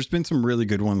 Yeah, there's been some really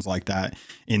good ones like that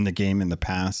in the game in the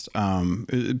past.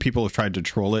 People have tried to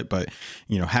troll it, but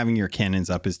having your cannons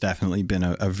up has definitely been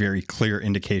a very clear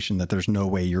indication that there's no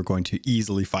way you're going to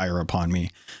easily fire upon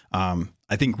me.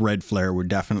 I think red flare would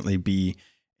definitely be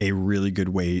a really good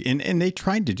way, and they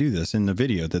tried to do this in the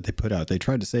video that they put out. They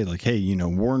tried to say like, hey,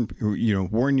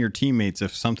 warn your teammates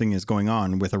if something is going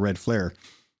on with a red flare.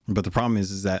 But the problem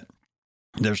is that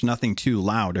there's nothing too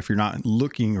loud. If you're not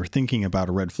looking or thinking about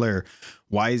a red flare,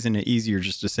 why isn't it easier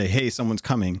just to say, hey, someone's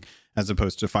coming, as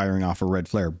opposed to firing off a red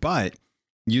flare? But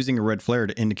using a red flare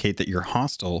to indicate that you're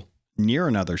hostile near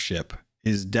another ship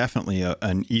is definitely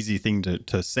an easy thing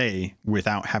to say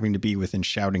without having to be within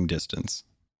shouting distance.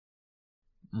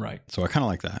 Right. So I kind of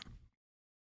like that.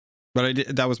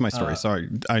 But that was my story. Sorry.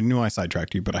 I knew I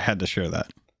sidetracked you, but I had to share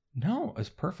that. No, it's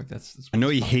perfect. That's I know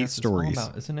you hate stories,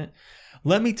 about, isn't it?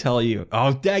 Let me tell you.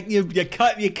 Oh, dang, you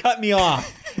cut me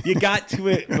off. You got to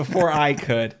it before I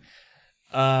could.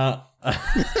 I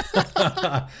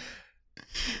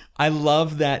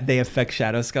love that they affect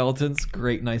shadow skeletons.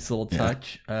 Great, nice little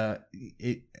touch. To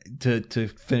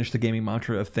finish the gaming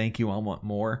mantra of thank you, I want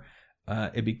more.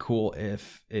 It'd be cool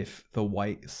if the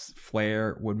white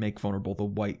flare would make vulnerable the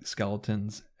white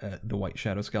skeletons, the white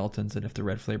shadow skeletons, and if the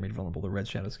red flare made vulnerable the red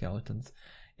shadow skeletons.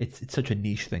 It's such a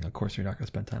niche thing. Of course, you're not going to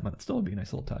spend time on it. Still, would be a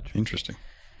nice little touch. Interesting.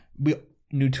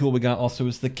 New tool we got also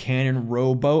is the cannon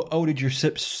rowboat. Oh, did your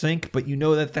ship sink? But you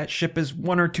know that ship is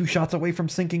 1 or 2 shots away from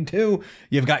sinking too.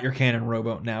 You've got your cannon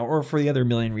rowboat now, or for the other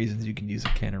million reasons you can use a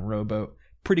cannon rowboat.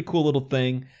 Pretty cool little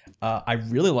thing. I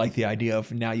really like the idea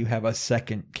of now you have a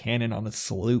second cannon on the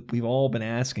sloop. We've all been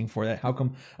asking for that. How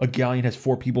come a galleon has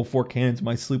 4 people, 4 cannons?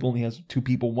 My sloop only has 2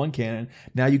 people, 1 cannon.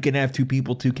 Now you can have 2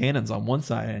 people, 2 cannons on one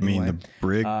side. Anyway. I mean, the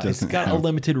brig doesn't it's got a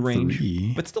limited range,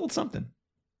 3. but still it's something.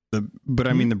 But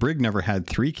I mean, the brig never had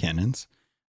 3 cannons.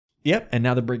 Yep, and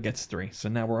now the brig gets 3. So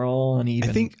now we're all on even.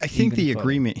 I think the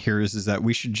agreement here is that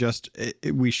we should just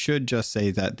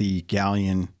say that the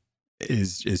galleon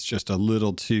is just a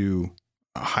little too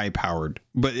high powered.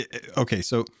 But okay,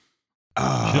 so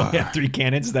you don't have 3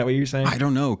 cannons. Is that what you're saying? I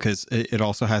don't know, because it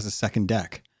also has a second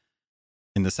deck,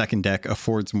 and the second deck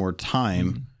affords more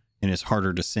time and is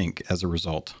harder to sink as a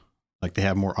result. Like they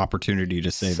have more opportunity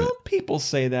to save it. Some people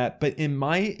say that, but in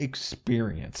my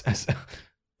experience as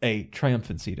a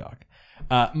triumphant Sea Dog,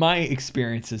 my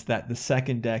experience is that the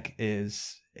second deck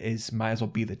is might as well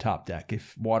be the top deck.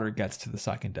 If water gets to the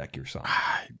second deck, you're sunk.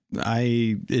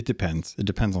 It depends. It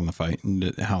depends on the fight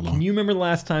and how long. Can you remember the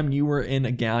last time you were in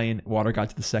a galleon, water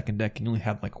got to the second deck, and you only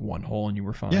had like 1 hole and you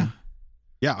were fine?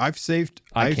 Yeah, I've saved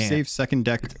second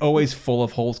deck. It's always full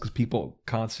of holes because people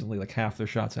constantly, like, half their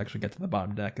shots actually get to the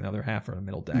bottom deck, and the other half are the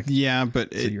middle deck. Yeah,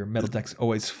 but so your middle deck's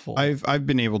always full. I've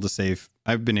been able to save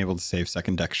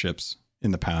second deck ships in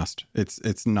the past.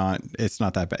 It's not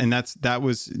that bad, and that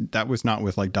was not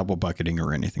with like double bucketing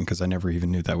or anything, because I never even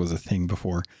knew that was a thing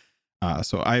before.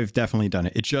 So I've definitely done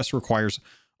it. It just requires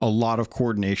a lot of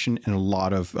coordination and a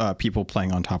lot of people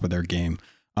playing on top of their game.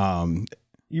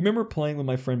 You remember playing with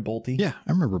my friend Bolty? Yeah,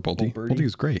 I remember Bolty. Bolty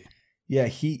was great. Yeah,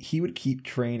 he would keep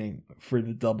training for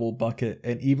the double bucket,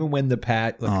 and even when the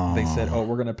they said, "Oh,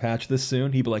 we're gonna patch this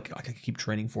soon," he'd be like, "I could keep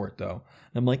training for it though."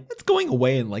 And I'm like, "It's going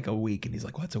away in like a week," and he's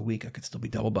like, "What's a week? I could still be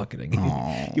double bucketing."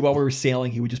 While we were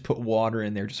sailing, he would just put water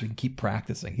in there just so we can keep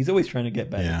practicing. He's always trying to get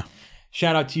better. Yeah.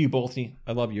 Shout out to you, Bolty.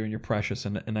 I love you and you're precious,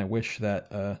 and I wish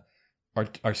that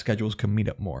our schedules could meet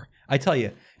up more. I tell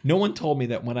you, no one told me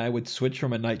that when I would switch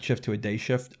from a night shift to a day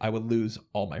shift, I would lose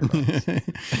all my friends.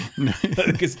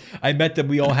 Because I met them,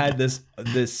 we all had this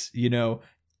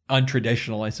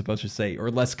untraditional, I suppose to say, or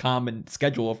less common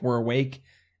schedule. If we're awake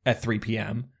at 3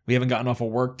 p.m., we haven't gotten off of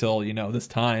work till this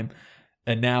time,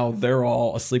 and now they're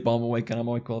all asleep while I'm awake, and I'm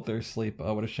awake while they're asleep.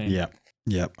 Oh, what a shame.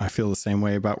 Yep. I feel the same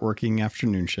way about working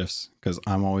afternoon shifts because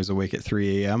I'm always awake at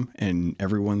 3 a.m. and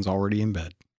everyone's already in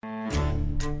bed.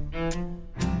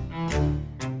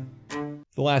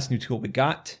 The last new tool we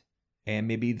got, and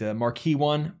maybe the marquee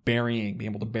one, burying,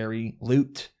 being able to bury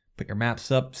loot, put your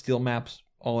maps up, steal maps,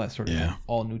 all that sort of thing,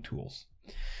 all new tools.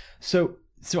 So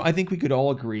I think we could all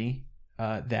agree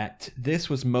that this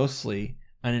was mostly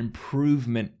an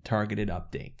improvement targeted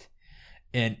update.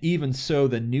 And even so,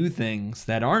 the new things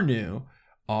that are new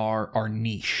are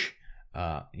niche.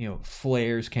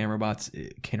 Flares, cannon robots,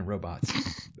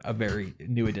 a very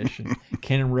new addition.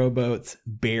 Cannon robots,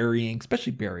 burying,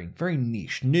 especially burying, very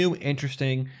niche, new,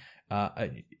 interesting,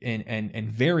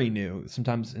 and very new.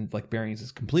 Sometimes like buryings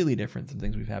is completely different than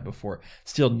things we've had before.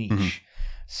 Still niche. Mm-hmm.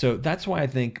 So that's why I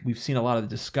think we've seen a lot of the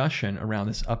discussion around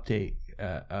this update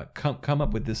come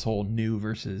up with this whole new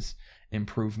versus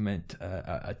improvement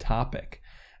topic.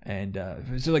 And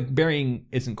so like burying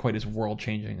isn't quite as world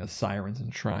changing as sirens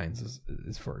and shrines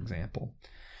is for example.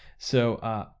 So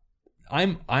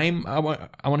I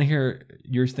want to hear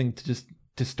your thing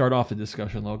to start off the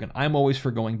discussion, Logan. I'm always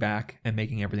for going back and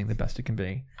making everything the best it can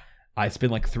be. It's been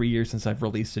like 3 years since I've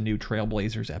released a new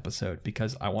Trailblazers episode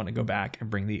because I want to go back and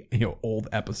bring the old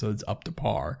episodes up to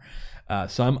par.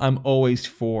 So I'm always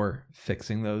for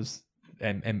fixing those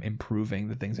and improving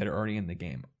the things that are already in the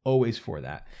game. Always for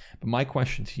that. But my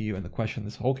question to you, and the question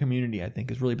this whole community I think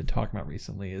has really been talking about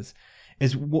recently, is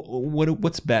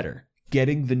what's better?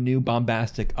 Getting the new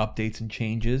bombastic updates and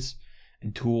changes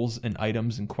and tools and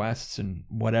items and quests and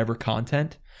whatever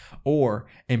content, or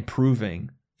improving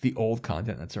the old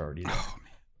content that's already there? Oh,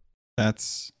 man.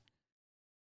 That's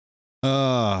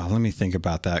let me think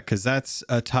about that, because that's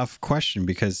a tough question,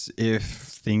 because if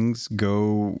things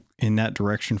go in that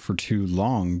direction for too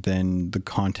long, then the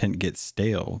content gets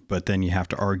stale. But then you have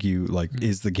to argue, like,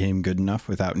 is the game good enough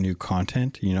without new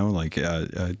content?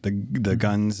 The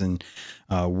guns and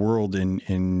world in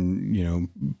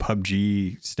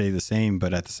PUBG stay the same,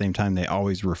 but at the same time they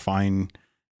always refine.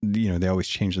 They always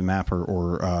change the map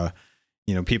or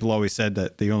people always said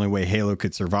that the only way Halo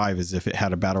could survive is if it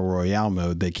had a battle royale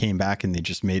mode. They came back and they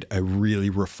just made a really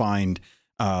refined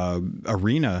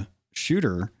arena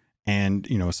shooter. And,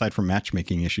 aside from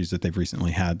matchmaking issues that they've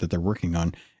recently had that they're working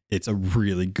on, it's a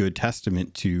really good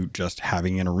testament to just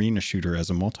having an arena shooter as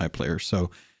a multiplayer.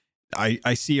 So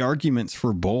I see arguments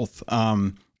for both.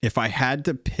 If I had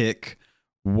to pick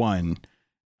one,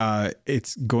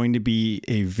 it's going to be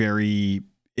a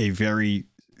very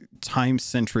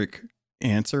time-centric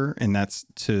answer, and that's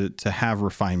to have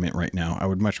refinement right now. I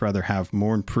would much rather have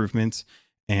more improvements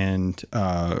and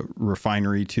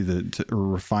refinery to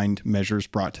refined measures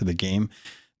brought to the game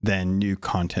than new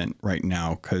content right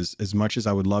now. Because as much as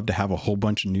I would love to have a whole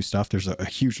bunch of new stuff, there's a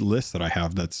huge list that I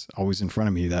have that's always in front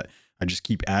of me that I just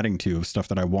keep adding to of stuff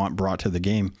that I want brought to the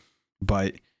game.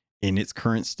 But in its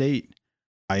current state,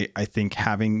 I think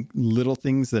having little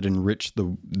things that enrich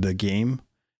the game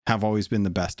have always been the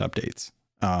best updates.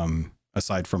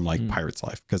 Aside from like Pirate's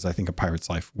Life, because I think a Pirate's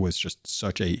Life was just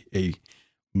such a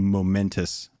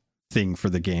momentous thing for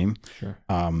the game. Sure.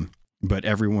 But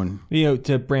everyone,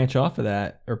 to branch off of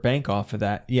that or bank off of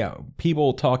that,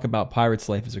 people talk about Pirate's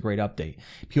Life as a great update.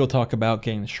 People talk about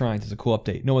getting the shrines as a cool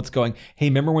update. No one's going, hey,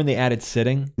 remember when they added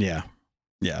sitting? Yeah.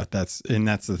 That's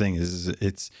the thing is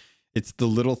it's the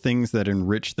little things that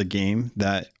enrich the game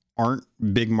that aren't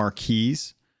big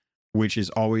marquees, which is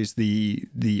always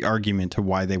the argument to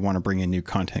why they want to bring in new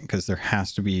content, because there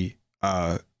has to be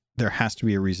a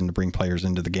reason to bring players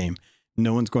into the game.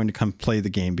 No one's going to come play the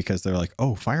game because they're like,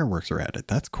 oh, fireworks are added.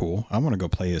 That's cool. I want to go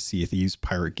play a Sea of Thieves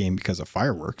pirate game because of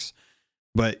fireworks.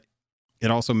 But it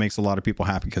also makes a lot of people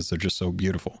happy because they're just so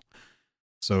beautiful.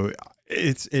 So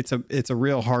it's a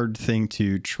real hard thing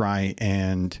to try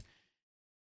and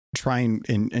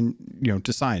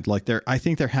decide. Like I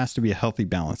think there has to be a healthy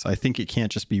balance. I think it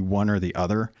can't just be one or the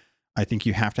other. I think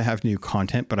you have to have new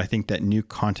content, but I think that new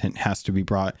content has to be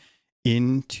brought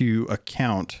into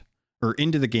account or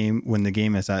into the game when the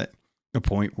game is at a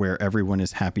point where everyone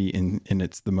is happy and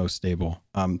it's the most stable.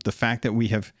 The fact that we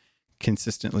have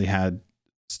consistently had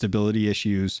stability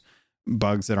issues,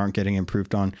 bugs that aren't getting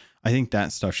improved on, I think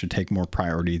that stuff should take more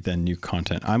priority than new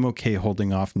content. I'm okay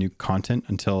holding off new content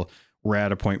until we're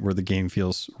at a point where the game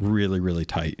feels really, really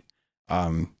tight.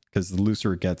 Because the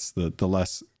looser it gets, the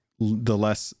less,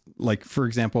 like, for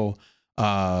example,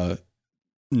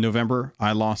 November,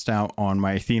 I lost out on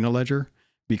my Athena ledger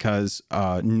because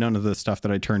none of the stuff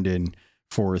that I turned in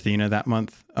for Athena that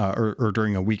month or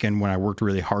during a weekend when I worked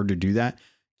really hard to do that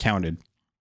counted.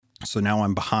 So now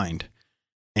I'm behind.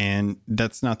 And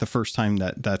that's not the first time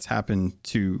that that's happened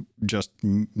to just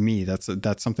me. That's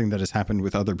something that has happened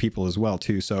with other people as well,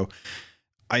 too. So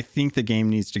I think the game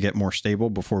needs to get more stable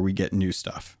before we get new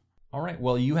stuff. All right.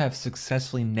 Well, you have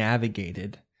successfully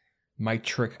navigated my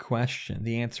trick question.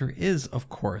 The answer is, of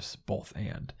course, both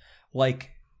and.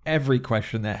 Like every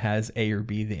question that has A or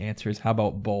B, the answer is how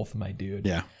about both, my dude?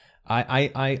 Yeah.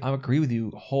 I agree with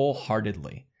you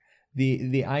wholeheartedly.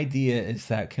 The idea is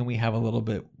that can we have a little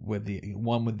bit with the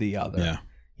one with the other? Yeah.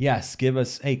 Yes, give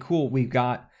us, hey, cool, we've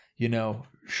got,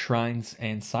 shrines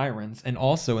and sirens. And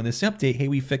also in this update, hey,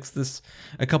 we fixed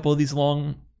a couple of these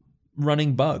long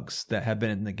running bugs that have been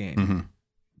in the game. Mm-hmm.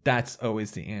 That's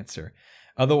always the answer.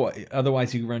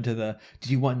 Otherwise you run to do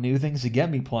you want new things to get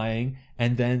me playing?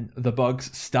 And then the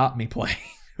bugs stop me playing.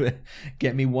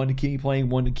 Get me one to keep me playing,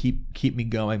 one to keep me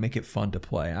going, make it fun to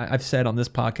play. I've said on this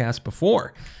podcast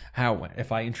before how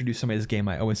if I introduce somebody to this game,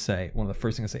 I always say, one of the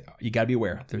first things I say, you got to be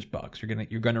aware there's bugs.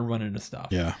 You're gonna run into stuff.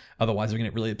 Yeah. Otherwise they're gonna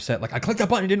get really upset. Like, I clicked that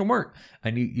button, it didn't work.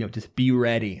 I need, just be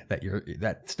ready that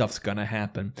that stuff's gonna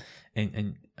happen.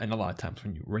 And a lot of times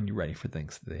when you're ready for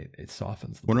things, it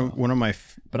softens the blow. One of my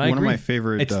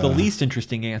favorite. It's the least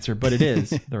interesting answer, but it is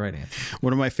the right answer.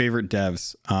 One of my favorite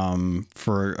devs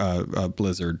for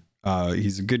Blizzard.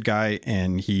 He's a good guy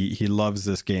and he loves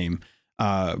this game.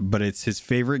 But it's his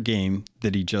favorite game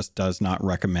that he just does not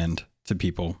recommend to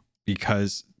people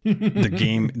because the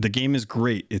game is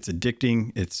great. It's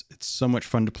addicting. It's so much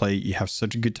fun to play. You have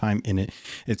such a good time in it.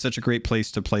 It's such a great place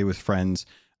to play with friends,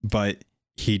 but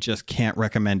he just can't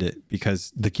recommend it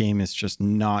because the game is just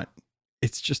not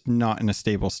in a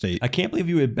stable state. I can't believe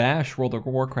you would bash World of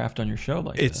Warcraft on your show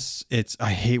like this.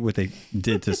 I hate what they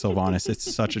did to Sylvanas.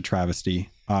 It's such a travesty.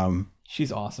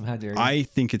 She's awesome. How dare you? I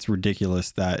think it's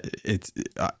ridiculous that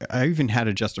I even had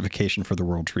a justification for the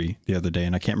World Tree the other day,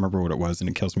 and I can't remember what it was, and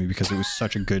it kills me because it was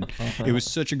such a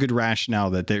good, rationale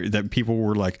that people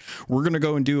were like, we're going to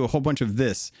go and do a whole bunch of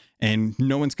this, and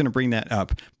no one's going to bring that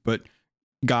up. But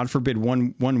God forbid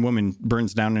one woman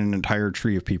burns down an entire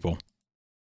tree of people.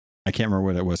 I can't remember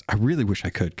what it was. I really wish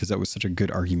I could because that was such a good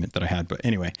argument that I had. But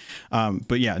anyway,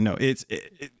 but yeah, no,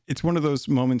 it's one of those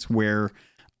moments where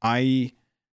I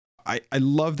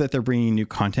love that they're bringing new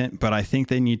content, but I think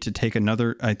they need to take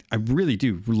another. I really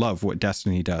do love what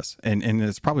Destiny does. And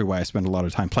it's probably why I spend a lot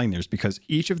of time playing theirs because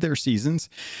each of their seasons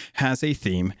has a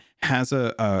theme, has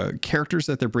a characters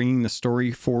that they're bringing the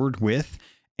story forward with.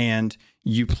 And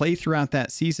you play throughout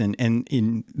that season, and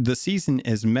in the season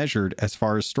is measured as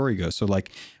far as story goes. So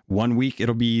like 1 week,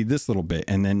 it'll be this little bit.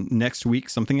 And then next week,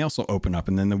 something else will open up.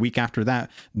 And then the week after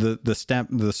that,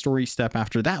 the story step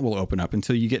after that will open up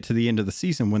until you get to the end of the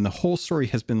season when the whole story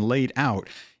has been laid out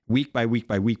week by week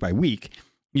by week by week.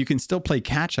 You can still play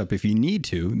catch up if you need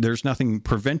to. There's nothing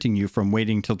preventing you from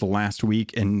waiting till the last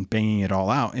week and banging it all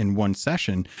out in one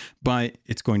session, but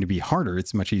it's going to be harder.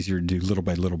 It's much easier to do little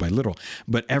by little by little.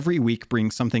 But every week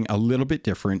brings something a little bit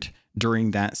different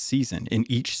during that season. And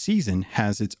each season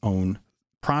has its own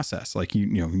process. Like,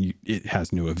 it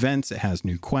has new events, it has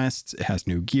new quests, it has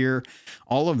new gear,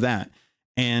 all of that.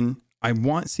 And I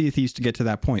want Sea of Thieves to get to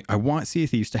that point. I want Sea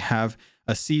of Thieves to have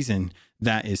a season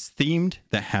that is themed,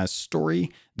 that has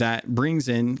story, that brings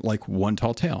in like one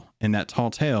tall tale. And that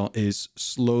tall tale is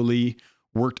slowly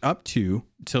worked up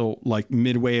till like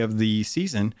midway of the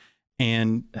season.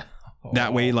 And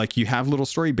that way, like, you have little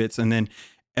story bits. And then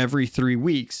every 3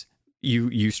 weeks,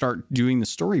 you start doing the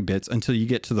story bits until you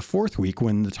get to the 4th week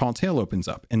when the tall tale opens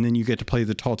up. And then you get to play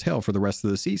the tall tale for the rest of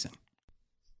the season.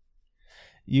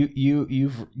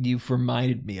 You've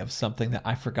reminded me of something that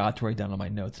I forgot to write down on my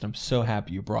notes, and I'm so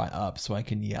happy you brought up so I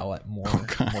can yell at more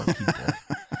people.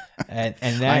 And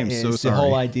that is the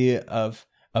whole idea of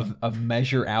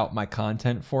measure out my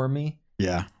content for me.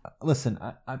 Yeah. Listen,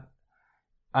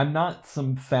 I'm not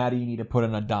some fatty you need to put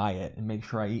on a diet and make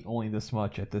sure I eat only this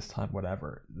much at this time,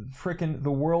 whatever. Frickin'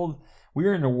 the world,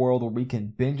 we're in a world where we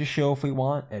can binge a show if we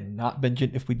want and not binge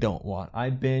it if we don't want. I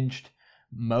binged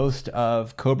most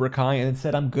of Cobra Kai and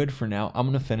said, I'm good for now. I'm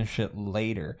going to finish it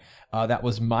later. That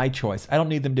was my choice. I don't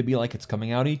need them to be like, it's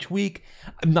coming out each week.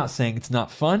 I'm not saying it's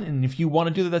not fun. And if you want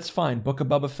to do that, that's fine. Book of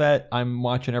Boba Fett, I'm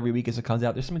watching every week as it comes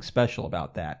out. There's something special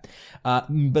about that.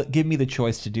 But give me the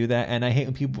choice to do that. And I hate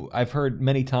when people, I've heard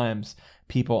many times,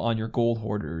 people on your Gold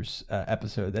Hoarders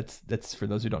episode, that's for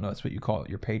those who don't know, that's what you call it,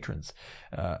 your patrons,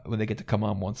 when they get to come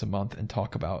on once a month and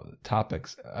talk about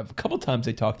topics. A couple times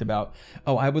they talked about,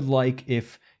 oh, I would like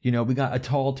if, we got a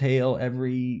tall tale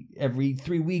every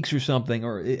 3 weeks or something,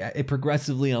 or it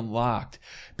progressively unlocked,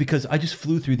 because I just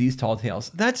flew through these tall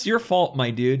tales. That's your fault,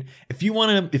 my dude. If you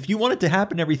want it to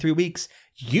happen every 3 weeks,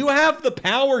 you have the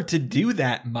power to do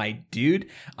that, my dude.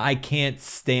 I can't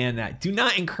stand that. Do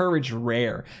not encourage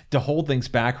Rare to hold things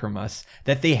back from us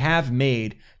that they have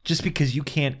made just because you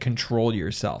can't control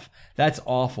yourself. That's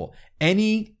awful.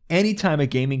 Anytime a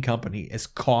gaming company is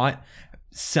caught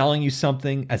selling you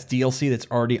something as DLC that's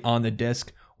already on the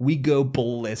disc, we go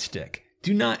ballistic.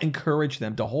 Do not encourage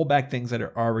them to hold back things that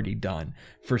are already done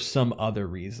for some other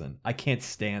reason. I can't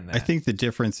stand that. I think the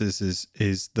difference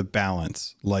is the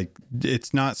balance. Like,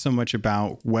 it's not so much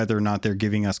about whether or not they're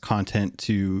giving us content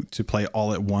to play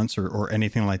all at once or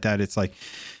anything like that. It's like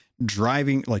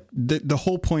driving, like the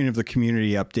whole point of the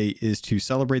community update is to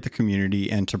celebrate the community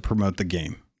and to promote the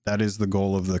game. That is the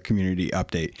goal of the community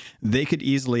update. They could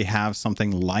easily have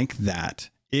something like that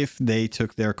if they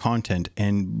took their content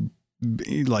and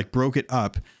like broke it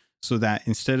up so that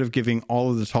instead of giving all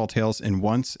of the tall tales in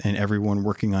once and everyone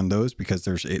working on those because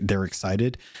they're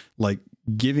excited, like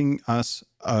giving us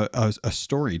a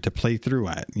story to play through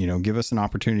at, give us an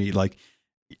opportunity, like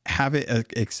have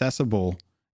it accessible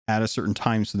at a certain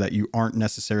time so that you aren't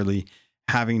necessarily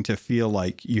having to feel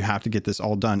like you have to get this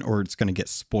all done or it's going to get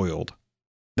spoiled.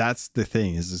 That's the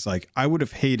thing is like, I would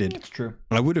have hated, That's true.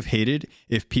 I would have hated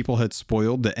if people had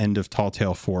spoiled the end of Tall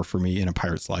Tale 4 for me in A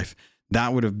Pirate's Life.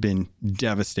 That would have been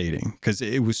devastating because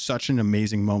it was such an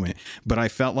amazing moment, but I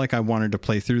felt like I wanted to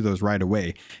play through those right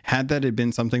away. Had that had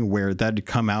been something where that had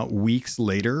come out weeks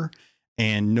later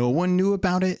and no one knew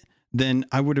about it, then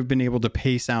I would have been able to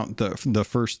pace out the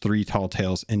first 3 Tall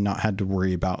Tales and not had to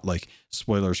worry about like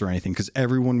spoilers or anything because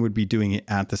everyone would be doing it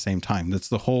at the same time. That's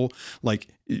the whole, like,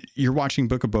 you're watching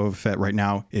Book of Boba Fett right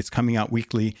now. It's coming out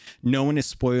weekly. No one is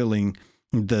spoiling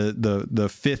the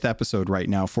 5th episode right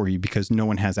now for you because no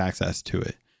one has access to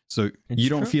it. So you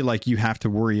don't feel like you have to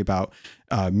worry about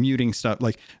muting stuff.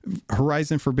 Like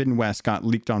Horizon Forbidden West got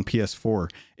leaked on PS4.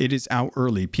 It is out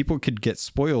early. People could get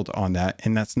spoiled on that,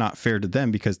 and that's not fair to them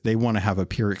because they want to have a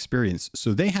pure experience.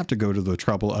 So they have to go to the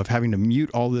trouble of having to mute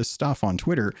all this stuff on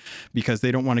Twitter because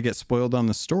they don't want to get spoiled on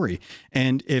the story.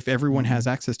 And if everyone has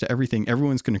access to everything,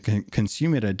 everyone's going to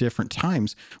consume it at different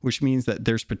times, which means that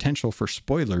there's potential for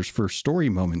spoilers for story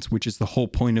moments, which is the whole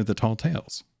point of the Tall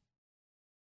Tales.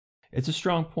 It's a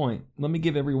strong point. Let me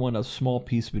give everyone a small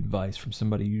piece of advice from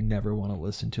somebody you never want to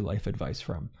listen to life advice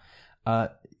from.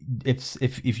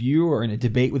 If you are in a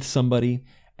debate with somebody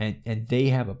and they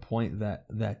have a point that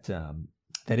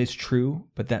is true,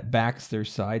 but that backs their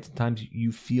side, sometimes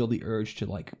you feel the urge to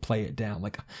like play it down,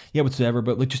 like yeah, whatever,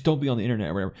 but like just don't be on the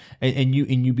internet or whatever, and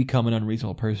you become an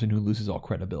unreasonable person who loses all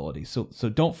credibility. So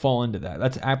don't fall into that.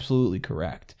 That's absolutely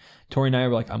correct. Tori and I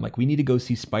were like, I'm like, we need to go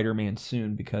see Spider-Man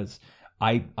soon because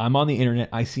I'm on the internet,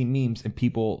 I see memes and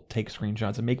people take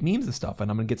screenshots and make memes and stuff and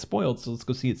I'm going to get spoiled. So let's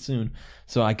go see it soon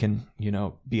so I can,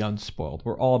 be unspoiled.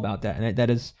 We're all about that. And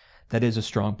that is a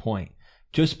strong point.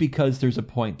 Just because there's a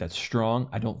point that's strong,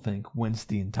 I don't think wins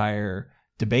the entire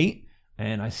debate.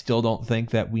 And I still don't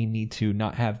think that we need to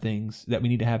have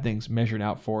things measured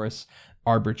out for us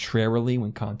arbitrarily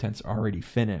when content's already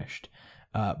finished.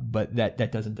 But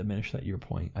that doesn't diminish that your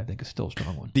point, I think, is still a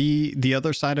strong one. The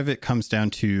other side of it comes down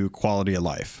to quality of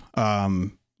life.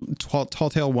 Tall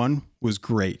Tale 1 was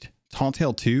great. Tall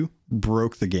Tale 2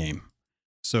 broke the game.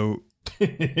 So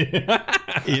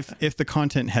if the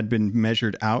content had been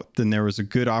measured out, then there was a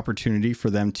good opportunity for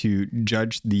them to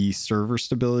judge the server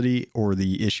stability or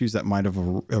the issues that might have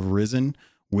arisen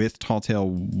with Tall Tale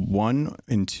 1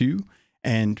 and 2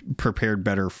 and prepared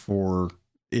better for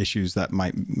issues that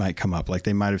might come up. Like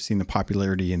they might have seen the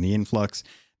popularity and the influx.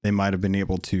 They might have been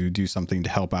able to do something to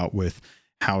help out with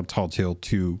how Tall Tale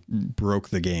 2 broke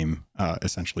the game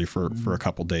essentially for a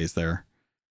couple days there.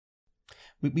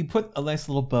 We put a nice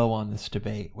little bow on this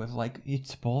debate with like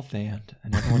it's both and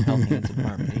everyone held hands in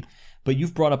harmony. But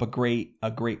you've brought up a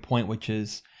great point, which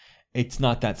is it's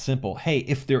not that simple. Hey,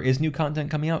 if there is new content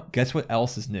coming out, guess what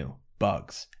else is new?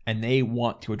 Bugs. And they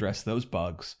want to address those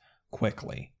bugs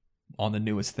quickly. on the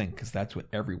newest thing because that's what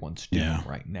everyone's doing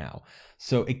right now.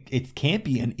 So it can't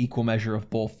be an equal measure of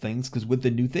both things, because with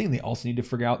the new thing, they also need to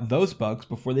figure out those bugs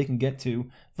before they can get to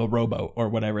the robo or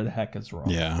whatever the heck is wrong.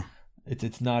 Yeah.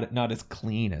 It's not as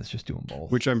clean as just doing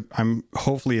both. Which I'm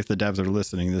hopefully, if the devs are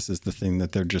listening, this is the thing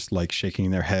that they're just like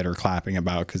shaking their head or clapping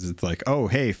about, because it's like, oh,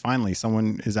 hey, finally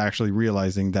someone is actually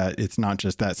realizing that it's not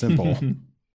just that simple.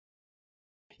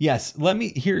 Yes. Let me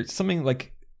hear something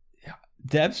like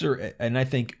devs are, and I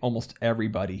think almost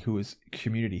everybody who is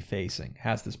community facing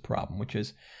has this problem, which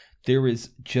is there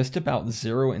is just about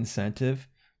zero incentive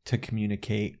to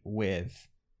communicate with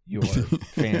your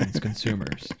fans,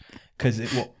 consumers, because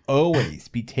it will always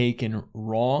be taken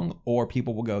wrong, or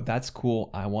people will go, that's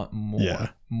cool, I want more,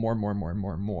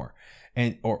 more.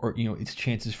 And, or it's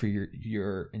chances for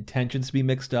your intentions to be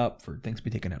mixed up, for things to be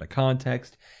taken out of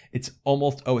context. It's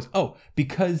almost always,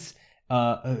 because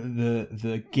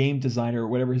the game designer,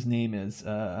 whatever his name is,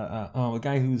 the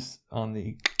guy who's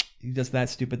he does that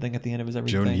stupid thing at the end of his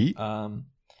everything. Joe Neat?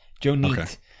 Joe Neat.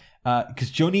 Okay. Because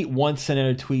Joe Neat once sent out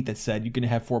a tweet that said, you're going to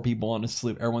have 4 people on a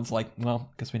sloop. Everyone's like,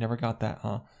 well, guess we never got that,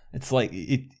 huh? It's like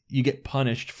you get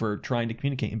punished for trying to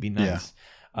communicate and be nice.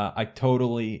 Yeah. I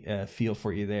totally feel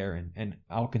for you there. And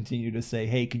I'll continue to say,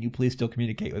 hey, can you please still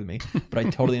communicate with me? But I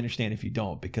totally understand if you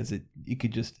don't, because you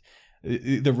could just,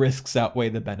 the risks outweigh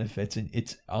the benefits. And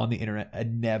it's on the internet.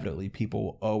 Inevitably, people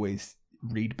will always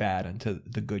read bad into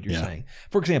the good you're saying.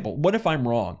 For example, what if I'm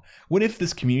wrong? What if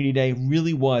this community day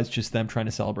really was just them trying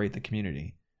to celebrate the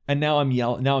community? And now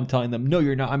I'm telling them, no,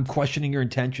 you're not. I'm questioning your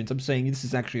intentions. I'm saying this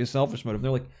is actually a selfish motive. They're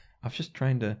like, I was just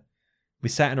trying to, we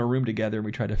sat in a room together and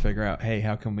we tried to figure out, hey,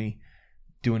 how can we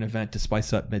do an event to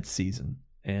spice up mid-season?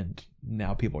 And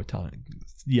now people are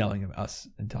yelling at us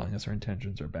and telling us our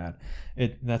intentions are bad.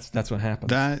 That's what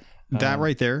happens. That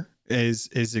right there is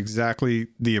exactly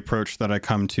the approach that I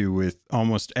come to with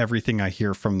almost everything I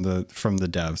hear from the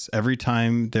devs. Every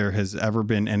time there has ever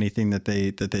been anything that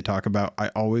they talk about, I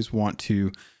always want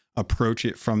to approach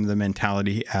it from the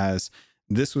mentality as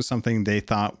this was something they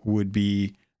thought would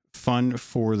be fun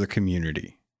for the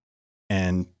community,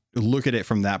 and look at it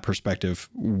from that perspective,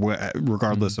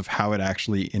 regardless of how it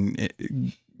actually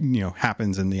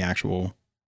happens in the actual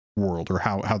world, or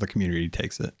how the community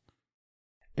takes it.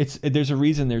 There's a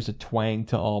reason there's a twang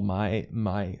to all my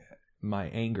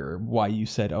anger. Why you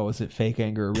said, oh, is it fake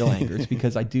anger or real anger? It's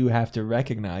because I do have to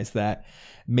recognize that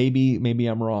maybe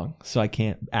I'm wrong, so I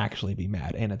can't actually be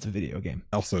mad, and it's a video game.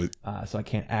 Also, so I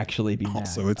can't actually be mad.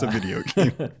 Also, it's a video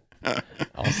game.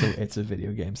 Also, it's a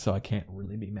video game, so I can't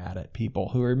really be mad at people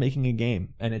who are making a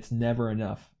game, and it's never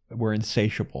enough. We're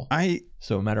insatiable.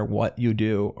 So no matter what you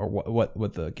do or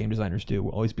what the game designers do,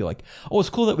 we'll always be like, oh,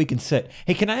 it's cool that we can sit.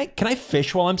 Hey, can I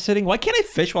fish while I'm sitting? Why can't I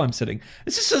fish while I'm sitting?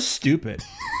 This is so stupid.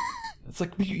 It's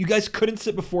like, you guys couldn't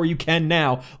sit before, you can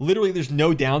now. Literally, there's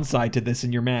no downside to this,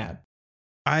 and you're mad.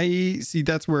 I see.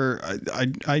 That's where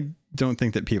I don't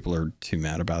think that people are too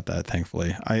mad about that.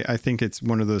 Thankfully, I think it's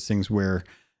one of those things where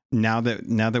now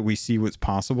that we see what's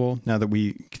possible, now that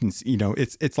we can,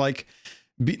 it's like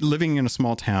living in a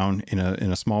small town, in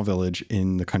a small village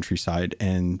in the countryside,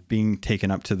 and being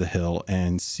taken up to the hill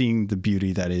and seeing the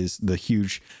beauty that is the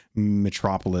huge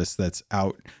metropolis that's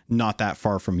out not that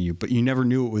far from you, but you never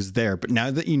knew it was there. But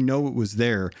now that you know it was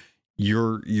there,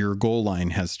 your goal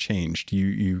line has changed.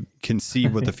 You can see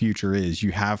what the future is.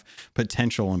 You have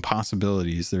potential and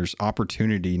possibilities. There's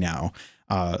opportunity now.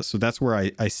 So that's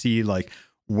where I see, like,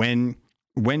 when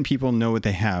people know what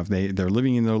they have, they're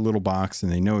living in their little box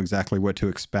and they know exactly what to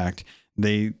expect.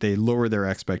 They lower their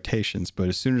expectations, but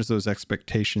as soon as those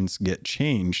expectations get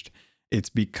changed, it's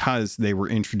because they were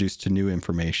introduced to new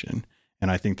information.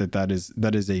 And I think that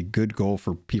is a good goal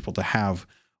for people to have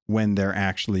when they're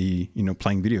actually,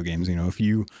 playing video games. If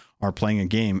you are playing a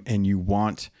game and you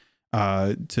want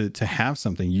to have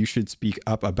something, you should speak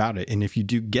up about it. And if you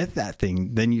do get that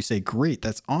thing, then you say, great,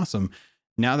 that's awesome.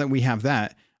 Now that we have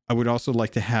that, I would also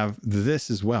like to have this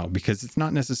as well, because it's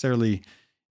not necessarily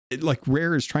like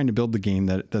Rare is trying to build the game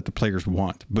that the players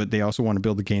want, but they also want to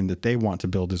build the game that they want to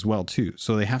build as well too.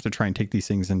 So they have to try and take these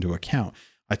things into account.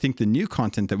 I think the new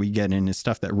content that we get in is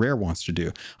stuff that Rare wants to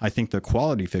do. I think the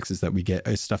quality fixes that we get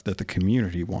is stuff that the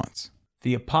community wants.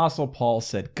 The Apostle Paul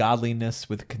said, godliness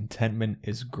with contentment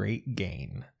is great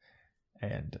gain.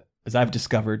 And as I've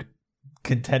discovered,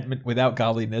 contentment without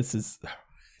godliness is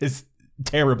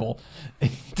terrible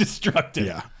and destructive.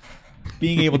 Yeah.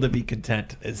 Being able to be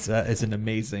content is an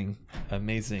amazing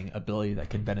ability that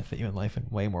can benefit you in life in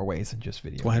way more ways than just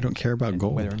video. Well, I don't care about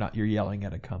gold. Whether or not you're yelling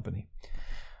at a company.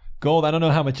 Gold, I don't know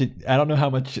how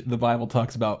much the Bible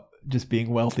talks about just being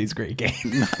wealthy is great gain.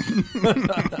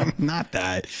 Not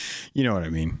that. You know what I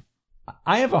mean.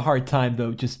 I have a hard time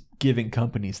though just giving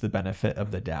companies the benefit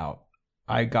of the doubt.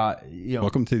 I got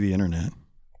welcome to the internet.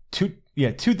 Two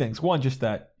things. One, just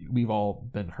that we've all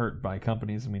been hurt by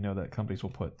companies, and we know that companies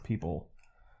will put people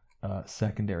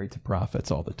secondary to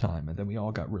profits all the time, and then we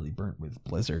all got really burnt with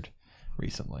Blizzard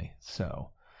recently. So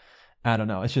I don't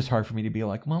know. It's just hard for me to be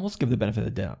like, well, let's give the benefit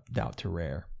of the doubt to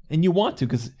Rare. And you want to,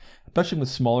 because especially with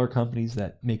smaller companies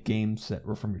that make games that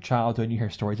were from your childhood, and you hear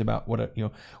stories about what a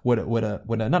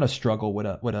not a struggle, what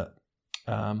a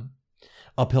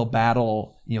uphill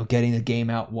battle, getting the game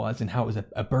out was, and how it was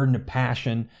a burden of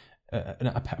passion,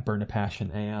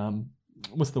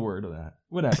 what's the word of that?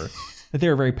 Whatever. That they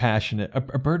were very passionate,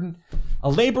 a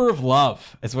labor of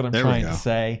love is what I'm trying to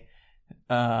say.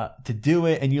 To do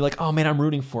it, and you're like, oh man, I'm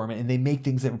rooting for them, and they make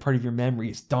things that were part of your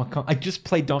memories. I just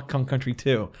played Donkey Kong Country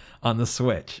 2 on the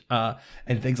Switch,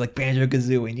 and things like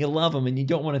Banjo-Kazooie, and you love them, and you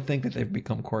don't want to think that they've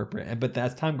become corporate. But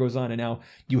as time goes on, and now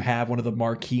you have one of the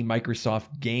marquee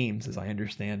Microsoft games, as I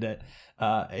understand it,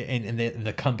 and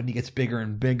the company gets bigger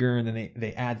and bigger, and then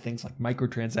they add things like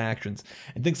microtransactions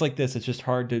and things like this. It's just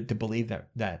hard to believe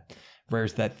that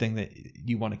Rare's that thing that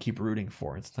you want to keep rooting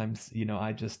for. And sometimes,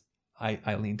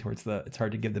 I lean towards it's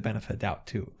hard to give the benefit of doubt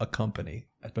to a company,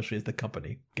 especially as the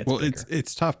company gets bigger.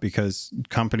 It's tough because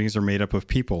companies are made up of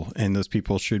people, and those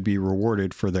people should be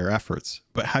rewarded for their efforts.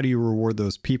 But how do you reward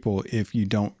those people if you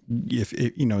don't,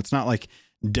 it's not like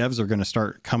devs are going to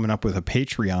start coming up with a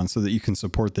Patreon so that you can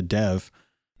support the dev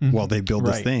while they build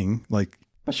this thing. Like,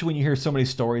 especially when you hear so many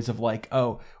stories of like,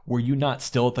 oh, were you not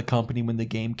still at the company when the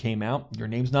game came out? Your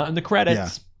name's not in the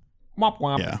credits. Yeah. Womp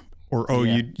womp. Yeah. Or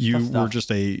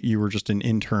you were just an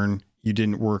intern. You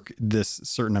didn't work this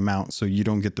certain amount, so you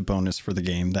don't get the bonus for the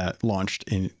game that launched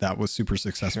that was super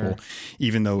successful. Sure.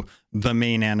 Even though the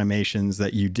main animations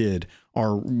that you did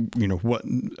are, what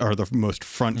are the most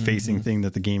front-facing thing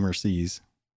that the gamer sees.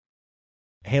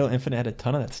 Halo Infinite had a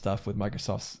ton of that stuff with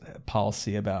Microsoft's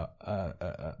policy about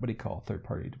what do you call third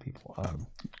party to people?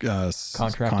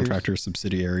 Contractors,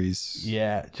 subsidiaries.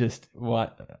 Yeah, just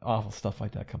what awful stuff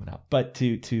like that coming out. But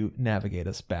to navigate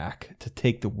us back, to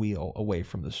take the wheel away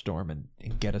from the storm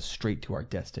and get us straight to our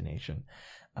destination.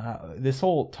 This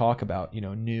whole talk about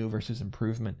new versus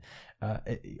improvement.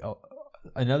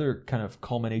 Another kind of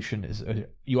culmination is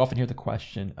you often hear the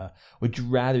question, would you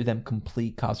rather them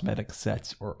complete cosmetic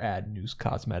sets or add new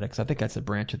cosmetics? I think that's a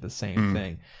branch of the same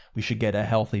thing. We should get a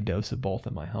healthy dose of both,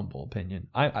 in my humble opinion.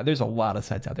 There's a lot of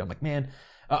sets out there. I'm like, man,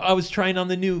 I was trying on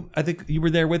the new, I think you were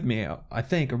there with me, I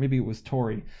think, or maybe it was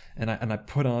Tori, and I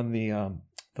put on the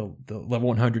level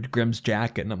 100 Grimm's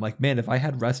jacket, and I'm like, man, if I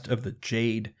had rest of the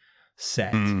Jade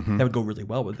set, that would go really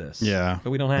well with this. Yeah.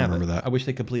 But we don't have it. That. I wish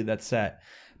they completed that set.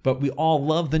 But we all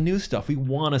love the new stuff. We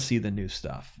want to see the new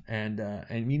stuff, and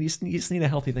you just need a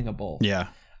healthy thing of both. Yeah,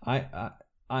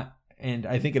 and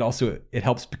I think it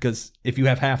helps because if you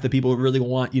have half the people who really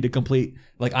want you to complete,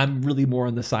 like I'm really more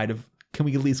on the side of, can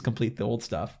we at least complete the old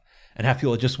stuff? And half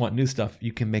people that just want new stuff,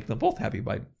 you can make them both happy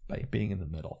by being in the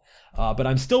middle. But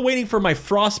I'm still waiting for my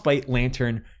Frostbite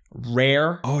lantern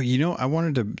Rare. Oh, I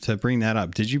wanted to bring that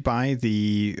up. Did you buy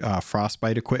the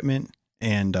Frostbite equipment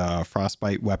and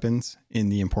Frostbite weapons in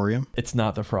the Emporium? It's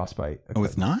not the Frostbite equipment. Oh,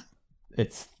 it's not?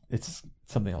 It's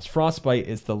something else. Frostbite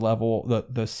is the level,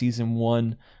 the season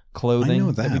 1 clothing I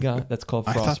know that we got. That's called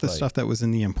Frostbite. I thought the stuff that was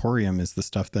in the Emporium is the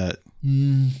stuff that...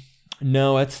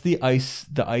 No, it's the ice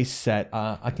set.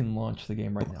 I can launch the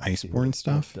game right now. Iceborne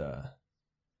stuff?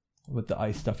 What the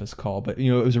ice stuff is called, but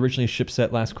it was originally a ship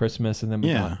set last Christmas, and then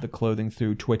we got the clothing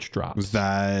through Twitch drops. Was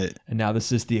that? And now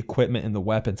this is the equipment and the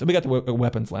weapons. And we got the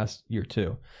weapons last year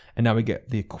too, and now we get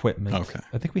the equipment. Okay.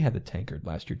 I think we had the tankard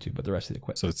last year too, but the rest of the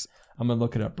equipment. So it's. I'm gonna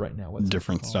look it up right now. What's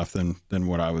different stuff than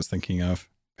what I was thinking of,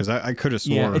 because I could have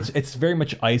swore. Yeah, it's very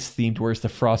much ice themed, whereas the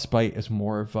Frostbite is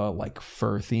more of like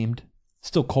fur themed.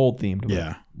 Still cold themed,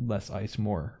 but less ice,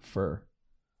 more fur.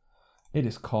 It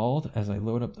is called, as I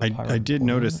load up the Pirate I did Emporium.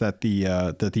 notice that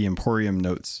the Emporium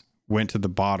notes went to the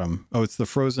bottom. Oh, it's the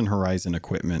Frozen Horizon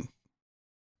equipment.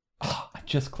 Oh, I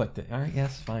just clicked it. All right,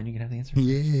 yes, fine. You can have the answer.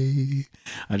 Yay!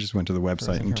 I just went to the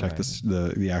website and checked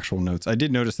the actual notes. I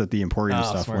did notice that the Emporium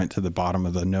stuff went to the bottom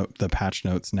of the patch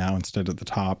notes now instead of the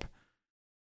top.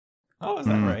 Oh, is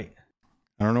that right?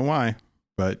 I don't know why,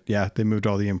 but yeah, they moved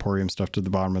all the Emporium stuff to the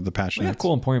bottom of the patch notes. We have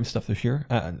cool Emporium stuff this year.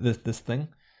 This thing.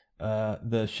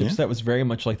 The ship set was very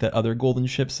much like that other golden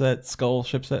ship set, skull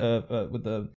ship set with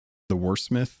the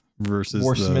Warsmith versus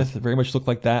Warsmith very much looked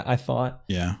like that, I thought.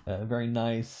 Yeah. Very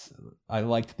nice. I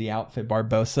liked the outfit.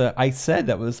 Barbosa, I said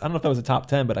that was, I don't know if that was a top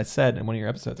 10, but I said in one of your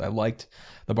episodes I liked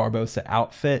the Barbosa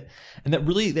outfit, and that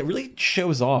really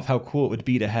shows off how cool it would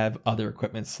be to have other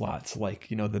equipment slots like,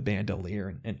 the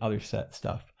bandolier and other set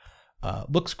stuff.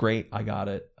 Looks great. I got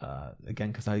it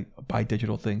again because I buy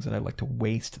digital things and I like to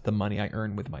waste the money I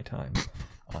earn with my time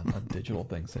on digital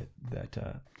things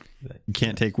that you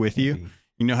can't take with you.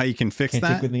 You know how you can fix that?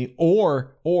 Take with me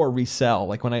or resell.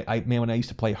 Like when I used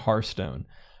to play Hearthstone,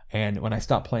 and when I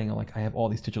stopped playing, I'm like, I have all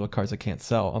these digital cards I can't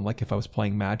sell. I'm like, if I was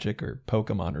playing Magic or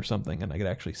Pokemon or something, and I could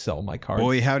actually sell my cards.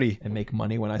 Boy, howdy, and make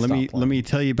money when I stop playing. Let me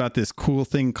tell you about this cool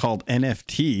thing called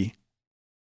NFT,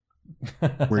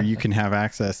 where you can have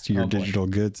access to your digital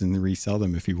goods and resell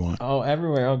them if you want. Oh,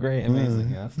 everywhere. Oh, great. Amazing.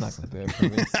 Yeah, that's not going to do it for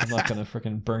me. I'm not going to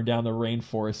freaking burn down the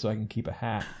rainforest so I can keep a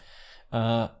hat.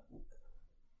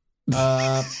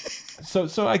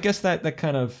 So I guess that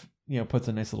kind of puts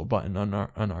a nice little button on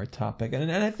our topic,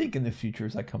 and I think in the future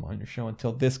as I come on your show,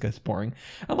 until this gets boring,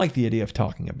 I like the idea of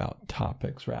talking about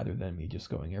topics rather than me just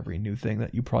going every new thing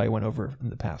that you probably went over in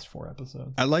the past 4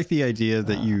 episodes. I like the idea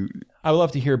that I would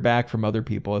love to hear back from other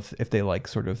people if they like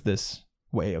sort of this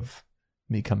way of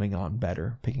me coming on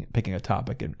better, picking a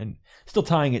topic and still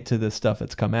tying it to the stuff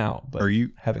that's come out. But are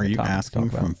you asking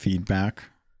from feedback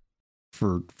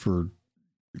for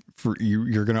you?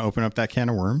 You're going to open up that can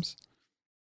of worms?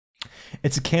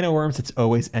 It's a can of worms that's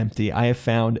always empty. I have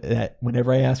found that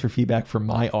whenever I ask for feedback from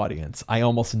my audience, I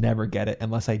almost never get it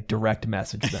unless I direct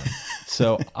message them.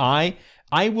 So I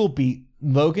will be,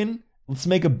 Logan, let's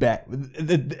make a bet.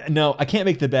 No, I can't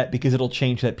make the bet because it'll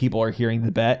change that people are hearing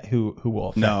the bet who will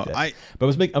affect it. But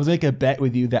I was making a bet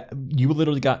with you that you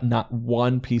literally got not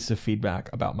one piece of feedback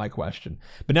about my question.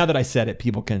 But now that I said it,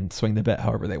 people can swing the bet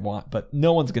however they want. But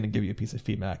no one's going to give you a piece of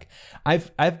feedback.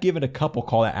 I've given a couple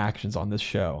call to actions on this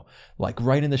show, like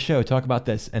right in the show, talk about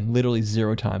this, and literally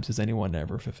 0 times has anyone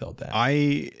ever fulfilled that.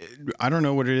 I don't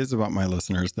know what it is about my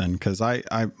listeners then, because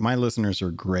my listeners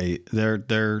are great.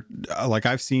 They're like,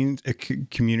 I've seen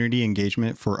community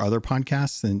engagement for other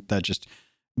podcasts, and that just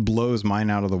blows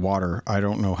mine out of the water. I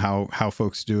don't know how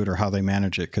folks do it or how they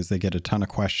manage it, because they get a ton of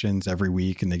questions every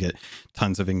week and they get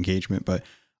tons of engagement. But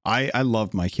I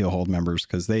love my Keelhauled members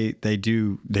because they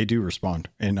do respond,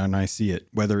 and I see it,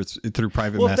 whether it's through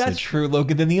private message. Well, if that's true,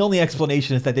 Logan, then the only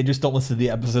explanation is that they just don't listen to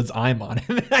the episodes I'm on.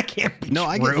 That can't be true.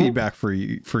 I get feedback for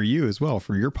you as well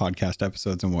for your podcast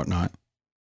episodes and whatnot.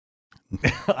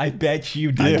 I bet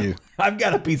you do. I do. I've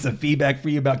got a piece of feedback for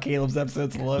you about Caleb's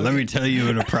episodes alone. Let me tell you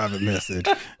in a private message.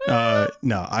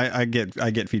 No, I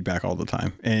get feedback all the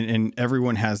time, and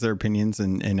everyone has their opinions,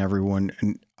 and everyone,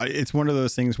 and it's one of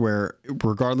those things where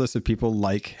regardless if people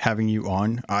like having you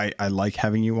on, I like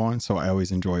having you on, so I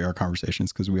always enjoy our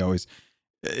conversations because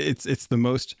it's the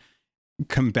most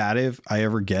combative I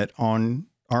ever get on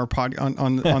our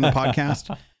on the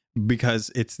podcast. Because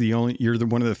it's you're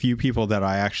one of the few people that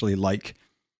I actually like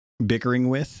bickering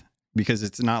with, because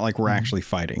it's not like we're actually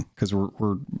fighting, because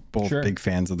we're both big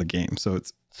fans of the game. So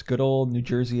it's good old New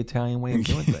Jersey Italian way of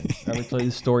doing things. I would tell you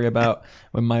the story about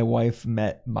when my wife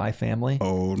met my family.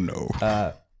 Oh no.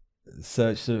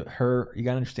 So her, you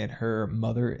gotta understand, her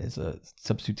mother is a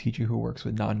substitute teacher who works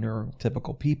with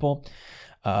non-neurotypical people.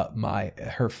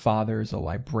 Her father is a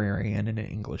librarian and an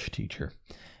English teacher,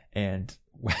 and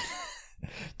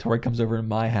Tori comes over to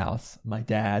my house. My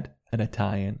dad, an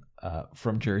Italian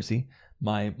from Jersey.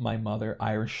 My mother,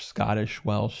 Irish, Scottish,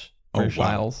 Welsh, British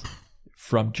Isles,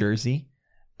 from Jersey,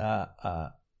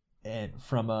 and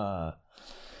from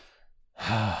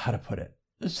how to put it?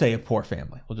 Let's say a poor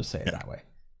family. We'll just say it that way.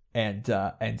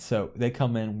 And so they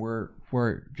come in.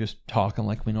 We're just talking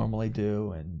like we normally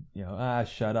do, and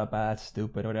shut up, that's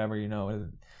stupid, whatever,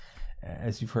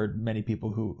 As you've heard many people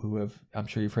who have, I'm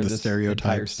sure you've heard this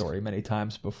entire story many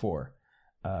times before,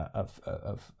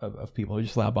 of people who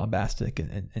just loud, bombastic,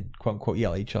 and quote unquote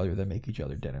yell at each other, then make each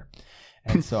other dinner.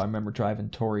 And so I remember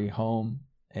driving Tori home,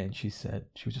 and she said,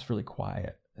 she was just really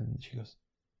quiet, and she goes,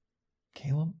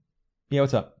 "Caleb, yeah,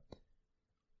 what's up?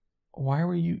 Why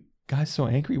were you guys so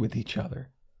angry with each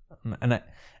other?" And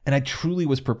I truly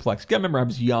was perplexed. I remember I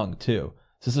was young too,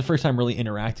 so this is the first time really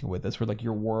interacting with this, where like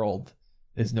your world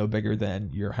is no bigger than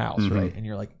your house, right? And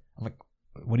you're like, I'm like,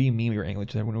 what do you mean we were angry?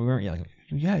 When we weren't yelling,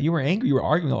 yeah, you were angry. You were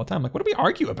arguing all the time. I'm like, what do we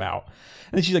argue about?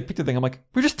 And then she's like, picked the thing. I'm like,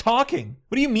 we're just talking.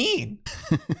 What do you mean?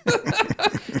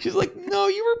 She's like, no,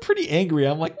 you were pretty angry.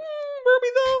 I'm like, were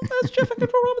we though? As Jeff and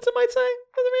Control Robinson might say.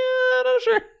 I'm not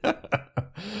sure.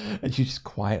 And she's just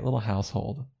quiet little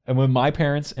household. And when my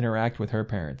parents interact with her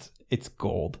parents, it's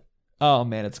gold. Oh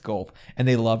man, it's gold. And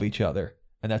they love each other.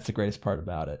 and that's the greatest part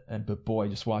about it. But boy,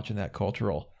 just watching that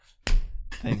cultural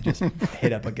thing just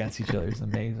hit up against each other is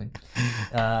amazing.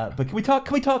 But can we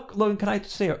talk, Logan? Can I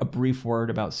just say a brief word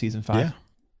about season 5? Yeah.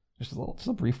 Just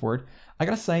a brief word. I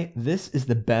gotta say, this is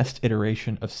the best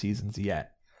iteration of seasons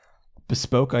yet.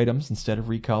 Bespoke items instead of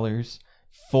recolors,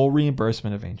 full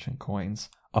reimbursement of ancient coins,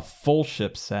 a full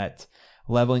ship set,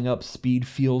 leveling up speed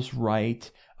feels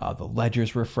right. The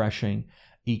ledger's refreshing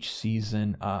each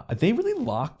season. They really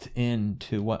locked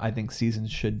into what I think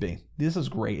seasons should be. This is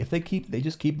great. If they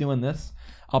just keep doing this,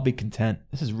 I'll be content.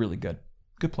 This is really good.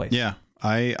 Good place. Yeah.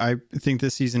 I think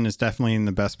this season is definitely in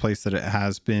the best place that it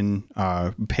has been.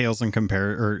 Pales in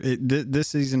this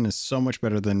season is so much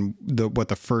better than what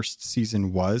the first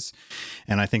season was,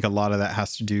 and I think a lot of that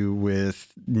has to do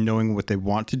with knowing what they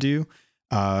want to do,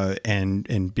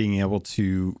 and being able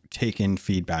to take in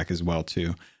feedback as well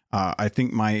too. I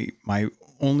think my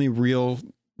only real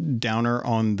downer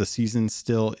on the season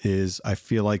still is I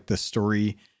feel like the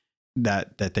story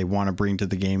that they want to bring to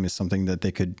the game is something that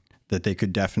they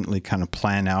could definitely kind of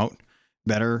plan out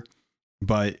better.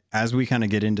 But as we kind of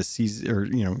get into season, or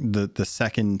the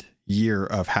second year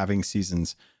of having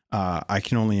seasons, I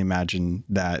can only imagine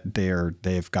that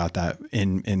they've got that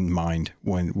in mind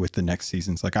with the next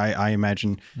seasons. Like I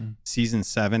imagine season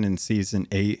 7 and season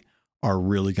 8 are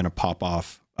really going to pop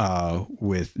off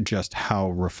with just how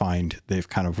refined they've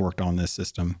kind of worked on this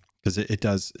system, because it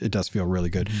does feel really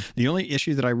good. Mm-hmm. The only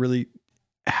issue that I really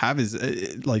have is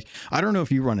I don't know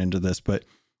if you run into this, but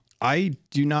I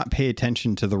do not pay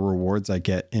attention to the rewards I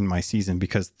get in my season,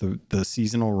 because the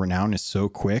seasonal renown is so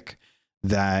quick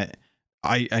that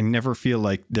I never feel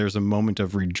like there's a moment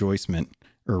of rejoicing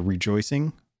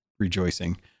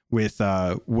with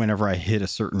whenever I hit a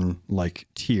certain like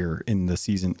tier in the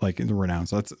season, like in the renown.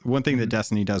 So that's one thing that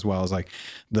Destiny does well, is like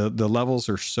the levels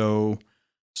are so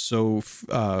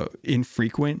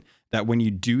infrequent that when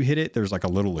you do hit it, there's like a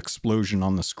little explosion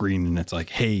on the screen, and it's like,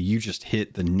 hey, you just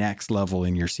hit the next level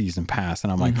in your season pass.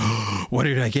 And I'm like, oh, what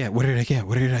did I get? What did I get?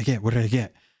 What did I get? What did I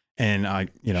get? And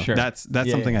sure. that's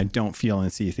something I don't feel in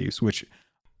Sea of Thieves, which.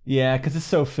 Yeah, because it's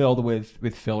so filled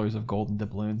with fillers of golden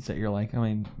doubloons that you're like, I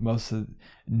mean, most of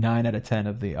 9 out of 10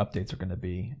 of the updates are going to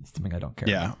be something I don't care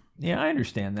about. Yeah, I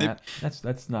understand that.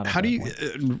 That's not. How do you?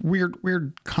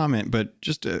 Weird comment, but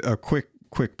just a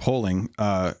quick polling.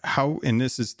 How, and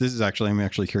this is actually, I'm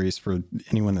actually curious for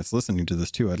anyone that's listening to this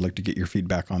too. I'd like to get your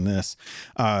feedback on this.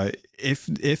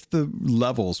 If the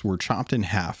levels were chopped in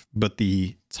half, but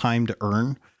the time to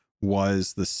earn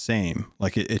was the same,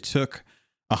 like it took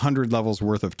 100 levels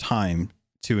worth of time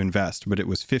to invest, but it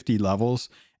was 50 levels,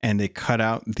 and they cut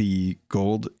out the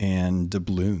gold and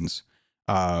doubloons,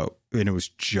 and it was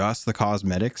just the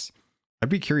cosmetics. I'd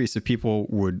be curious if people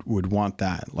would want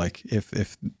that. Like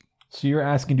if so you're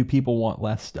asking, do people want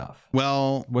less stuff?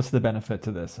 Well, what's the benefit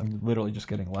to this? I'm literally just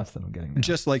getting less than I'm getting now.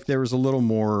 Just like there was a little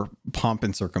more pomp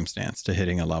and circumstance to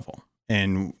hitting a level.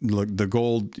 And look, the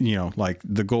gold, like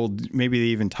the gold, maybe they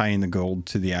even tie in the gold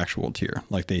to the actual tier.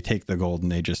 Like they take the gold and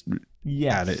they just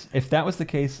add it. If that was the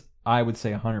case, I would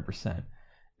say 100%.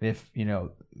 If,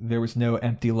 there was no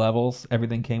empty levels,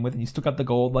 everything came with it, you still got the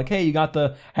gold. Like, hey, you got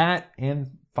the hat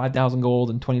and 5,000 gold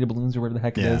and 20 doubloons or whatever the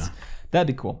heck it is.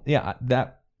 That'd be cool. Yeah,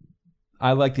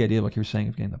 I like the idea, like you were saying,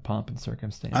 of getting the pomp and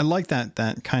circumstance. I like that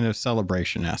kind of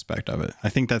celebration aspect of it. I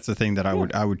think that's the thing that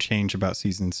I would change about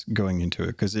seasons going into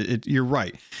it, because you're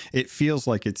right. It feels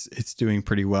like it's doing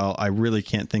pretty well. I really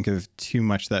can't think of too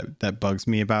much that bugs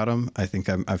me about them. I think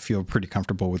I feel pretty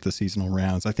comfortable with the seasonal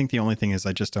rounds. I think the only thing is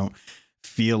I just don't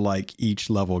feel like each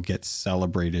level gets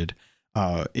celebrated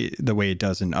the way it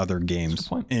does in other games.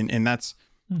 And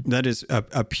that is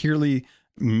a purely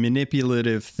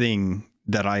manipulative thing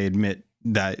that I admit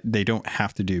that they don't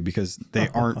have to do, because they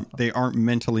aren't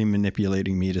mentally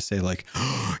manipulating me to say like,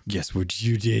 oh, guess what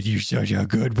you did? You're such a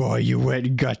good boy. You went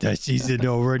and got that season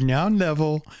over renown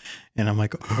level. And I'm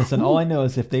like, oh. Listen, all I know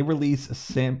is if they release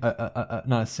not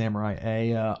a samurai,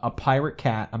 a pirate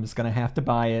cat, I'm just gonna have to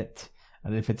buy it.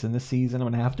 And if it's in the season,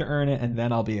 I'm gonna have to earn it, and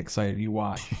then I'll be excited. You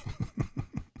watch.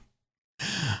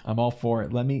 I'm all for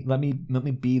it. Let me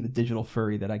be the digital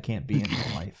furry that I can't be in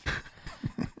real life.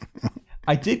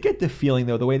 I did get the feeling,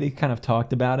 though, the way they kind of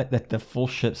talked about it, that the full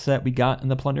ship set we got in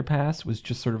the Plunder Pass was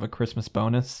just sort of a Christmas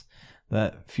bonus,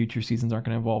 that future seasons aren't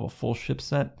going to involve a full ship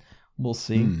set. We'll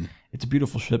see. It's a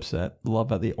beautiful ship set. Love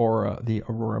the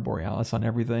Aurora Borealis on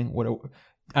everything.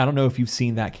 I don't know if you've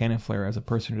seen that cannon flare. As a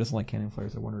person who doesn't like cannon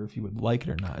flares, I wonder if you would like it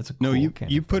or not. It's a cool you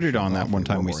put it on that one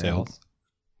time we sailed.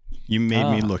 You made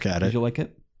me look at it. Did you like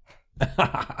it?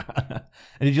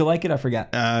 Did you like it? I forgot.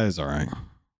 It was all right.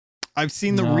 I've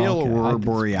seen the real Aurora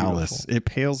Borealis. It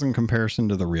pales in comparison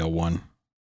to the real one.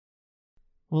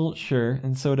 Well, sure,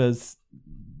 and so does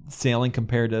sailing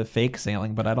compared to fake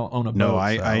sailing, but I don't own a boat. No, so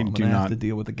I I'm do gonna not have to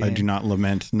deal with the game. I do not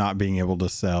lament not being able to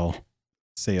sail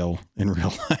in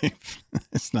real life.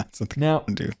 It's not something Now, I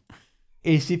can do.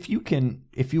 is if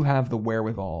you have the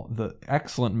wherewithal, the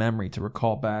excellent memory to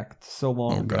recall back so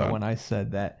long ago God. when I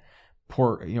said that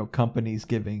poor companies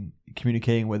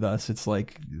communicating with us, it's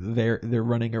like they're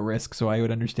running a risk, so I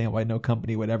would understand why no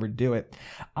company would ever do it.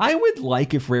 I would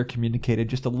like if Rare communicated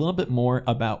just a little bit more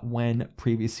about when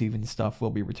previous season stuff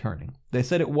will be returning. They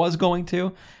said it was going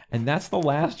to, and that's the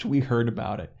last we heard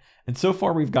about it. And so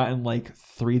far, we've gotten like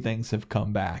 3 things have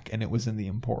come back, and it was in the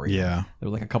Emporium. Yeah. There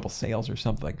were like a couple sales or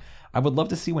something. I would love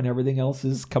to see when everything else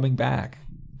is coming back.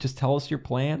 Just tell us your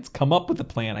plans. Come up with a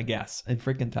plan, I guess, and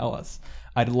freaking tell us.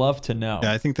 I'd love to know.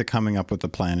 Yeah, I think the coming up with the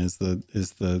plan is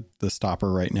the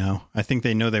stopper right now. I think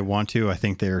they know they want to. I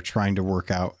think they're trying to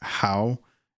work out how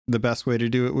the best way to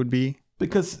do it would be.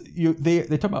 Because they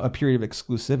talk about a period of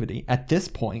exclusivity. At this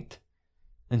point,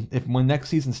 and when next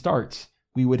season starts,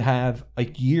 we would have a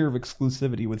year of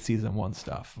exclusivity with season 1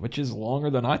 stuff, which is longer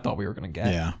than I thought we were going to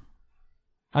get. Yeah.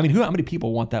 I mean, how many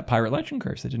people want that Pirate Legend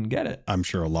Curse that didn't get it? I'm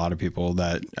sure a lot of people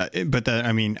that,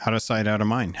 I mean, out of sight, out of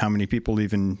mind. How many people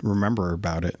even remember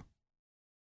about it?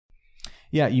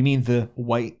 Yeah, you mean the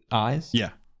white eyes?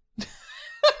 Yeah.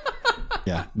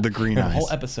 Yeah, the green A eyes. whole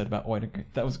episode about white and green.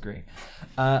 That was great.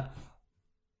 Can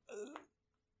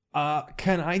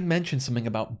I mention something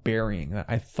about burying that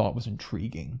I thought was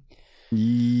intriguing?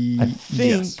 I think.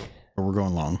 Yes. We're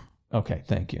going long. Okay,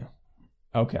 thank you.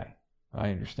 Okay, I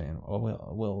understand.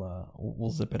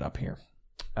 We'll zip it up here.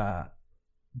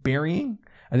 Burying.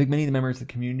 I think many of the members of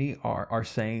the community are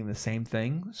saying the same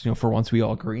things. For once, we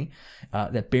all agree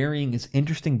that burying is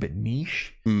interesting but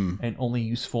niche and only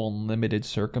useful in limited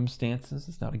circumstances.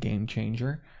 It's not a game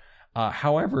changer.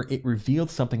 However, it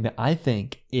revealed something that I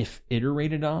think, if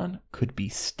iterated on, could be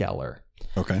stellar.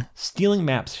 Okay. Stealing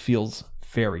maps feels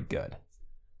very good,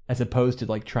 as opposed to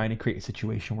like trying to create a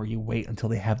situation where you wait until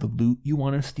they have the loot you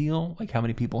want to steal. Like how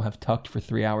many people have tucked for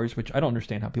 3 hours, which I don't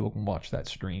understand how people can watch that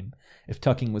stream. If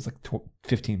tucking was like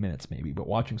 15 minutes maybe, but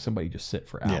watching somebody just sit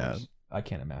for hours, I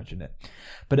can't imagine it.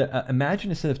 But imagine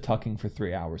instead of tucking for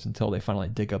 3 hours until they finally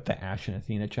dig up the Ash and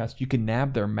Athena chest, you can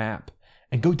nab their map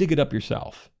and go dig it up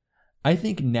yourself. I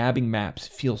think nabbing maps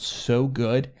feels so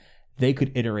good. They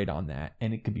could iterate on that,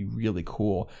 and it could be really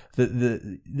cool.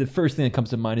 The first thing that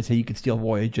comes to mind is, hey, you can steal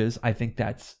voyages. I think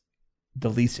that's the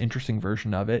least interesting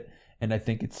version of it, and I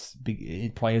think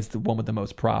it probably is the one with the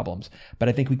most problems. But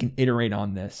I think we can iterate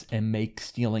on this and make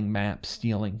stealing maps,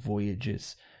 stealing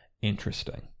voyages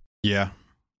interesting. Yeah.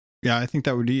 Yeah, I think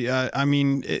that would be, I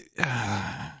mean,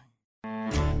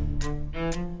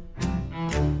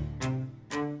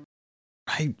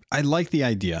 I like the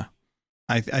idea.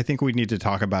 I think we need to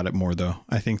talk about it more, though.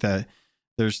 I think that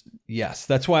there's... Yes,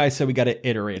 that's why I said we got to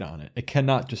iterate on it. It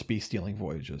cannot just be stealing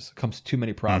voyages. It comes to too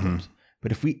many problems. Mm-hmm.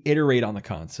 But if we iterate on the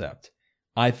concept,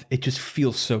 it just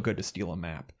feels so good to steal a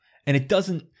map. And it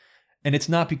doesn't... And it's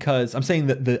not because... I'm saying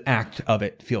that the act of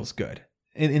it feels good.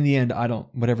 In the end,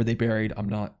 whatever they buried, I'm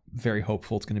not very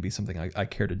hopeful it's going to be something I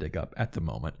care to dig up at the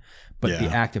moment. But the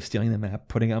act of stealing the map,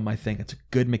 putting it on my thing, it's a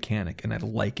good mechanic, and I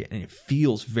like it, and it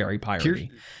feels very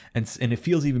piratey. And it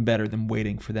feels even better than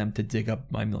waiting for them to dig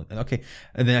up my million. Okay,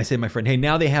 and then I say to my friend, hey,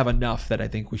 now they have enough that I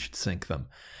think we should sink them.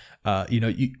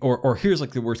 Or here's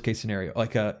like the worst case scenario.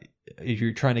 Like if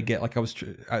you're trying to get, like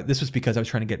this was because I was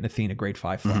trying to get an Athena grade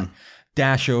 5 flag. Mm-hmm.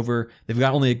 Dash over. They've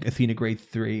got only Athena grade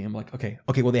 3. I'm like, okay.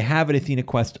 Well, they have an Athena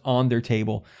quest on their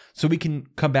table, so we can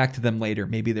come back to them later.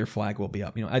 Maybe their flag will be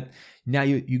up. Now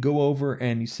you go over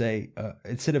and you say,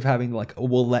 instead of having like,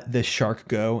 we'll let this shark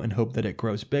go and hope that it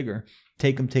grows bigger.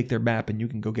 Take their map, and you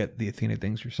can go get the Athena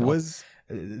things yourself.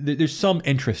 There's some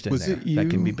interest in there that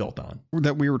can be built on.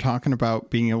 That we were talking about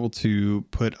being able to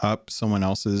put up someone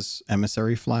else's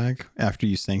emissary flag after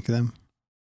you sink them.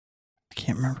 I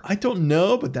can't remember. I don't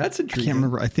know, but that's intriguing. I can't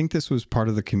remember. I think this was part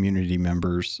of the community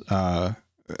members,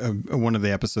 one of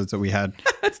the episodes that we had.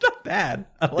 That's not bad.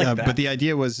 I like that. But the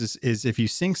idea was if you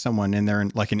sink someone and they're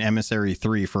in like an emissary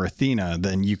 3 for Athena,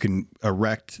 then you can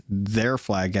erect their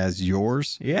flag as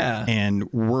yours. Yeah.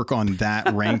 And work on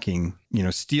that ranking.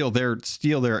 Steal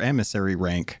their emissary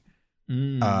rank.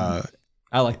 I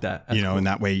like that. That's cool. And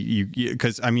that way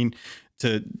because I mean,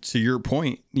 to your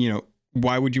point,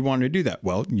 why would you want to do that?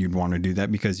 Well, you'd want to do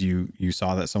that because you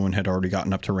saw that someone had already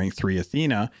gotten up to rank 3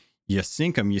 Athena. You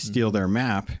sink them, you steal their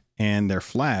map and their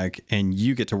flag, and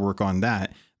you get to work on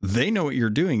that. They know what you're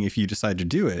doing if you decide to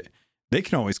do it. They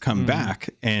can always come back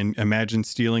and imagine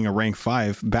stealing a rank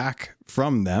 5 back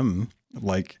from them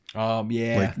Like,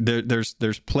 yeah. like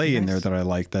there's play in there Nice. that I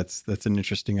like. That's an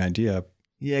interesting idea.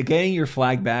 Yeah, getting your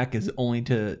flag back is only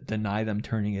to deny them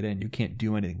turning it in. You can't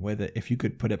do anything with it. If you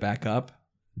could put it back up,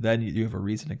 then you have a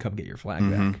reason to come get your flag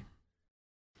Mhm. back.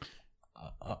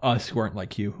 Us who aren't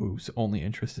like you, whose only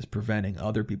interest is preventing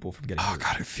other people from getting Oh loot.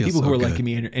 God, it feels People so who are good. like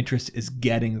me, and interest is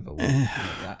getting the loot.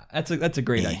 Yeah, that's a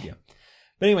great idea.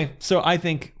 But anyway, so I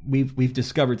think we've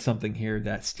discovered something here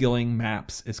that stealing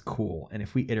maps is cool, and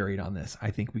if we iterate on this,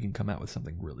 I think we can come out with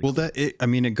something really Well, cool.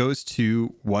 it goes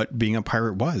to what being a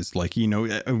pirate was. Like, you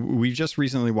know, we just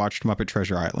recently watched Muppet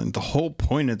Treasure Island. The whole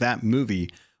point of that movie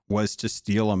was to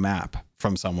steal a map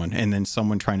from someone and then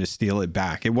someone trying to steal it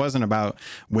back. It wasn't about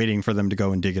waiting for them to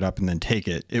go and dig it up and then take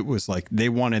it. It was like they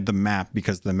wanted the map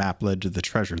because the map led to the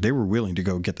treasure. They were willing to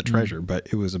go get the treasure, but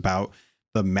it was about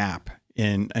the map.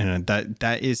 And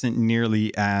that isn't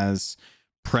nearly as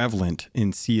prevalent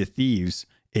in Sea of Thieves,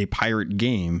 a pirate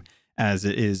game, as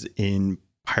it is in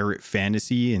pirate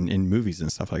fantasy and in movies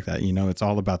and stuff like that. You know, it's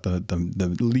all about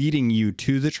the leading you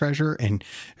to the treasure and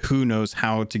who knows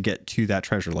how to get to that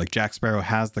treasure. Like Jack Sparrow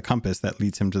has the compass that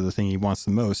leads him to the thing he wants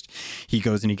the most. He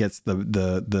goes and he gets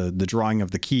the drawing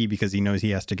of the key because he knows he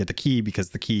has to get the key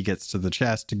because the key gets to the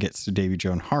chest, it gets to Davy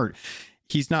Jones' heart.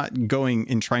 He's not going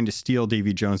and trying to steal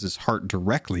Davy Jones's heart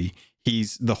directly.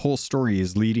 The whole story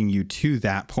is leading you to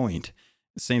that point.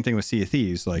 Same thing with Sea of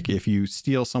Thieves. Like if you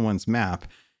steal someone's map,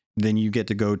 then you get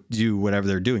to go do whatever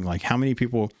they're doing. Like how many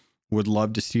people would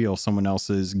love to steal someone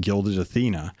else's Gilded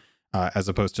Athena, as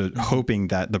opposed to hoping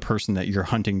that the person that you're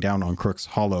hunting down on Crook's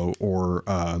Hollow or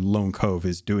Lone Cove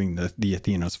is doing the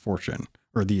Athena's fortune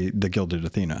or the Gilded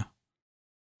Athena.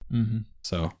 Mm-hmm.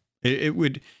 So it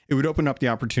would open up the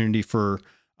opportunity for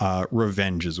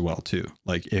revenge as well too.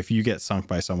 Like if you get sunk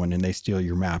by someone and they steal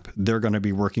your map, they're going to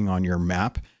be working on your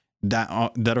map.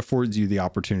 That affords you the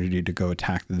opportunity to go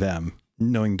attack them,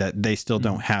 knowing that they still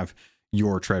don't have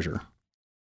your treasure.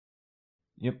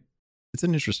 Yep. It's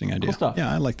an interesting idea. Cool stuff.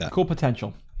 Yeah, I like that. Cool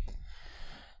potential.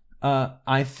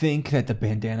 I think that the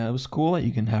bandana was cool. That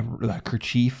you can have a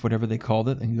kerchief, whatever they called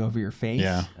it, and go over your face.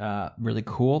 Yeah. Really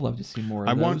cool. Love to see more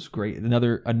of those. Great.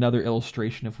 Another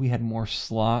illustration. If we had more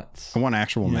slots, I want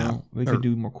actual map. We could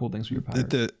do more cool things with your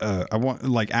pirate. I want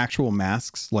like actual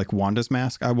masks, like Wanda's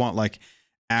mask. I want like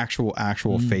actual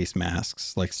face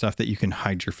masks, like stuff that you can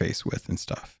hide your face with and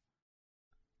stuff.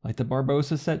 Like the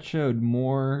Barbossa set showed,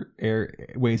 more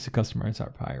ways to customize our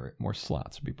pirate. More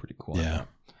slots would be pretty cool. Yeah.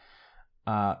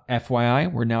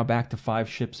 FYI, we're now back to 5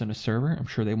 ships in a server. I'm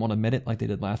sure they won't admit it like they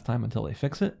did last time until they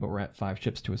fix it, but we're at 5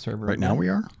 ships to a server. Right now we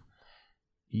are?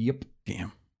 Yep.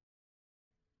 Damn.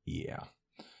 Yeah.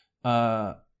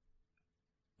 I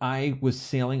was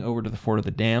sailing over to the Fort of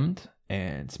the Damned,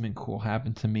 and something cool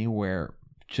happened to me where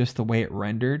just the way it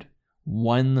rendered,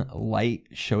 one light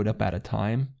showed up at a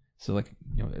time. So like,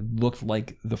 it looked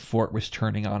like the fort was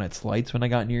turning on its lights when I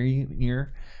got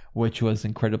near, which was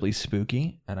incredibly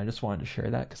spooky. And I just wanted to share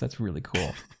that because that's really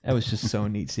cool. That was just so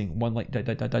neat seeing one light dot,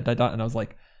 dot, dot, dot, dot, dot, and I was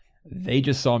like, they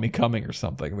just saw me coming or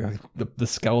something. Like, the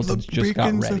skeletons just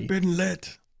got ready. Have been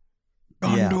lit.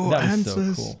 Yeah, Gondor that was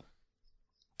answers. so cool.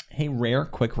 Hey, Rare,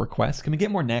 quick request. Can we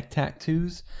get more neck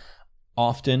tattoos?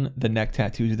 Often the neck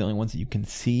tattoos are the only ones that you can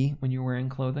see when you're wearing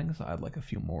clothing. So I'd like a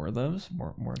few more of those.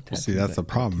 More tattoos. Well, see, that's the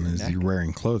problem is you're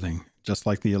wearing clothing, just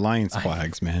like the Alliance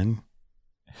flags, man.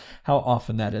 How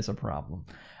often that is a problem.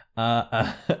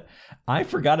 I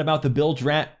forgot about the Bilge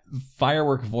Rat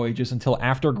firework voyages until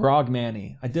after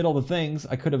Grogmanny. I did all the things.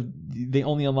 They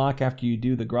only unlock after you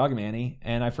do the Grogmanny,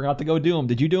 and I forgot to go do them.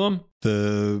 Did you do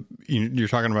them? You're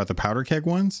talking about the powder keg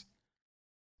ones?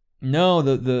 No,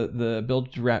 the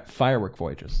Bilge Rat firework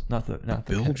voyages, not the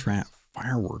Bilge Rat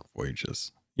firework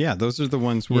voyages. Yeah, those are the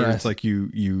ones where it's like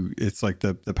it's like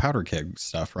the powder keg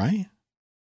stuff, right?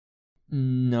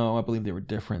 No, I believe they were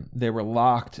different. They were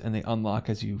locked and they unlock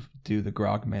as you do the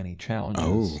Grogmanny challenges.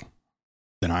 Oh,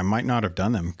 then I might not have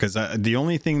done them because the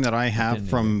only thing that I have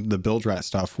from the Bilge Rat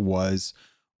stuff was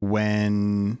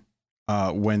when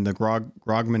the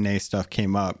Grogmanay stuff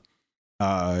came up.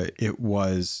 There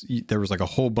was like a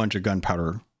whole bunch of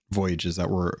gunpowder voyages that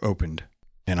were opened,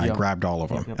 and I grabbed all of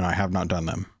them, and I have not done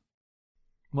them.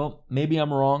 Well, maybe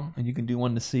I'm wrong, and you can do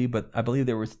one to see, but I believe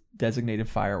there was designated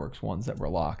fireworks ones that were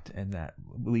locked, and that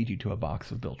lead you to a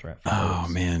box of Bilge Rat fireworks.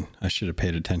 Oh man, I should have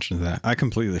paid attention to that. I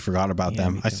completely forgot about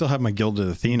them. I still have my Gilded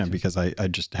Athena because I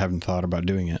just haven't thought about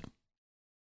doing it.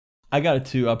 I got it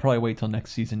too. I'll probably wait till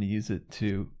next season to use it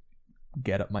to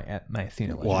get up my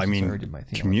Athena. Well, I mean,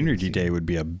 Community Day would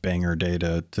be a banger day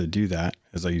to do that,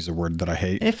 as I use a word that I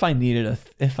hate. If I needed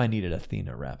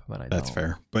Athena rep, but I don't. That's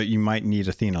fair. But you might need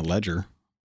Athena Ledger.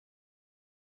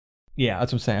 Yeah,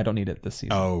 that's what I'm saying. I don't need it this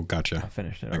season. Oh, gotcha. I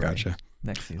finished it I already. gotcha.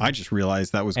 Next season. I just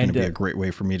realized that was going to be a great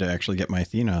way for me to actually get my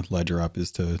Athena ledger up,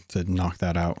 is to knock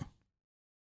that out.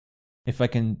 If I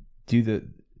can do the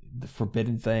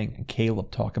forbidden thing and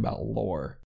Caleb talk about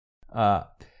lore,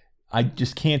 I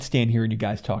just can't stand hearing you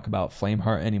guys talk about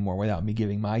Flameheart anymore without me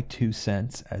giving my 2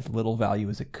 cents, as little value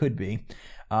as it could be.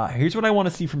 Here's what I want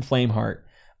to see from Flameheart.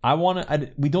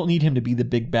 We don't need him to be the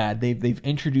big bad. They've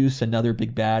introduced another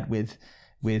big bad with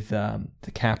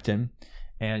the captain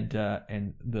and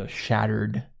the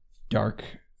shattered dark,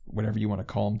 whatever you want to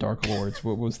call them, dark lords.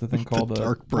 What was the thing called? The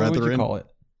Dark Brethren. What would you call it?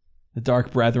 The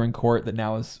Dark Brethren court that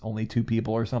now is only 2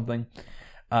 people or something.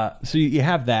 So you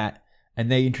have that, and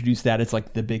they introduce that as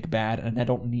like the big bad, and I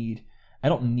don't need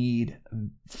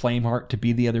Flameheart to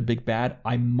be the other big bad.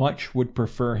 I much would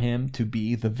prefer him to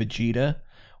be the Vegeta,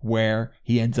 where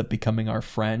he ends up becoming our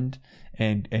friend,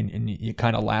 and you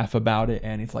kind of laugh about it,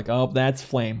 and it's like, oh, that's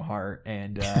Flameheart,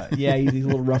 and yeah, he's a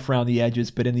little rough around the edges,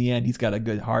 but in the end, he's got a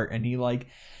good heart, and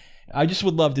I just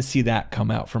would love to see that come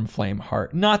out from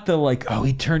Flameheart. Not the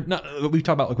we've talked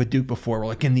about like with Duke before, where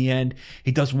like in the end,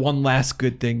 he does one last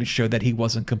good thing to show that he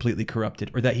wasn't completely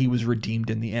corrupted or that he was redeemed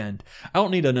in the end. I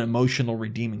don't need an emotional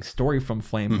redeeming story from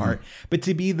Flameheart, but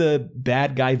to be the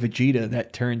bad guy Vegeta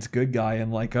that turns good guy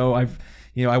and like, oh,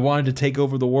 I wanted to take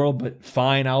over the world, but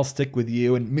fine, I'll stick with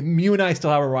you. And you and I still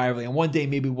have a rivalry. And one day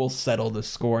maybe we'll settle the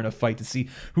score in a fight to see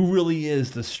who really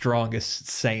is the strongest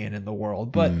Saiyan in the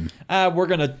world. But we're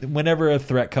going to, whenever a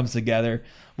threat comes together,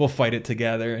 we'll fight it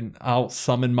together. And I'll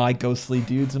summon my ghostly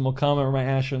dudes and we'll come, or my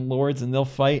Ashen Lords, and they'll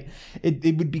fight.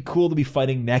 It would be cool to be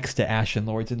fighting next to Ashen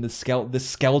Lords in the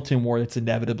skeleton war that's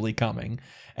inevitably coming,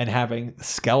 and having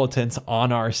skeletons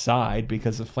on our side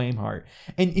because of Flameheart.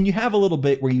 And you have a little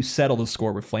bit where you settle the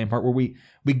score with Flameheart,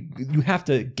 where you have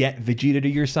to get Vegeta to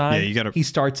your side. Yeah, he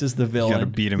starts as the villain. You gotta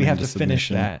beat him. We have to finish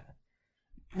that.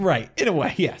 Right, in a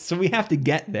way, yeah. So we have to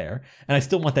get there, and I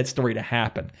still want that story to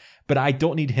happen. But I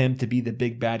don't need him to be the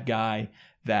big bad guy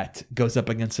that goes up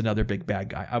against another big bad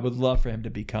guy. I would love for him to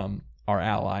become our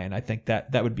ally, and I think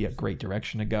that would be a great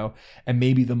direction to go, and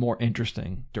maybe the more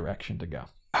interesting direction to go.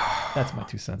 That's my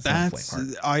 2 cents.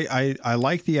 I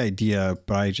like the idea,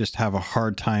 but I just have a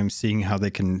hard time seeing how they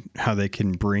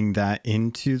can bring that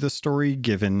into the story,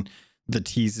 given the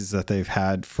teases that they've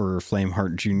had for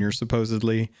Flameheart Jr.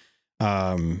 supposedly,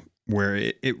 where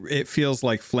it feels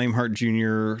like Flameheart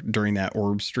Jr. during that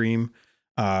orb stream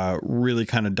really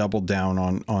kind of doubled down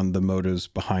on the motives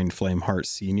behind Flameheart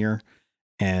Sr.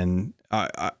 And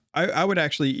I would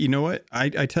actually, you know what,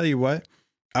 I tell you what,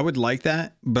 I would like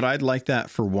that, but I'd like that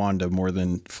for Wanda more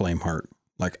than Flameheart.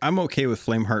 Like, I'm okay with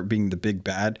Flameheart being the big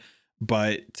bad,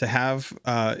 but to have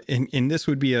and this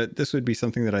would be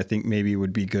something that I think maybe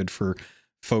would be good for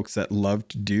folks that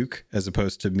loved Duke, as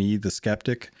opposed to me, the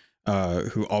skeptic,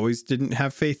 who always didn't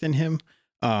have faith in him.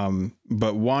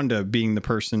 But Wanda being the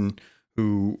person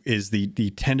who is the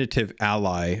tentative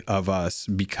ally of us,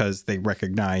 because they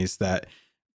recognize that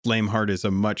Flameheart is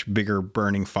a much bigger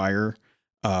burning fire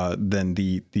than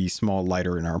the small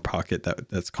lighter in our pocket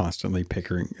that's constantly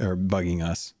pickering or bugging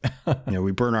us.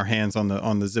 We burn our hands on the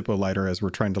Zippo lighter as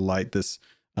we're trying to light this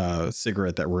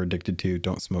cigarette that we're addicted to.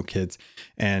 Don't smoke, kids.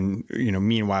 And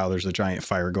meanwhile, there's a giant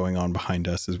fire going on behind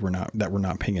us we're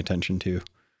not paying attention to.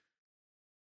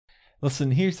 Listen,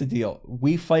 here's the deal.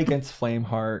 We fight against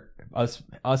Flameheart,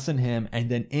 us and him, and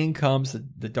then in comes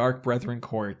the Dark Brethren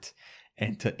court.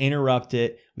 And to interrupt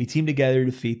it, we team together to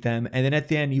defeat them. And then at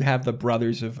the end, you have the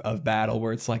Brothers of Battle,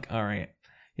 where it's like, all right,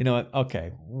 you know what?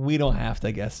 Okay, we don't have to,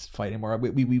 I guess, fight anymore.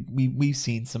 We've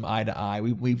seen some eye to eye.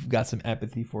 We've got some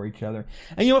empathy for each other.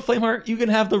 And you know what, Flameheart? You can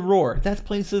have the Roar. That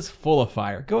place is full of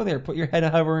fire. Go there, put your head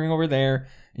hovering over there,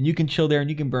 and you can chill there, and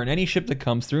you can burn any ship that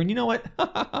comes through. And you know what?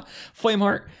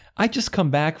 Flameheart, I just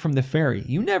come back from the ferry.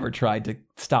 You never tried to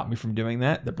stop me from doing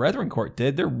that. The Brethren Court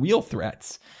did. They're real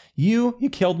threats. You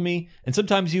killed me, and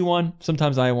sometimes you won,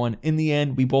 sometimes I won. In the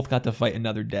end, we both got to fight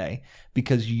another day,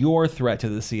 because your threat to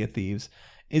the Sea of Thieves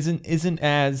isn't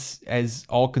as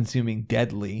all-consuming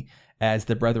deadly as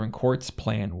the Brethren Court's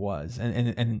plan was.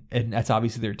 And that's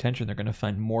obviously their intention. They're going to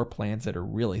find more plans that are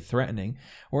really threatening.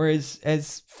 Whereas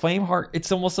as Flameheart,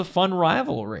 it's almost a fun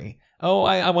rivalry. Oh,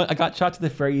 I got shot to the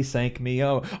ferry, you sank me.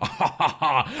 Oh,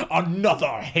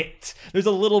 another hit. There's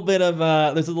a little bit of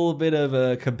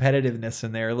competitiveness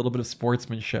in there, a little bit of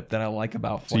sportsmanship that I like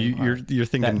about Flameheart. So you're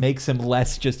thinking that makes him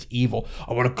less just evil.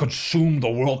 I want to consume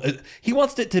the world. He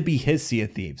wants it to be his Sea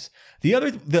of Thieves. The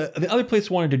other place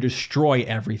wanted to destroy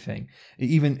everything.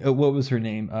 Even what was her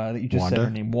name? That you just Wanda? said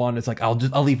her name. Wanda. It's like I'll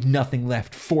leave nothing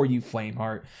left for you,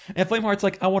 Flameheart. And Flameheart's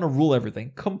like, I want to rule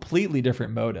everything. Completely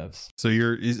different motives. So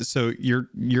you're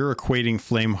equating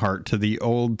Flameheart to the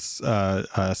old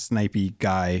snipey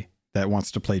guy that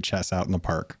wants to play chess out in the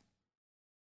park.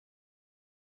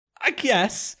 I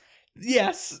guess.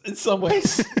 Yes, in some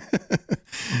ways.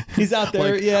 He's out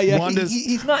there. Like, yeah.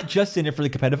 He's not just in it for the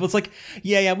competitive. It's like,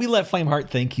 yeah, we let Flameheart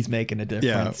think he's making a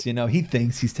difference. Yeah. He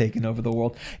thinks he's taking over the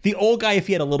world. The old guy, if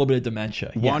he had a little bit of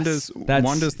dementia. Wanda's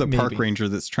the maybe. park ranger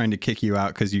that's trying to kick you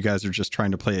out because you guys are just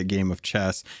trying to play a game of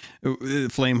chess.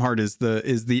 Flameheart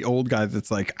is the old guy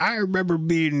that's like, I remember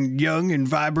being young and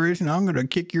vibrant, and I'm gonna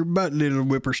kick your butt, little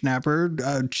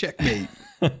whippersnapper. Checkmate.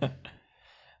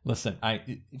 Listen,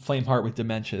 Flameheart with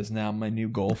dementia is now my new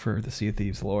goal for the Sea of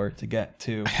Thieves lore to get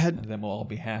to, and then we'll all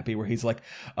be happy. Where he's like,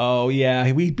 "Oh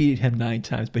yeah, we beat him 9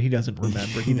 times, but he doesn't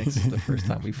remember. He thinks it's the first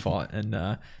time we fought."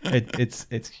 And it's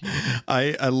cute.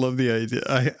 I love the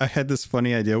idea. I had this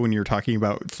funny idea when you were talking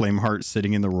about Flameheart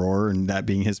sitting in the roar and that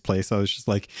being his place. I was just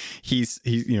like, he's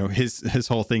his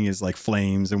whole thing is like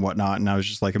flames and whatnot, and I was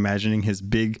just like imagining his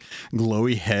big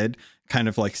glowy head kind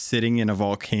of like sitting in a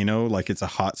volcano like it's a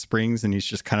hot springs, and he's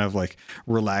just kind of like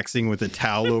relaxing with a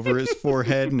towel over his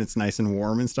forehead, and it's nice and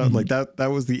warm and stuff. Like that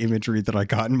was the imagery that I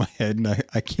got in my head, and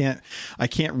I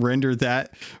can't render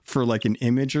that for like an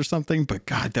image or something, but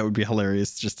God, that would be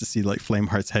hilarious just to see like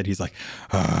Flameheart's head. He's like,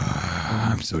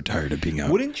 I'm so tired of being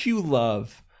out. Wouldn't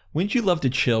you love to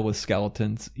chill with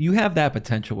skeletons? You have that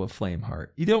potential with Flameheart.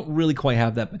 You don't really quite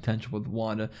have that potential with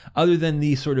Wanda, other than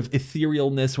the sort of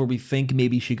etherealness where we think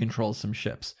maybe she controls some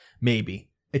ships. Maybe.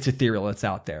 It's ethereal, it's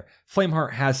out there.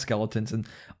 Flameheart has skeletons, and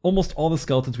almost all the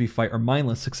skeletons we fight are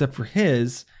mindless, except for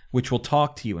his, which will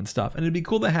talk to you and stuff. And it'd be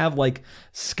cool to have like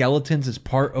skeletons as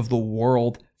part of the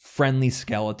world, friendly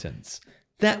skeletons.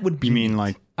 That would be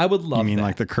neat. I would love that. You mean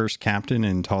like the Cursed Captain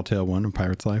in Tall Tale 1 of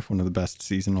Pirate's Life, one of the best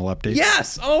seasonal updates?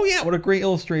 Yes. Oh yeah. What a great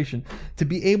illustration. To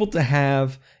be able to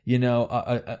have,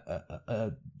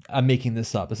 I'm making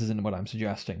this up. This isn't what I'm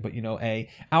suggesting, but a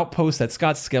outpost that's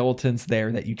got skeletons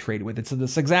there that you trade with. It's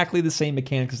exactly the same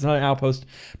mechanics. It's not an outpost,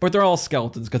 but they're all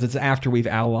skeletons because it's after we've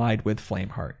allied with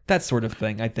Flameheart. That sort of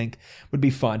thing I think would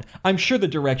be fun. I'm sure the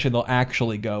direction they'll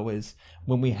actually go is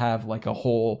when we have like a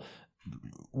whole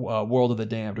World of the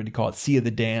Damned, what do you call it? Sea of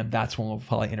the Damned. That's when we'll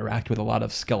probably interact with a lot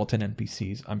of skeleton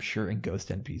NPCs, I'm sure, and ghost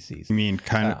NPCs. You mean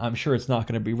kind of? I'm sure it's not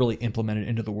going to be really implemented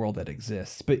into the world that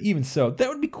exists. But even so, that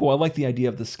would be cool. I like the idea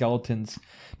of the skeletons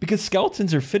because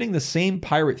skeletons are fitting the same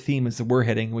pirate theme as we're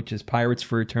hitting, which is Pirates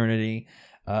for Eternity.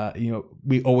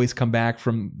 We always come back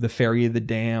from the Ferry of the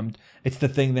Damned. It's the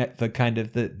thing that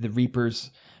the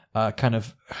Reapers the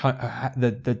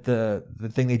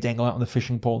thing they dangle out on the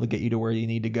fishing pole to get you to where you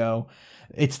need to go.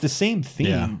 It's the same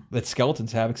theme that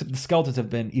skeletons have, except the skeletons have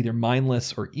been either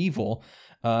mindless or evil.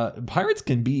 Pirates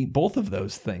can be both of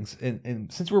those things.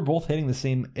 And since we're both hitting the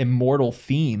same immortal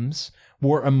themes,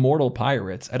 we're immortal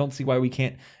pirates. I don't see why we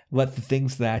can't let the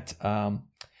things that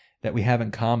we have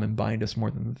in common bind us more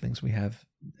than the things we have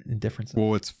in differences.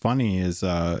 Well, what's funny is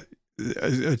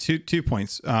 2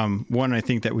 points. One, I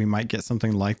think that we might get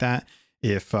something like that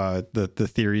if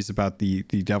the theories about the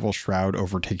Devil Shroud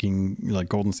overtaking like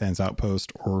Golden Sands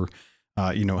Outpost or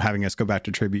having us go back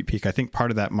to Tribute Peak. I think part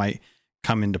of that might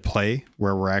come into play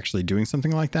where we're actually doing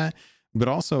something like that. But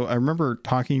also, I remember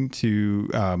talking to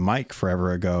Mike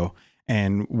forever ago,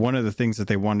 and one of the things that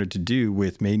they wanted to do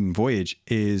with Maiden Voyage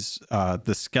is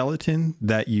the skeleton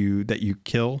that you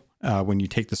kill when you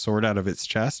take the sword out of its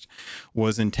chest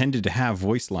was intended to have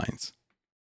voice lines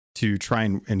to try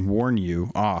and warn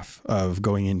you off of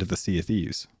going into the Sea of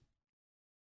Thieves.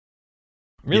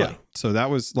 Really? Yeah. So that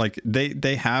was like,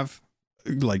 they have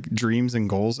like dreams and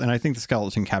goals. And I think the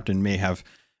Skeleton Captain may have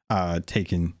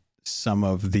taken some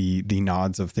of the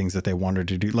nods of things that they wanted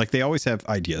to do. Like they always have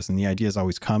ideas, and the ideas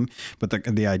always come, but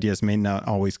the ideas may not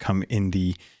always come in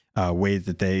the way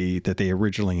that they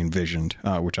originally envisioned,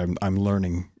 which I'm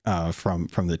learning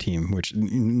from the team. Which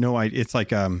it's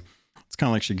like it's kind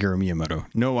of like Shigeru Miyamoto.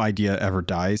 No idea ever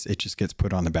dies; it just gets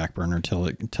put on the back burner until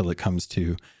it comes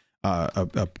to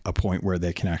a point where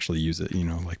they can actually use it.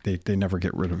 Like they never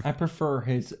get rid of it. I prefer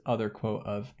his other quote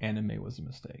of "Anime was a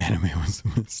mistake." Anime was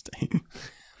a mistake.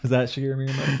 Was that Shigeru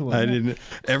Miyamoto? I didn't.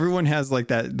 Everyone has like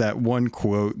that one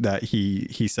quote that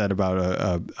he said about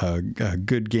a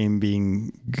good game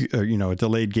being, a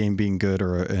delayed game being good,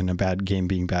 and a bad game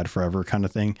being bad forever kind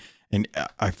of thing. And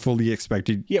I fully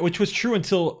expected. Yeah, which was true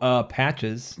until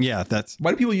patches. Yeah, that's.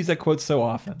 Why do people use that quote so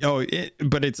often? Oh,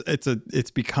 but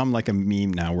it's become like a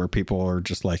meme now where people are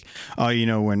just like, oh,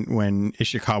 when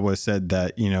Ishikawa said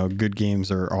that, good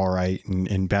games are all right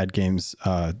and bad games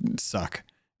suck.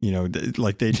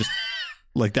 Like they just.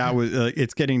 Like that was,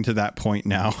 it's getting to that point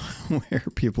now where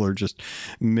people are just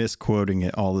misquoting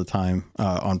it all the time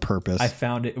on purpose. I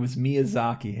found it. It was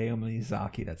Miyazaki, Hayao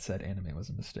Miyazaki, that said anime was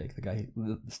a mistake. The guy,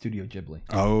 the Studio Ghibli.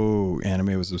 Oh,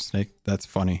 anime was a mistake. That's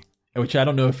funny. Which I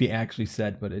don't know if he actually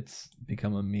said, but it's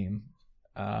become a meme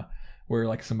where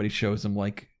like somebody shows him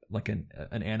like an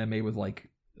anime with like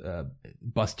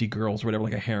busty girls or whatever,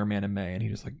 like a harem anime, and he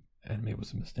just like, anime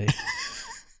was a mistake.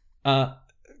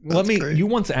 Great. You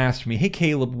once asked me, hey,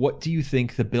 Caleb, what do you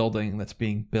think the building that's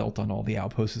being built on all the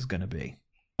outposts is going to be?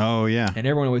 Oh, yeah. And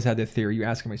everyone always had their theory. You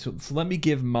asking me. So let me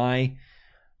give my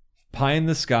pie in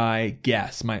the sky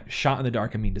guess, my shot in the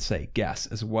dark, guess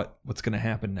as what's going to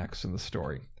happen next in the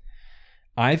story.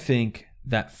 I think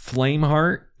that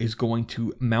Flameheart is going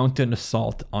to mount an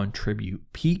assault on Tribute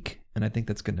Peak. And I think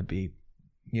that's going to be,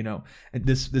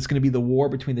 this going to be the war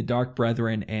between the Dark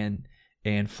Brethren and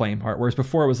Flameheart. Whereas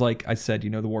before it was like I said,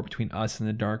 the war between us and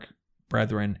the Dark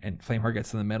Brethren, and Flameheart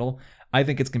gets in the middle. I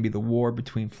think it's going to be the war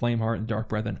between Flameheart and Dark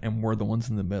Brethren, and we're the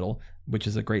ones in the middle, which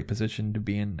is a great position to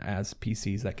be in as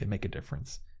PCs that can make a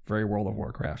difference. Very World of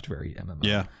Warcraft, very MMO.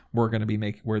 Yeah, we're going to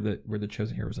be we're the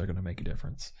chosen heroes that are going to make a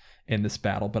difference in this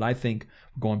battle. But I think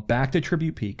we're going back to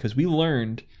Tribute Peak because we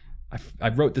learned. I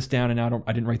wrote this down, and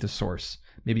I didn't write the source.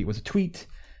 Maybe it was a tweet.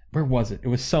 Where was it? It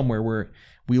was somewhere where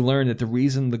we learned that the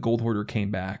reason the Gold Hoarder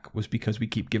came back was because we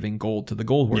keep giving gold to the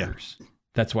Gold Hoarders. Yeah.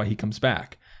 That's why he comes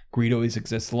back. Greed always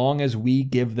exists. As long as we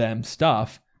give them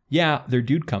stuff, their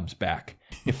dude comes back.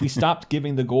 If we stopped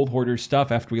giving the Gold Hoarders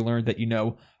stuff after we learned that,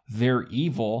 they're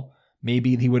evil,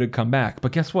 maybe he would have come back.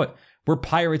 But guess what? We're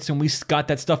pirates and we got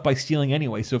that stuff by stealing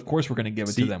anyway. So of course we're going to give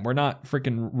it to them. We're not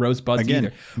freaking rosebuds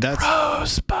either.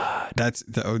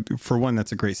 For one,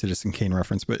 that's a great Citizen Kane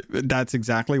reference, but that's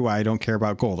exactly why I don't care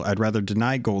about gold. I'd rather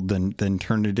deny gold than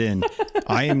turn it in.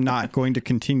 I am not going to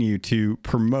continue to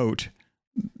promote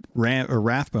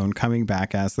Wrathbone coming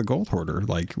back as the Gold Hoarder.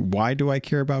 Like, why do I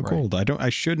care about gold? I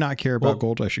should not care about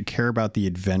gold. I should care about the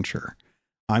adventure.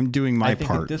 I'm doing my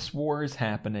part. I think this war is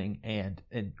happening, and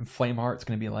Flameheart's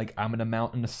going to be like, I'm going to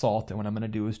mount an assault, and what I'm going to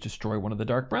do is destroy one of the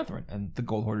Dark Brethren. And the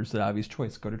Gold Hoarder's the obvious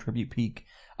choice. Go to Tribute Peak.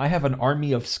 I have an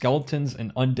army of skeletons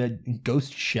and undead and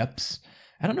ghost ships.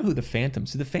 I don't know who the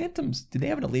Phantoms. Do the Phantoms, do they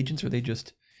have an allegiance, or are they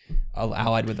just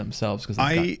allied with themselves because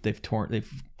they've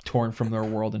torn from their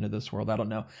world into this world? I don't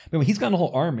know. I mean, he's got a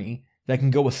whole army that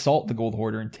can go assault the Gold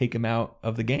Hoarder and take him out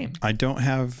of the game. I don't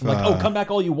have... come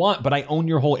back all you want, but I own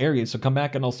your whole area, so come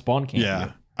back and I'll spawn camp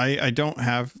you. I don't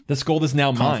have... This gold is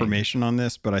now confirmation on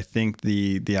this, but I think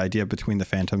the idea between the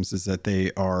Phantoms is that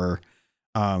they are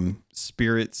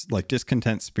spirits, like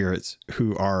discontent spirits,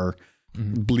 who are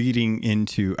bleeding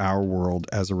into our world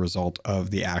as a result of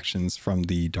the actions from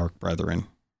the Dark Brethren.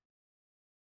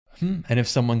 And if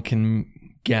someone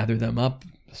can gather them up,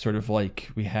 sort of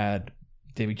like we had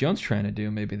Davy Jones trying to do,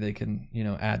 maybe they can,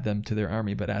 add them to their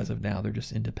army. But as of now, they're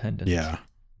just independent. Yeah.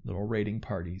 Little raiding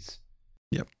parties.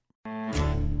 Yep.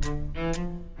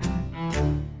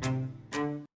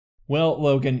 Well,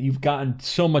 Logan, you've gotten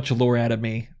so much lore out of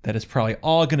me that is probably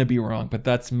all going to be wrong, but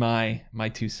that's my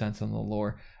 2 cents on the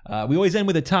lore. We always end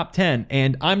with a top 10,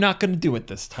 and I'm not going to do it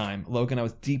this time. Logan, I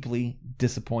was deeply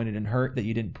disappointed and hurt that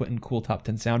you didn't put in cool top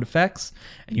 10 sound effects,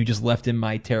 and you just left in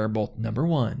my terrible number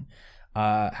 1.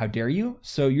 How dare you?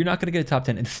 So you're not going to get a top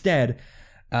 10. Instead,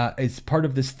 as part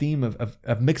of this theme of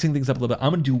mixing things up a little bit,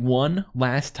 I'm going to do one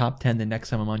last top 10 the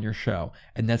next time I'm on your show,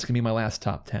 and that's going to be my last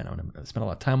top 10. I'm going to spend a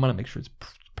lot of time on it, make sure it's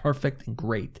perfect and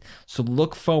great. So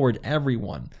look forward,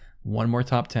 everyone. One more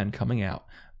top 10 coming out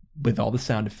with all the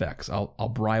sound effects.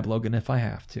 I'll bribe Logan if I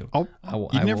have to. I will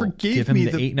give him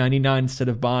the $8.99 instead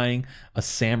of buying a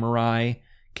samurai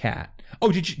cat.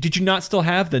 Oh, did you not still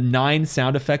have the 9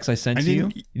 sound effects I sent to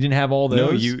you? You didn't have all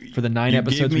those for the 9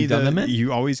 episodes we've done them in?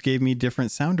 You always gave me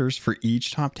different sounders for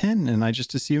each top 10, and I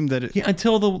just assumed that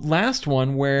until the last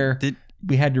one where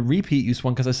we had to repeat use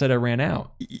one because I said I ran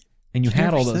out. And you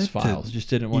had all those files, just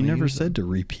didn't want to use them. You never said to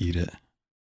repeat it.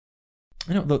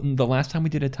 I know the last time we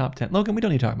did a top 10, Logan, we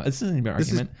don't need to talk about it. This isn't even an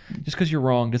argument. Just because you're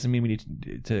wrong doesn't mean we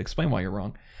need to explain why you're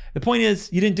wrong. The point is,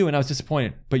 you didn't do it and I was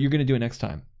disappointed, but you're going to do it next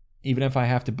time. Even if I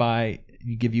have to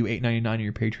give you $8.99 on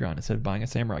your Patreon instead of buying a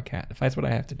samurai cat. If that's what I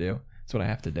have to do, that's what I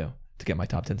have to do to get my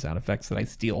top 10 sound effects that I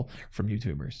steal from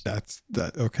YouTubers.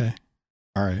 Okay.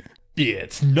 All right.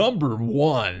 It's number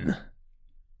 1.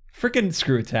 Freaking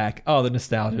Screw Attack. Oh, the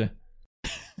nostalgia.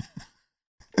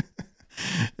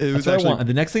 That's what I want.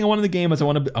 The next thing I want in the game is I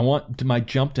want my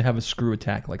jump to have a screw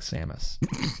attack like Samus.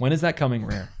 When is that coming,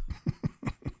 Rare?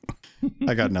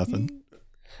 I got nothing.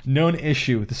 Known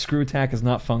issue. The screw attack is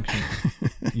not functioning.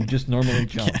 You just normally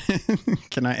jump.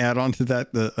 Can I add on to that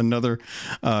another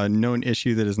known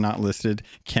issue that is not listed?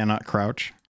 Cannot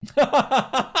crouch.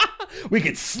 We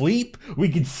could sleep. We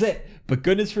could sit. But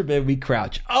goodness forbid we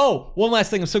crouch. Oh, one last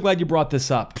thing. I'm so glad you brought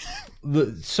this up.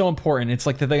 So important. It's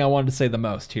like the thing I wanted to say the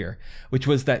most here, which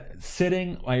was that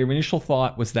sitting, my initial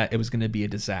thought was that it was going to be a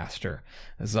disaster,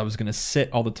 as I was going to sit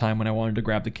all the time when I wanted to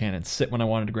grab the cannon, sit when I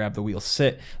wanted to grab the wheel,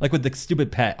 sit like with the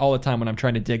stupid pet all the time when I'm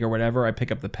trying to dig or whatever. I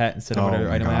pick up the pet instead of whatever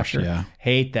item after. Yeah.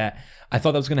 Hate that. I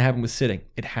thought that was going to happen with sitting.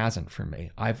 It hasn't for me.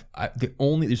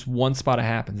 There's one spot it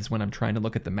happens is when I'm trying to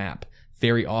look at the map.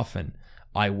 Very often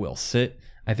I will sit.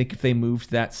 I think if they moved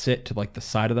that sit to like the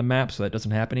side of the map so that doesn't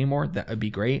happen anymore, that would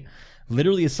be great.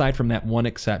 Literally, aside from that one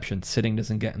exception, sitting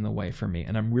doesn't get in the way for me,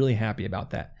 and I'm really happy about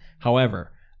that.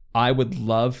 However, I would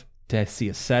love to see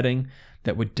a setting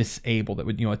that would disable, that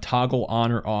would, toggle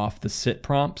on or off the sit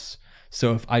prompts.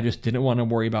 So if I just didn't want to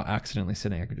worry about accidentally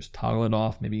sitting, I could just toggle it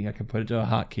off. Maybe I could put it to a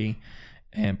hotkey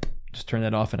and just turn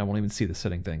that off, and I won't even see the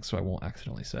sitting thing, so I won't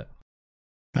accidentally sit.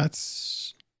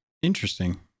 That's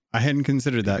interesting. I hadn't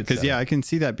considered that because, I can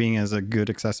see that being as a good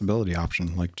accessibility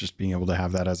option, like just being able to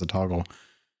have that as a toggle.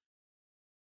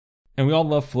 And we all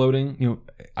love floating.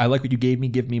 I like what you gave me,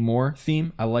 give me more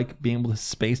theme. I like being able to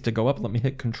space to go up. Let me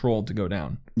hit control to go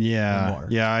down. Yeah.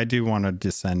 Yeah, I do want a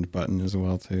descend button as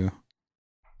well, too.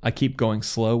 I keep going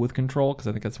slow with control because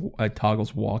I think it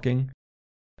toggles walking.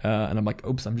 And I'm like,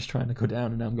 oops, I'm just trying to go down,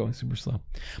 and now I'm going super slow.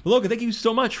 But Logan, thank you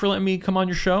so much for letting me come on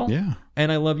your show. Yeah.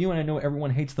 And I love you, and I know what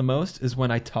everyone hates the most is when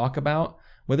I talk about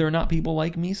whether or not people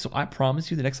like me. So I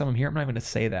promise you the next time I'm here, I'm not even going to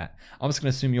say that. I'm just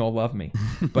going to assume you all love me.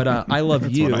 But I love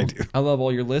That's you. What I do. I love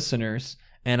all your listeners,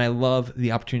 and I love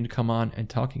the opportunity to come on and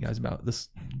talk to you guys about this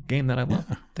game that I love.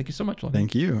 Yeah. Thank you so much, Logan.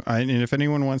 Thank you. And if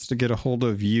anyone wants to get a hold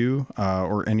of you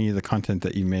or any of the content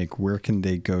that you make, where can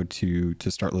they go to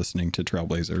start listening to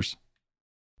Trailblazers?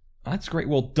 That's great.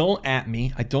 Well, don't at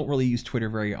me. I don't really use Twitter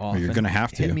very often. Well, you're going to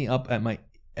have to. Hit me up at my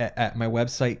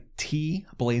website,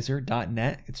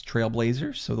 tblazer.net. It's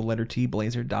Trailblazers, so the letter T,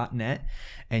 blazer.net.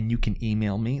 And you can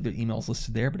email me. The email's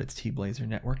listed there, but it's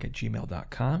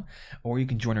tblazernetwork@gmail.com. Or you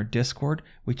can join our Discord,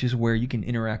 which is where you can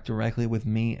interact directly with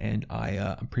me, and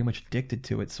I'm pretty much addicted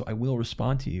to it, so I will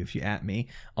respond to you if you at me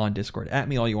on Discord. At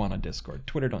me all you want on Discord.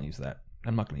 Twitter, don't use that.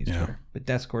 I'm not going to use Twitter. But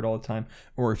Discord all the time,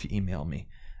 or if you email me.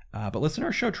 But listen to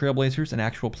our show, Trailblazers, an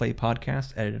actual play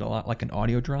podcast, edited a lot like an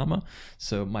audio drama.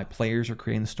 So my players are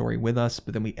creating the story with us,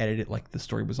 but then we edit it like the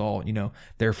story was all,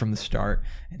 there from the start,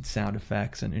 and sound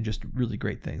effects and just really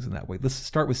great things in that way. Let's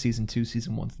start with season 2.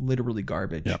 Season 1's literally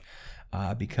garbage. Yep.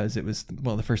 Because it was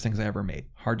one of the first things I ever made.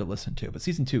 Hard to listen to, but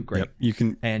season 2, great. Yep. You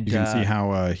can see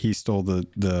how he stole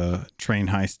the train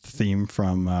heist theme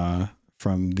from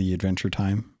the Adventure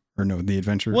Time. Or no, the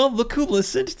adventure. Well, look who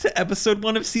listened to episode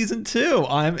 1 of season 2.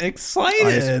 I'm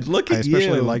excited. Look at you. I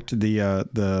especially liked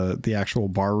the actual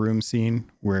barroom scene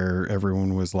where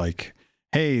everyone was like,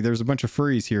 "Hey, there's a bunch of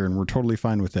furries here, and we're totally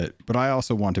fine with it. But I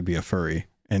also want to be a furry."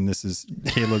 And this is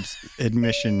Caleb's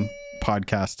admission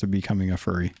podcast to becoming a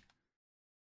furry.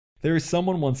 There is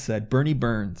someone once said, Bernie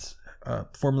Burns,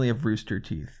 formerly of Rooster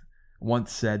Teeth,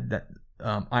 once said that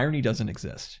irony doesn't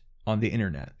exist on the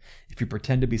internet. If you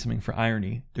pretend to be something for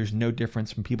irony, there's no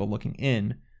difference from people looking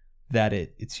in that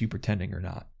it's you pretending or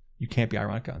not. You can't be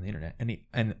ironic on the internet.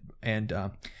 And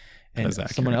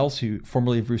someone else who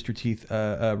formerly of Rooster Teeth,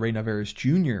 Ray Navarez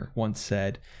Jr. once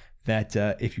said that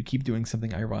if you keep doing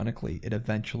something ironically, it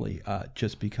eventually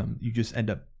you just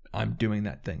end up I'm doing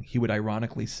that thing. He would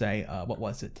ironically say, what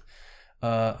was it?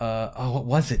 What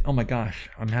was it? Oh my gosh,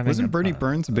 Wasn't Bernie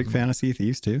Burns a big fan of Sea of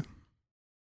Thieves too?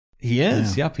 He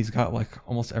is. Yeah. Yep. He's got like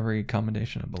almost every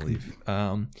commendation, I believe.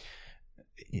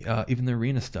 Even the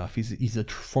arena stuff. He's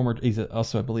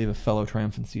also, I believe, a fellow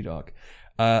Triumphant Sea Dog.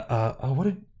 What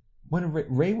did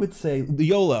Ray would say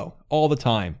YOLO all the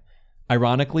time,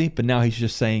 ironically, but now he's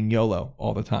just saying YOLO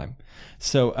all the time.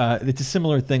 So it's a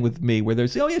similar thing with me where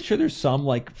there's, there's some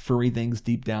like furry things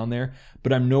deep down there,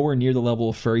 but I'm nowhere near the level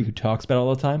of furry who talks about it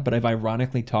all the time, but I've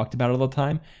ironically talked about it all the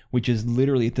time, which is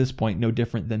literally at this point no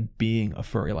different than being a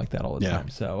furry like that all the time.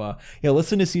 So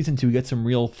listen to season 2. We get some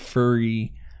real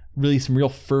furry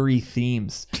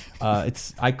themes.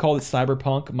 I call it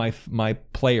cyberpunk. My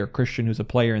player, Christian, who's a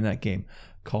player in that game,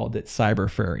 called it cyber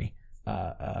furry.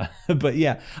 But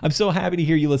yeah, I'm so happy to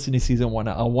hear you listen to season 1.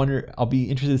 I'll be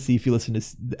interested to see if you listen to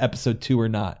episode 2 or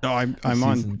not. No, I'm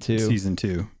on season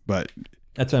 2, but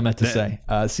That's what I meant to say.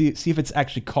 See if it's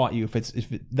actually caught you.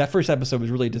 That first episode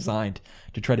was really designed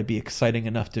to try to be exciting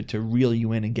enough to reel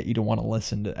you in and get you to want to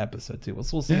listen to episode 2. We'll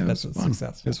see if that's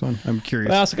successful. This one, I'm curious.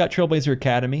 But I also got Trailblazer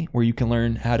Academy, where you can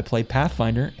learn how to play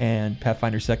Pathfinder and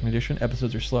Pathfinder 2nd Edition.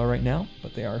 Episodes are slow right now,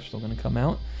 but they are still going to come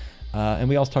out. And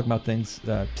we also talk about things,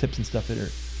 tips and stuff that are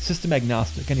system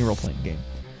agnostic, any role-playing game.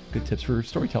 Good tips for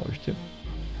storytellers, too.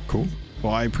 Cool.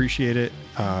 Well, I appreciate it.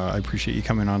 I appreciate you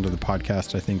coming onto the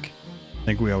podcast. I think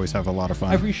we always have a lot of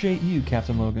fun. I appreciate you,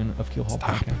 Captain Logan of Keelhaul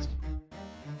Podcast.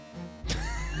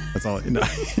 That's all. No.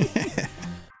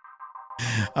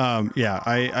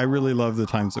 I really love the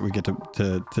times that we get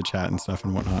to chat and stuff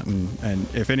and whatnot. And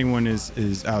if anyone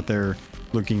is out there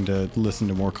looking to listen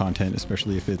to more content,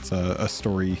 especially if it's a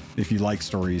story, if you like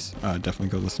stories, definitely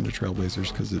go listen to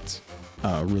Trailblazers, because it's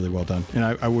really well done. And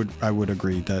I would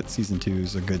agree that season 2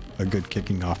 is a good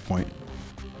kicking off point.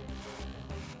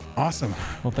 Awesome.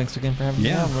 Well, thanks again for having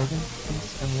me on, Logan.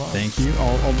 Peace and love. Thank you.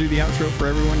 I'll do the outro for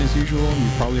everyone as usual.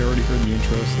 You've probably already heard the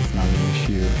intro, so it's not an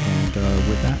issue. And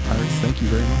with that, Pirates, thank you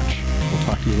very much. We'll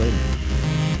talk to you later.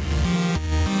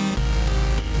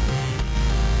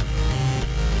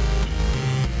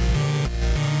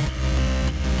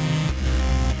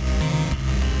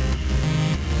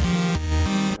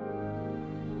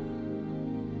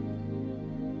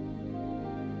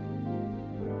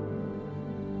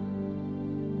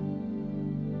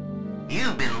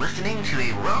 You've been listening to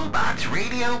a Robots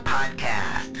Radio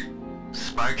podcast.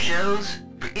 Smart shows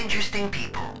for interesting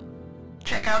people.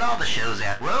 Check out all the shows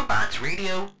at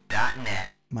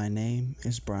robotsradio.net. My name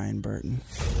is Brian Burton.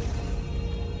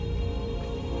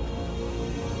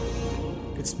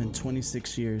 It's been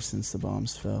 26 years since the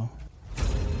bombs fell.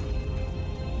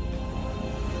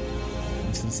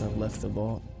 And since I've left the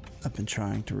vault, I've been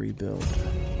trying to rebuild.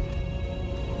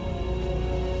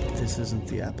 This isn't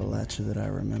the Appalachia that I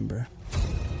remember.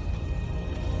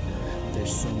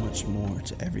 There's so much more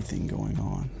to everything going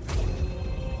on.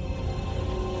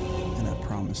 And I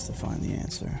promise to find the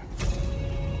answer.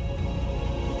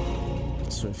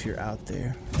 So if you're out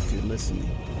there, if you're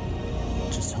listening,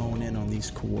 just hone in on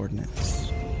these coordinates.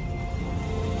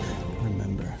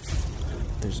 Remember,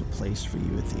 there's a place for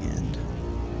you at the end.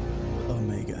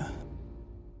 Omega.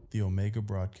 The Omega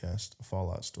Broadcast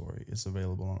Fallout Story is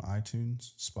available on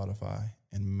iTunes, Spotify,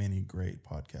 and many great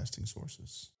podcasting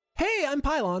sources. Hey, I'm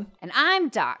Pylon. And I'm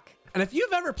Doc. And if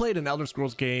you've ever played an Elder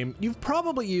Scrolls game, you've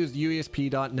probably used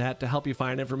UESP.net to help you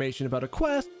find information about a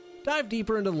quest, dive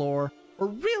deeper into lore, or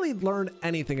really learn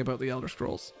anything about the Elder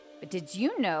Scrolls. But did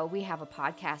you know we have a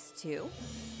podcast too?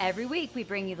 Every week we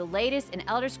bring you the latest in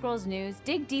Elder Scrolls news,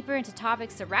 dig deeper into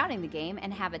topics surrounding the game,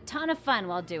 and have a ton of fun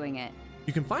while doing it.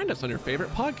 You can find us on your favorite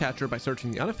podcatcher by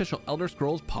searching the unofficial Elder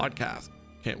Scrolls podcast.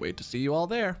 Can't wait to see you all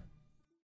there.